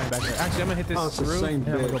I want to run back there. Actually, I'm gonna hit this roof and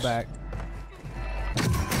I'm gonna go back.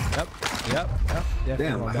 Yep.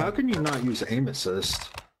 Damn, how can you not use aim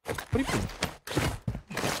assist? What do you mean?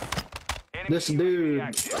 This dude,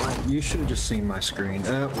 you should have just seen my screen.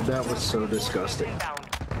 That was so disgusting.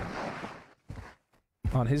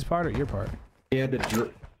 On his part or your part? He had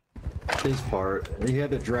to his part. He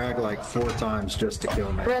had to drag like 4 times just to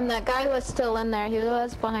kill me. Ren, that guy was still in there. He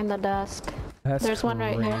was behind the desk. That's There's one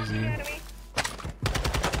right here.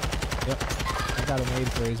 Yep. I got a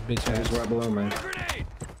nade for his bitch ass. He's right below me.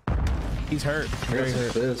 He's hurt. Very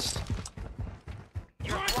hurt. Fist.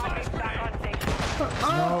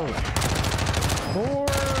 No.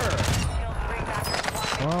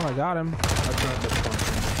 Oh, I got him. I tried to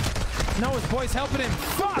punch him. No, his boy's helping him.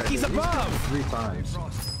 Fuck, he's above. 3 times.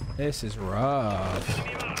 This is rough.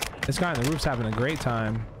 This guy on the roof's having a great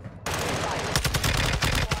time.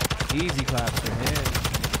 Easy claps for him.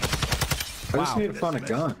 I just need to find a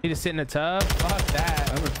gun. Need to sit in a tub? Fuck that.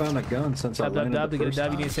 I haven't found a gun since I landed to get a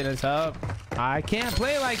dub, you need to sit in a tub. I can't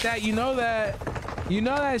play like that. You know that. You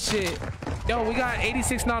know that shit. Yo, we got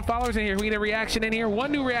 86 non-followers in here. We get a reaction in here.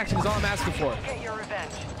 1 new reaction is all I'm asking for.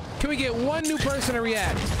 Can we get 1 new person to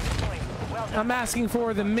react? I'm asking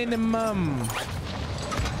for the minimum.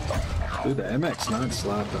 Dude, the MX-9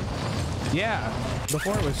 slapping. Yeah,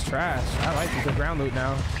 before it was trash. I like the ground loot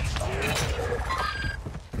now.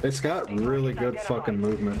 It's got really good fucking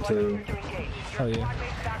movement too. Oh yeah.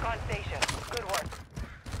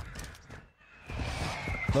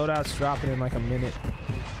 Loadout's dropping in like a minute.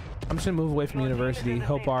 I'm just gonna move away from university.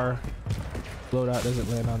 Hope our loadout doesn't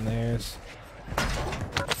land on theirs.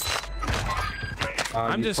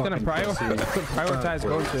 I'm just gonna prioritize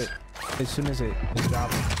going to it as soon as it is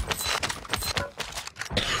dropping.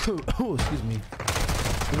 Oh, excuse me.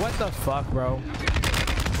 What the fuck, bro?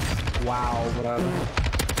 Wow. Whatever.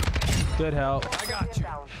 Good help. I got you.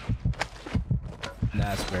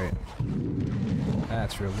 That's great.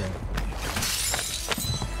 That's real great.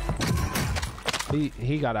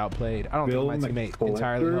 He got outplayed. I don't Bill think my teammate McCollector?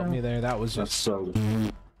 entirely helped me there. That was That's just so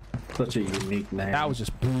such a unique name. that was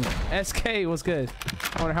just SK was good.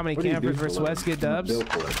 I wonder how many What do you campers do for versus a West get living? I'm a dubs. bill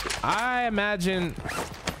collector. I imagine.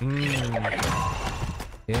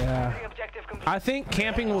 Yeah. Objective complete. I think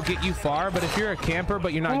camping will get you far, but if you're a camper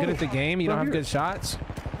but you're not good at the game, you don't have good shots,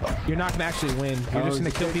 you're not gonna actually win. You're just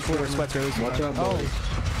gonna kill people with sweats early. Watch out, boys.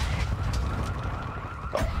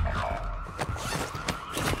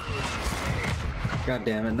 God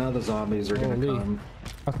damn it! Now the zombies are gonna Holy. come.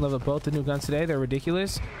 I love both the new guns today. They're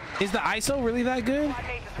ridiculous. Is the ISO really that good? Squad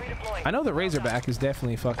mates is redeploying. I know the Razorback is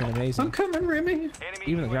definitely fucking I'm amazing. coming, Remy. Enemy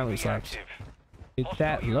Even the ground UAV loot slaps. active. It's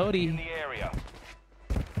that Hostile UAV in loady. the area.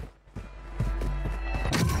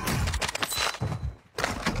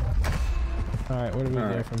 All right, where do we go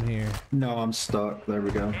Alright. from here? No, I'm stuck. There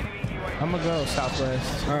we go. Enemy UAV. I'm gonna go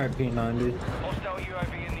southwest. All right, P90. Hostile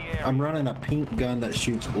UAV in the area. I'm running a pink gun that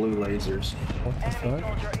shoots blue lasers. What the Enemy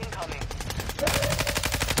fuck? soldier incoming.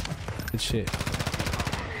 Good shit.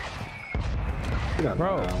 Get out of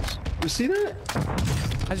Bro. my house. You see that?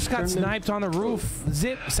 I just got Turned in- sniped on the roof.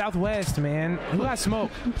 Zip southwest, man. Who got smoke?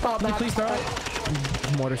 Can you please throw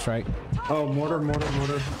it? Mortar strike. Oh, mortar.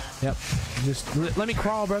 Yep. Just let me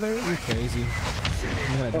crawl, brother. You're crazy.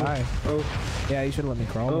 I'm gonna die. Oh, Yeah, you should have let me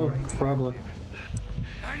crawl. oh, more. probably.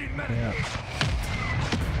 Yeah.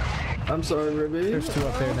 I'm sorry, Remy. There's two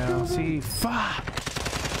up there now. See, fuck.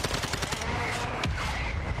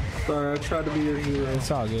 Sorry, I tried to be your hero.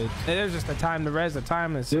 It's all good. There's just the time to res. The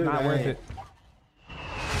time is Dude, not worth hey. it.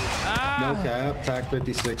 No cap. TAC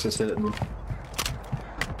 56 is hitting.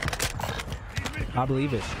 I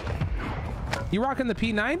believe it. You rocking the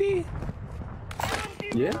P90?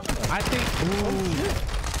 Yeah. I think. Ooh.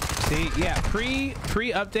 See, yeah, pre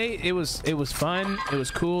update, it was fun, it was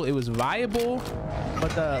cool, it was viable,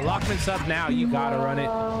 but the Lockman sub now, you gotta run it.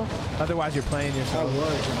 Otherwise, you're playing I yourself.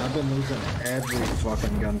 was, and I've been losing every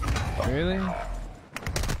fucking gun. Really?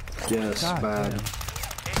 Yes, God bad.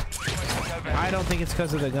 damn. I don't think it's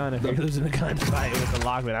because of the gun. If you're losing the gun fight with the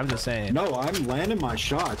Lockman, I'm just saying. No, I'm landing my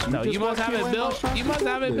shots. No, just you must watched have me it land my built. shots You must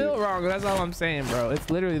before, have it dude. built wrong. That's all I'm saying, bro. It's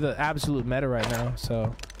literally the absolute meta right now.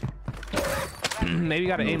 So maybe you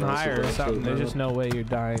gotta aim No, that's higher or the something. There's meta. just no way you're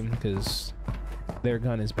dying because their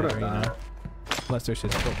gun is better, you know. Unless their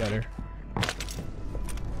shit's built better,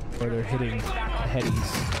 or they're hitting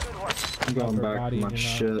headies. I'm going upper back body, to my you know.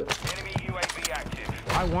 shit. Enemy UAV active.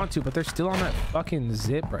 I want to, but they're still on that fucking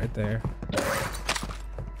zip right there.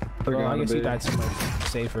 They're Well, I gonna guess he be. died so much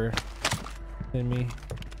safer than me.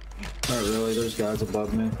 Not really. There's guys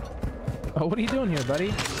above me. Oh, what are you doing here,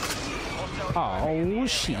 buddy? Oh,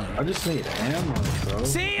 shit. I just need ammo, bro.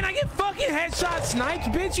 See, and I get fucking headshot sniped,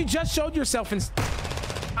 bitch. You just showed yourself, and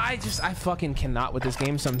I fucking cannot with this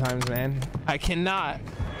game sometimes, man. I cannot.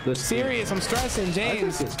 This Serious, I'm stressing,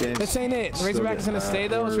 James. this game's This ain't it. still Razorback is gonna getting stay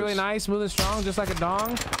though. It's really worse. nice, smooth and strong, just like a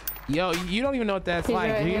dong. Yo, you don't even know what that's He's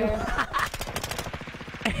like, right do you?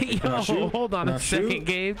 here. Yo, shoot? hold on Can a I second, shoot?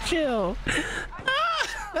 Gabe. Chill.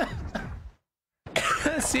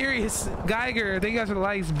 Serious. Geiger, thank you guys for the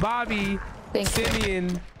likes. Bobby, Thank you.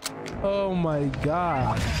 Simeon. Oh my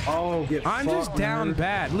god. Oh, get I'm just fucked, down man.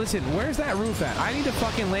 bad. Listen, where's that roof at? I need to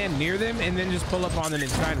fucking land near them and then just pull up on them and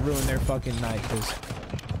try and ruin their fucking night because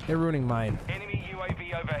they're ruining mine. Enemy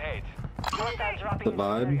UAV overhead. Hostiles dropping The into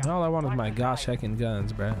vibe. area. All I want is my gosh heckin'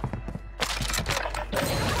 guns, bruh.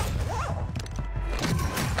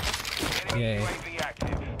 Enemy Yay. UAV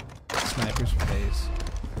active. Snipers for days.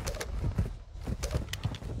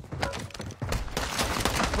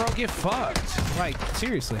 Bro, get fucked. Like,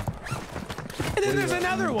 seriously. And then there's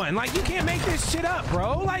another one. Like, you can't make this shit up,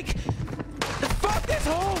 bro. Like, fuck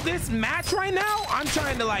this match right now. I'm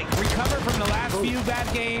trying to, like, recover from the last few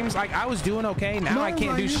bad games. Like, I was doing okay. Now I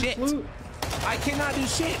can't do shit. I cannot do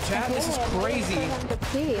shit, Chad. This is crazy.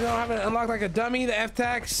 You don't have it unlocked like a dummy, the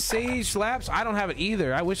F-Tax, Sage, Slaps. I don't have it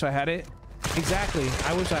either. I wish I had it. Exactly.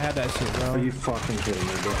 I wish I had that shit, bro. Are you fucking kidding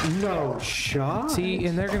me, bro? No shot. See,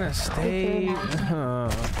 and they're gonna stay.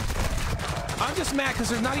 I'm just mad because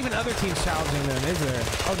there's not even other teams challenging them, is there?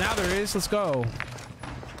 Oh, now there is. Let's go.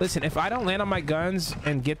 Listen, if I don't land on my guns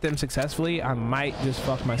and get them successfully, I might just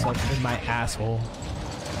fuck myself in my asshole.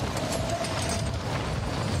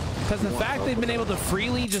 Because the fact they've been able to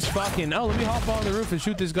freely just fucking, oh, let me hop on the roof and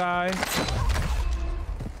shoot this guy.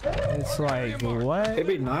 It's like, what? It'd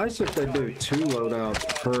be nice if they do 2 loadouts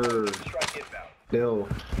per bill.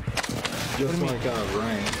 Just like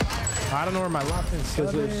rank. I don't know where my lock is.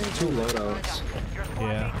 Because there's 2 loadouts.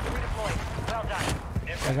 Yeah. Well done.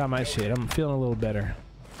 I got my shit. I'm feeling a little better.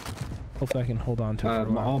 Hopefully I can hold on to it. For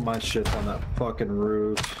a while. All my shit's on that fucking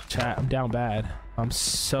roof. Chat, I'm down bad. I'm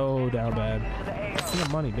so down bad. Give me the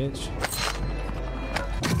money, bitch.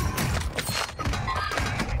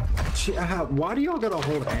 Why do y'all gotta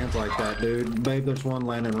hold hands like that, dude? Babe, there's one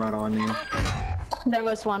landing right on you. There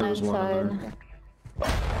was one There's inside. one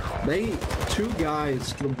in there. Two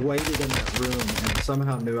guys waited in that room and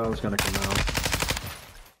somehow knew I was gonna come out.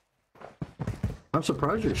 I'm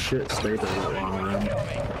surprised your shit stayed there that long, man.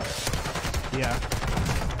 Yeah.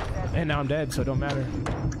 And now I'm dead, so it don't matter.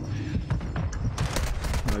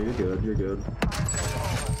 No, you're good. You're good.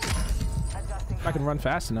 If I can run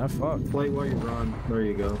fast enough, fuck. Play while you run. There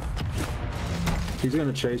you go. He's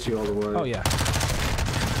gonna chase you all the way. Oh yeah.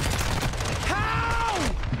 How?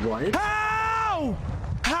 What? How?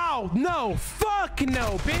 How? No. Fuck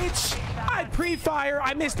no, bitch. I pre-fire.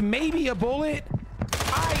 I missed maybe a bullet.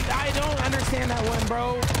 I don't understand that one,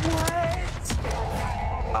 bro. What?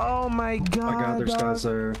 Oh my god. I got there's guys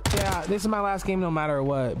there. Yeah, this is my last game no matter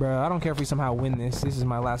what, bro. I don't care if we somehow win this. This is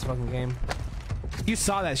my last fucking game. You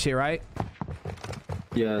saw that shit, right?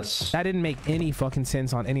 Yes. That didn't make any fucking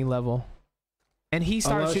sense on any level. And he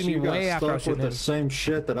started shooting me way after I with shot him. the same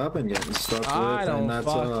shit that I've been getting stuck with. I don't and that's,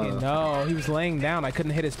 fucking know. He was laying down. I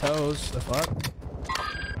couldn't hit his toes. The fuck?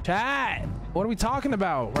 Chat. What are we talking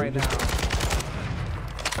about right now?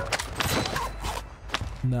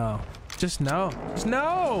 No. Just no. Just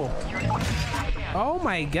no. Oh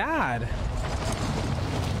my god.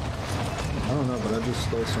 I don't know, but I just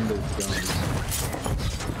stole somebody's guns.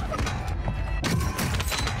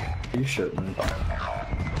 You shouldn't.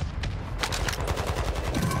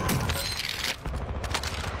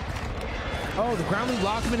 Oh, the ground loop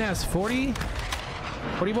Lockman has 40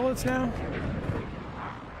 bullets now?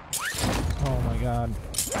 Oh my god.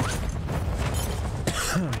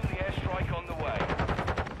 Airstrike on the way.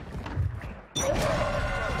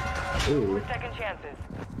 Ooh. Second chances.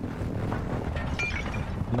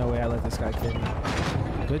 No way I let this guy kill me.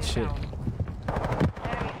 Good shit.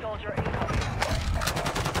 Enemy soldier is.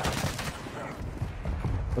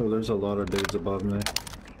 Oh, there's a lot of dudes above me.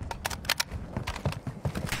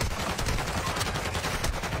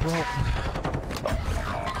 Well,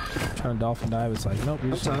 trying to dolphin dive, it's like, nope,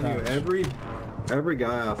 you're I'm just telling you, every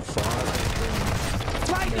guy I fought.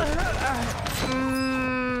 like,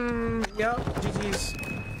 yep, GG's.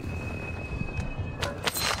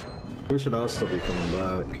 We should all still be coming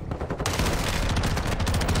back.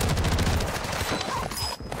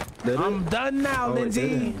 I'm done now, Oh,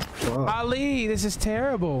 Lindsay. Ali, this is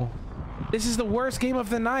terrible. This is the worst game of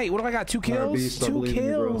the night. What do I got? 2 kills? Beast, 2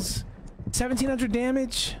 kills. 1700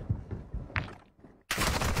 damage.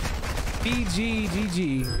 BG,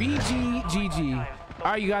 GG. BG, GG.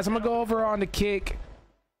 All right, you guys, I'm gonna go over on the Kick.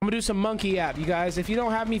 I'm gonna do some monkey app, you guys. If you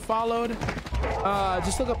don't have me followed,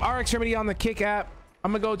 just look up RXtremity on the Kick app.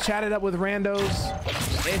 I'm gonna go chat it up with randos.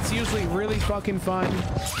 It's usually really fucking fun.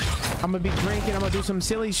 I'm gonna be drinking. I'm gonna do some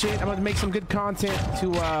silly shit. I'm gonna make some good content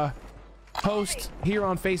to post here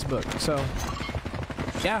on Facebook. So,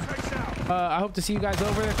 yeah. I hope to see you guys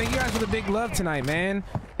over there. Thank you guys for the big love tonight, man.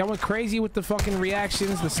 Y'all went crazy with the fucking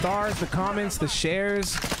reactions, the stars, the comments, the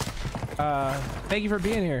shares. Thank you for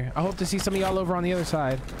being here. I hope to see some of y'all over on the other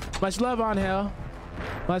side. Much love, on hell.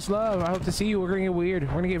 Much love. I hope to see you. We're gonna get weird.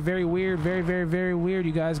 We're gonna get very weird. Very, very, very weird,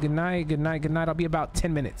 you guys. Good night. Good night. Good night. I'll be about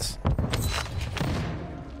 10 minutes.